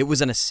 It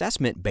was an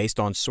assessment based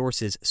on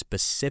sources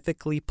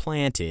specifically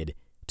planted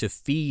to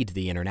feed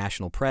the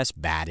international press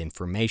bad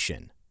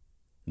information.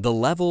 The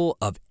level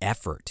of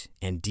effort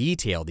and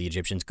detail the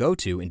Egyptians go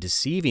to in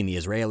deceiving the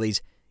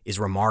Israelis is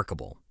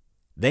remarkable.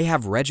 They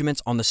have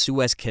regiments on the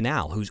Suez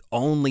Canal whose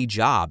only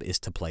job is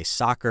to play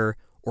soccer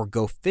or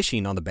go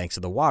fishing on the banks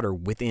of the water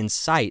within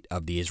sight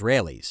of the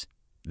Israelis.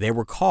 They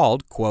were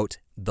called, quote,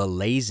 the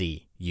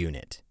lazy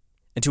unit.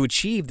 And to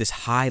achieve this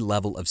high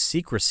level of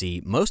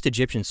secrecy, most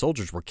Egyptian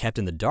soldiers were kept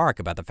in the dark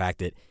about the fact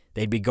that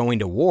they'd be going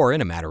to war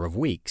in a matter of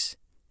weeks.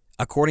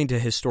 According to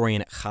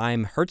historian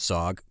Chaim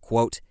Herzog,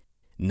 quote,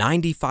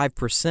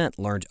 95%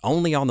 learned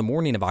only on the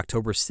morning of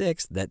October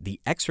 6th that the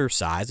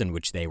exercise in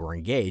which they were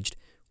engaged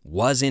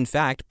was in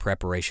fact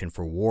preparation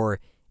for war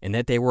and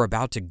that they were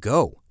about to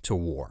go to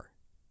war,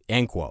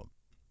 end quote.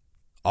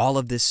 All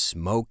of this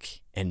smoke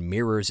and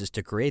mirrors is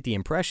to create the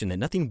impression that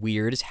nothing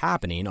weird is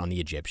happening on the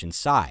Egyptian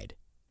side,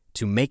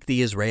 to make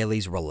the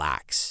Israelis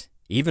relax,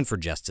 even for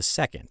just a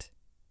second.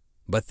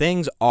 But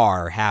things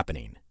are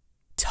happening.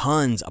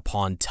 Tons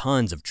upon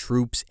tons of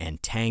troops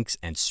and tanks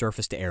and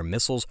surface-to-air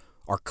missiles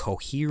are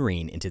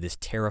cohering into this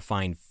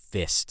terrifying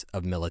fist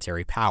of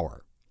military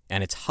power.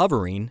 And it's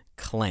hovering,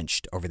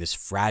 clenched over this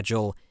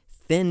fragile,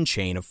 thin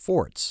chain of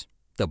forts,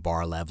 the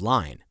Bar-Lev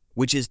Line,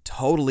 which is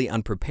totally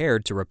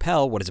unprepared to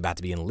repel what is about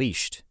to be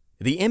unleashed.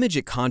 The image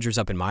it conjures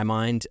up in my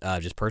mind,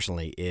 just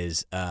personally,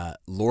 is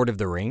Lord of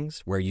the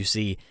Rings, where you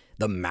see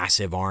the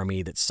massive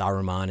army that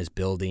Saruman is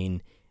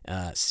building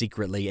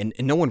secretly, and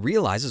no one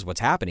realizes what's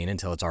happening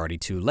until it's already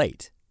too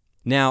late.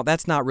 Now,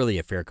 that's not really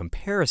a fair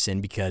comparison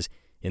because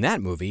in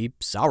that movie,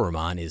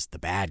 Saruman is the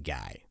bad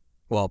guy.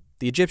 Well,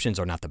 the Egyptians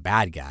are not the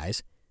bad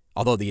guys.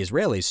 although the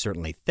Israelis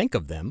certainly think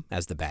of them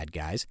as the bad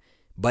guys.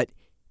 But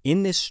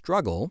in this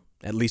struggle,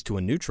 at least to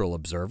a neutral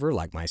observer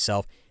like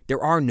myself,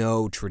 there are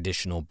no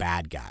traditional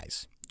bad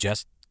guys,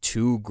 just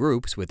two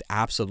groups with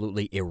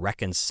absolutely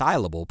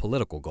irreconcilable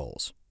political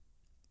goals.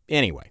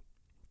 Anyway,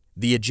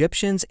 the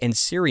Egyptians and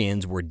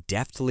Syrians were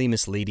deftly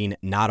misleading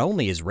not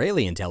only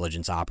Israeli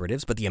intelligence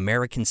operatives, but the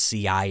American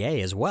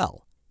CIA as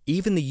well.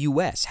 Even the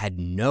U.S. had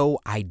no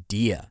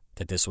idea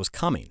that this was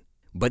coming.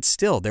 But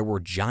still, there were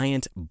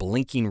giant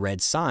blinking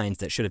red signs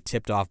that should have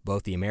tipped off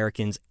both the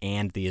Americans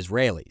and the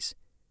Israelis.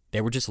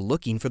 They were just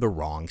looking for the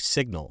wrong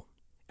signal.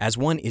 As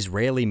one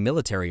Israeli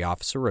military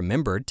officer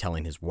remembered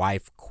telling his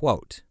wife,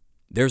 quote,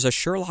 "There's a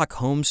Sherlock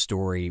Holmes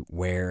story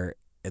where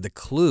the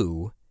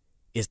clue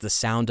is the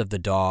sound of the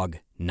dog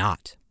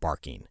not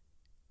barking."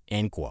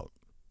 End quote.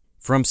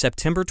 From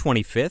September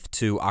 25th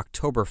to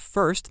October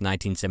 1st,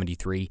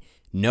 1973,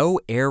 no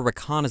air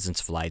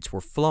reconnaissance flights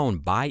were flown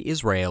by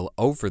Israel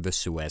over the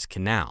Suez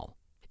Canal.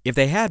 If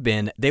they had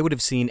been, they would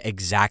have seen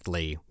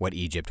exactly what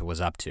Egypt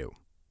was up to.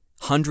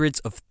 Hundreds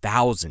of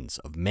thousands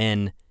of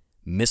men,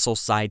 missile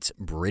sites,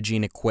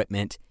 bridging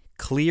equipment,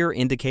 clear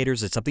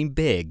indicators that something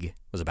big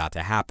was about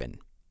to happen.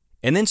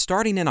 And then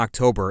starting in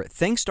October,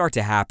 things start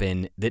to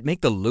happen that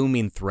make the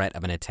looming threat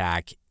of an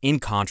attack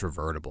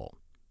incontrovertible,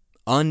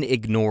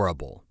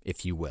 unignorable,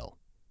 if you will.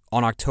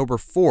 On October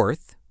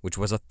 4th, which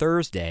was a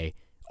Thursday,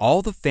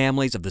 all the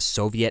families of the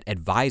Soviet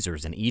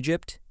advisors in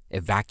Egypt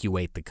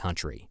evacuate the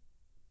country.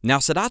 Now,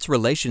 Sadat's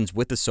relations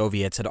with the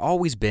Soviets had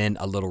always been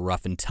a little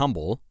rough and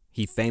tumble.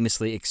 He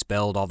famously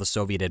expelled all the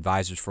Soviet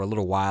advisors for a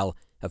little while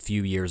a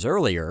few years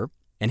earlier,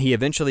 and he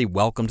eventually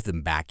welcomed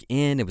them back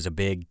in. It was a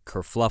big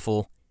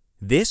kerfluffle.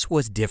 This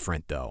was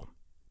different, though.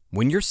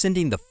 When you're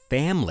sending the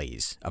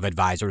families of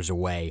advisors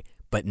away,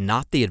 but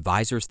not the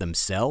advisors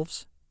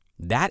themselves,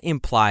 that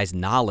implies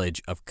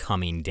knowledge of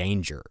coming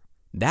danger.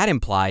 That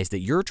implies that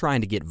you're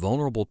trying to get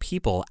vulnerable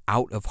people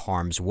out of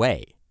harm's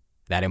way.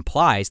 That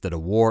implies that a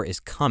war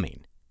is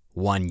coming,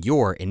 one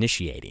you're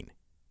initiating.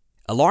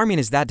 Alarming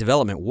as that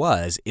development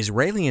was,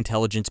 Israeli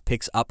intelligence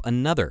picks up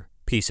another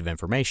piece of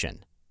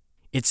information.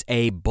 It's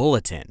a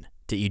bulletin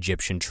to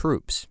Egyptian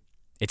troops.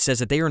 It says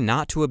that they are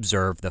not to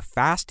observe the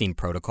fasting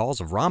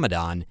protocols of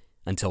Ramadan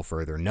until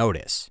further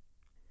notice.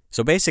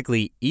 So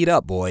basically, eat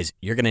up, boys,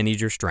 you're going to need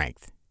your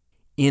strength.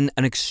 In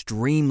an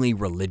extremely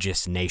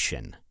religious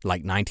nation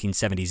like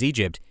 1970s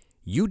Egypt,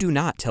 you do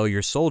not tell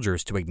your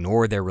soldiers to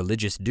ignore their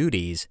religious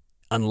duties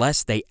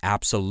unless they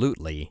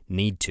absolutely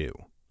need to.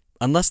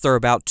 Unless they're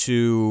about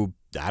to,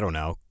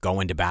 go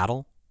into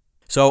battle.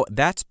 So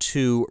that's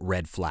two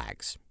red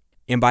flags.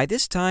 And by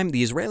this time,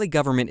 the Israeli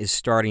government is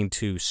starting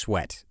to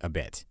sweat a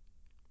bit.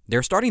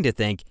 They're starting to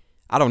think,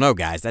 I don't know,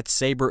 guys, that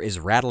saber is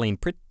rattling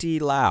pretty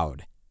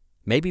loud.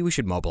 Maybe we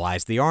should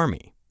mobilize the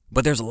army.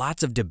 But there's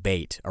lots of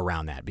debate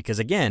around that because,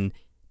 again,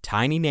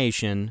 tiny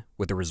nation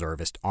with a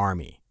reservist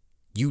army.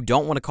 You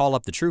don't want to call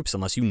up the troops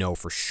unless you know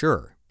for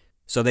sure.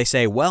 So they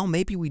say, well,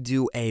 maybe we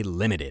do a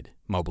limited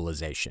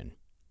mobilization.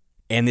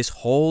 And this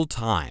whole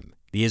time,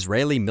 the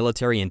Israeli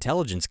military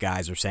intelligence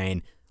guys are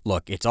saying,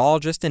 look, it's all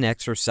just an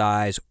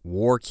exercise.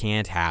 War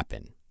can't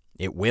happen.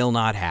 It will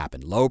not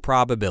happen. Low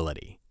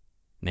probability.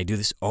 And they do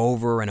this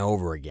over and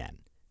over again.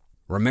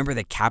 Remember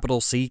the capital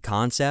C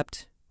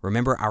concept?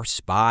 Remember our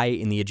spy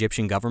in the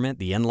Egyptian government,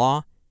 the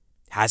in-law?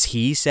 Has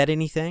he said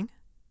anything?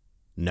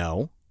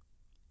 No.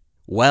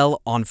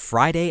 Well, on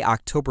Friday,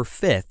 October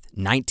 5th,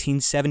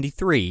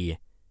 1973,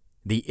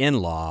 the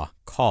in-law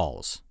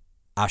calls.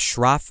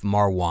 Ashraf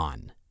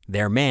Marwan,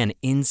 their man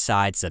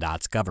inside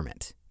Sadat's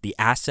government, the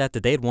asset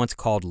that they had once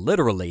called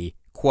literally,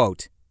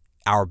 quote,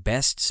 our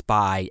best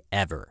spy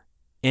ever,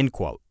 end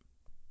quote.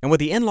 And what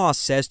the in-law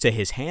says to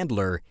his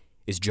handler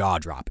is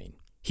jaw-dropping.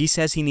 He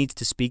says he needs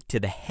to speak to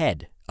the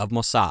head of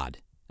Mossad,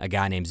 a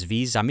guy named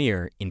Zvi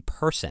Zamir, in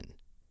person.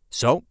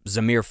 So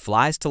Zamir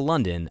flies to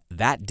London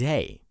that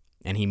day,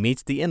 and he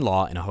meets the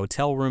in-law in a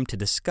hotel room to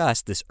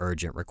discuss this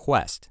urgent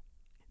request.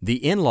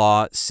 The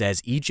in-law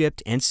says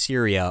Egypt and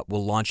Syria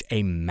will launch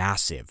a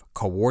massive,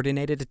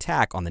 coordinated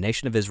attack on the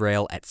nation of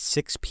Israel at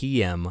 6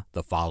 p.m.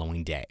 the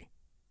following day.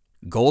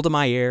 Golda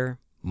Meir,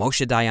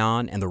 Moshe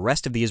Dayan, and the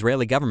rest of the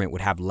Israeli government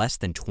would have less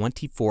than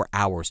 24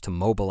 hours to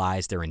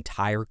mobilize their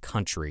entire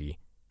country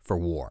for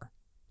war.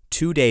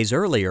 2 days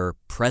earlier,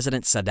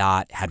 President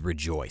Sadat had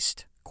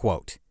rejoiced,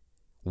 quote,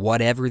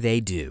 whatever they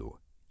do,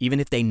 even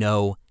if they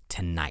know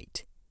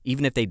tonight,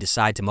 even if they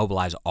decide to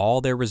mobilize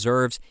all their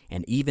reserves,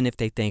 and even if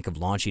they think of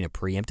launching a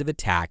preemptive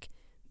attack,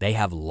 they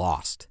have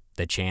lost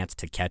the chance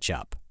to catch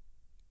up.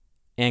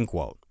 End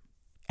quote.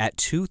 At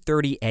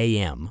 2:30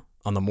 a.m.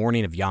 on the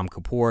morning of Yom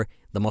Kippur,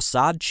 the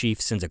Mossad chief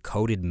sends a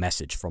coded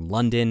message from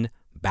London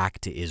back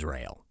to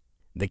Israel.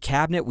 The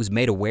cabinet was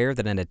made aware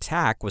that an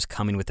attack was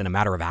coming within a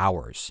matter of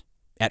hours.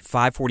 At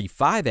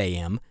 5:45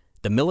 a.m.,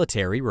 the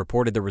military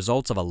reported the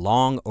results of a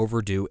long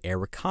overdue air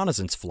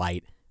reconnaissance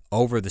flight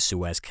over the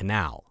Suez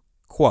Canal.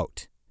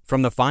 Quote,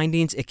 from the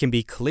findings, it can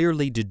be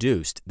clearly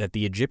deduced that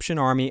the Egyptian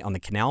army on the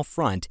canal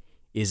front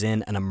is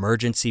in an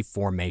emergency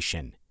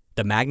formation,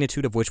 the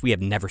magnitude of which we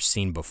have never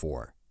seen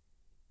before.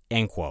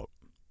 End quote.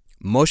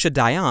 Moshe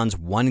Dayan's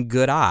one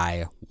good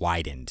eye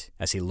widened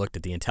as he looked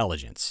at the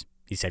intelligence.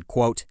 He said,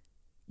 quote,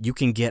 "You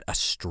can get a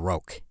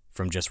stroke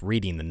from just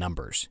reading the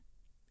numbers."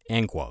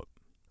 End quote.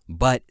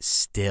 But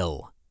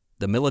still,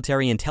 the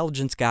military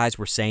intelligence guys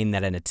were saying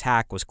that an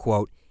attack was,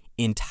 quote,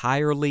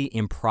 "entirely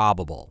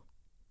improbable."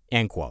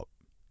 End quote.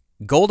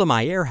 Golda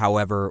Meir,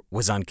 however,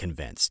 was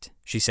unconvinced.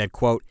 She said,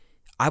 quote,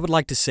 "I would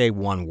like to say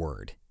one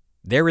word.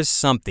 There is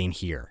something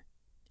here."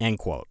 End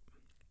quote.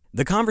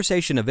 The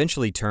conversation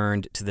eventually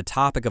turned to the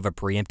topic of a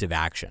preemptive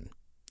action,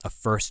 a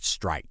first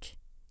strike.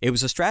 It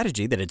was a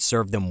strategy that had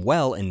served them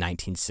well in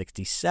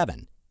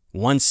 1967.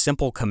 One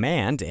simple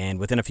command, and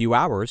within a few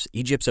hours,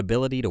 Egypt's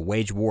ability to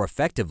wage war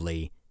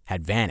effectively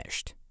had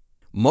vanished.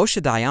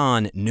 Moshe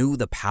Dayan knew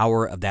the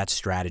power of that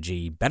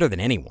strategy better than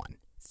anyone.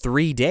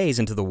 3 days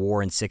into the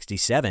war in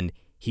 67,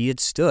 he had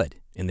stood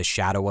in the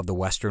shadow of the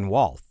Western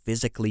Wall,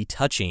 physically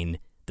touching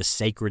the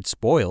sacred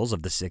spoils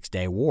of the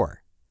 6-Day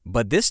War.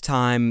 But this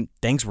time,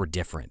 things were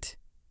different.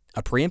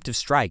 A preemptive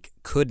strike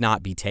could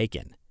not be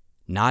taken,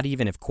 not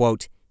even if,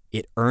 quote,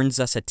 "it earns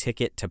us a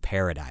ticket to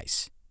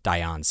paradise,"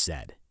 Dayan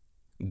said.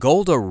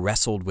 Golda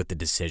wrestled with the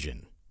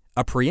decision.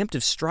 A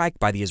preemptive strike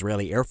by the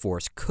Israeli Air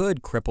Force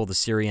could cripple the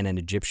Syrian and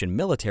Egyptian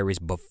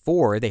militaries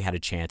before they had a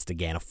chance to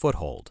gain a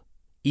foothold.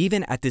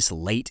 Even at this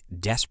late,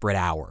 desperate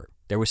hour,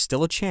 there was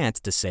still a chance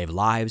to save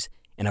lives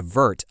and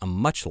avert a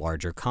much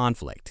larger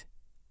conflict.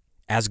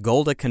 As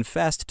Golda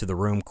confessed to the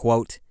room,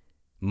 quote,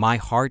 "My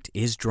heart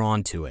is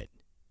drawn to it,"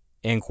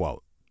 end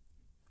quote.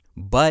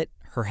 But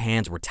her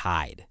hands were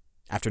tied.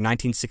 After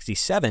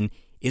 1967,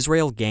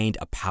 Israel gained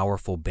a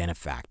powerful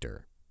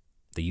benefactor,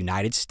 the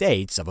United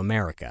States of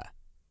America.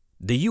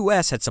 The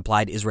U.S. had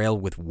supplied Israel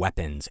with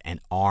weapons and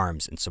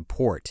arms and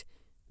support,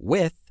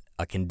 with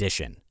a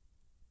condition.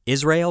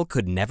 Israel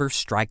could never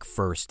strike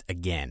first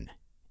again.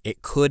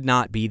 It could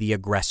not be the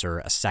aggressor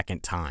a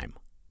second time.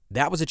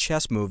 That was a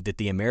chess move that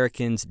the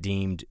Americans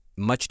deemed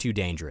much too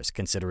dangerous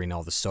considering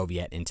all the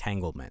Soviet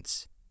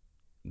entanglements.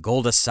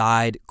 Golda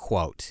sighed,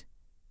 quote,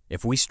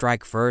 "If we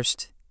strike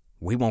first,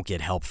 we won't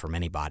get help from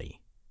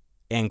anybody,"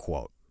 end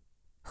quote.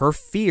 Her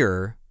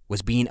fear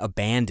was being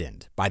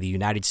abandoned by the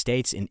United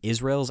States in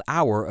Israel's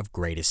hour of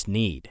greatest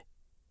need.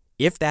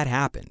 If that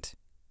happened,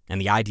 and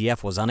the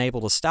IDF was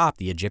unable to stop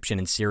the Egyptian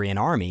and Syrian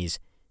armies,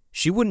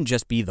 she wouldn't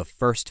just be the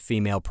first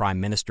female prime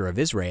minister of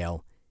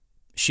Israel,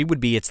 she would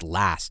be its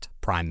last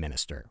prime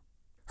minister.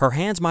 Her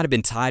hands might have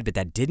been tied, but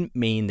that didn't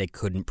mean they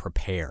couldn't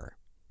prepare.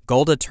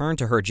 Golda turned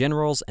to her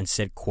generals and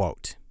said,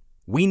 quote,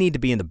 "We need to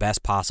be in the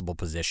best possible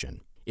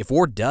position. If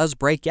war does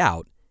break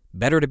out,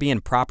 better to be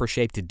in proper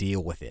shape to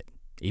deal with it,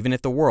 even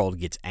if the world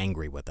gets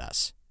angry with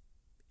us."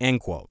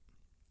 End quote.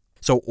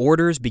 So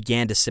orders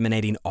began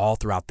disseminating all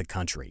throughout the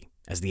country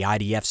as the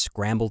IDF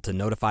scrambled to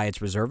notify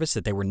its reservists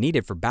that they were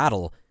needed for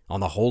battle on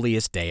the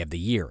holiest day of the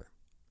year.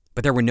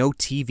 But there were no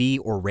TV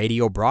or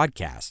radio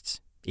broadcasts.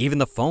 Even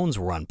the phones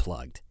were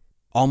unplugged.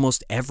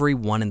 Almost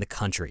everyone in the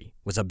country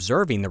was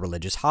observing the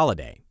religious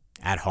holiday,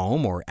 at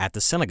home or at the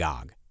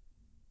synagogue.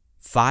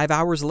 5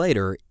 hours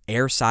later,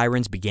 air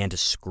sirens began to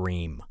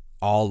scream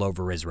all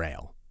over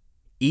Israel.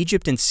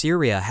 Egypt and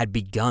Syria had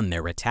begun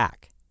their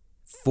attack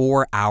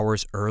 4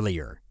 hours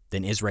earlier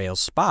than Israel's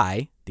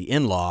spy, the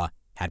in-law,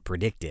 had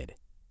predicted.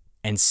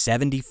 And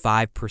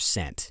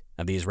 75%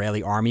 of the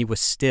Israeli army was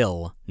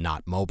still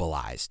not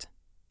mobilized.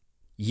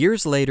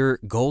 Years later,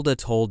 Golda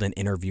told an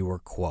interviewer,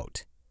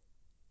 quote,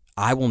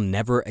 "I will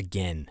never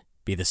again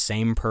be the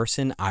same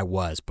person I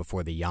was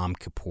before the Yom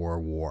Kippur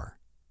War."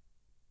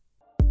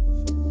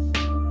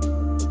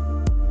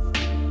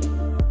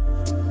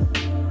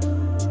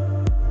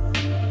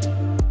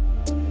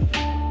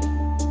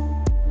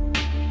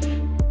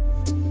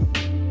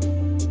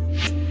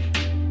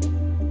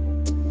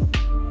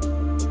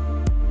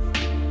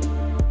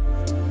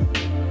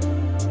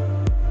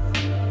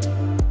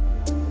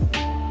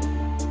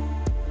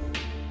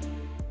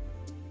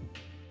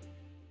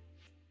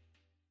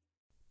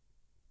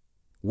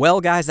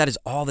 Well, guys, that is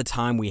all the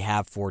time we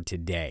have for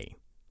today.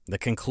 The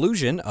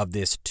conclusion of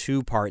this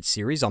 2-part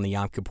series on the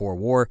Yom Kippur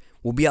War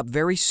will be up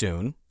very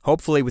soon,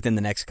 hopefully within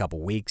the next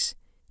couple weeks.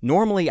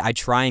 Normally, I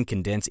try and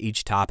condense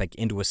each topic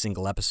into a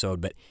single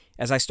episode, but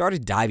as I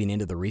started diving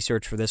into the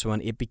research for this one,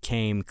 it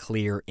became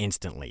clear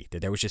instantly that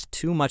there was just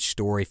too much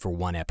story for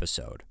one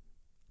episode.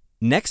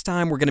 Next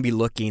time, we're going to be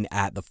looking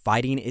at the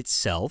fighting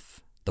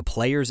itself, the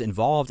players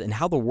involved, and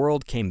how the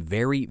world came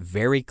very,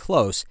 very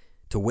close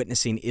to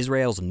witnessing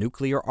Israel's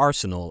nuclear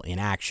arsenal in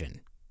action.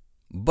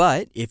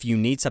 But if you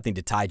need something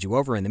to tide you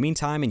over in the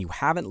meantime and you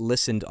haven't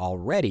listened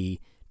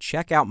already,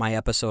 check out my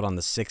episode on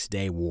the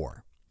 6-Day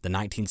War, the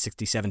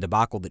 1967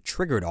 debacle that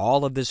triggered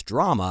all of this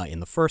drama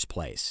in the first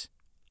place.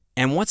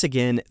 And once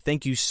again,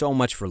 thank you so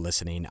much for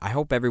listening. I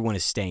hope everyone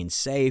is staying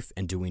safe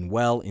and doing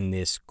well in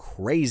this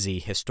crazy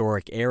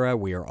historic era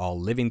we are all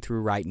living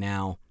through right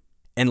now.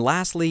 And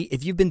lastly,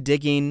 if you've been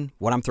digging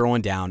what I'm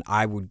throwing down,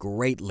 I would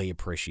greatly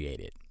appreciate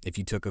it if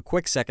you took a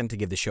quick second to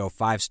give the show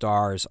 5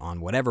 stars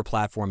on whatever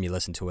platform you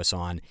listen to us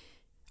on.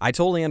 I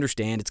totally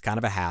understand it's kind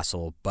of a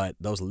hassle, but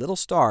those little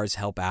stars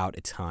help out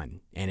a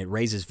ton, and it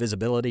raises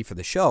visibility for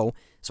the show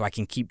so I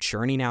can keep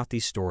churning out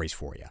these stories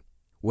for you.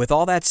 With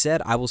all that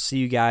said, I will see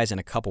you guys in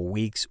a couple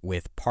weeks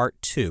with part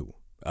 2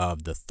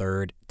 of The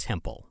Third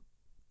Temple.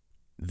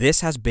 This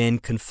has been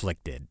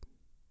Conflicted.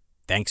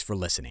 Thanks for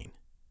listening.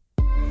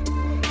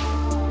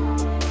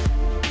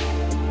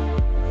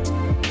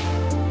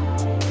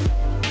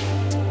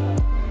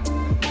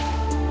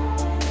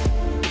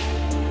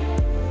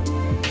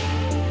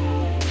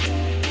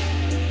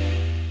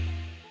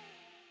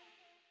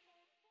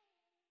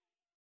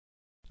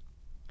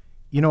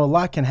 You know, a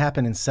lot can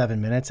happen in 7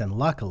 minutes, and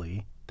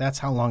luckily, that's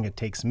how long it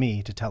takes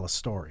me to tell a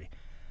story.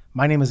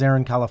 My name is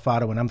Aaron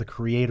Califato, and I'm the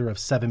creator of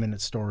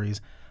 7-Minute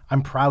Stories.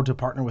 I'm proud to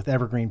partner with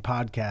Evergreen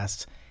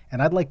Podcasts, and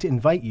I'd like to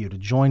invite you to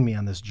join me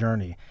on this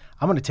journey.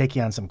 I'm going to take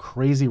you on some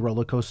crazy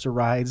roller coaster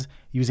rides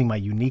using my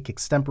unique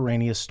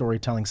extemporaneous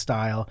storytelling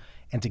style,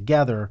 and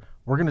together,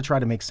 we're going to try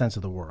to make sense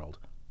of the world,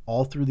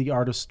 all through the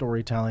art of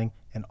storytelling,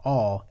 and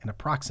all in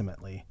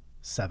approximately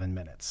 7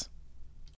 minutes.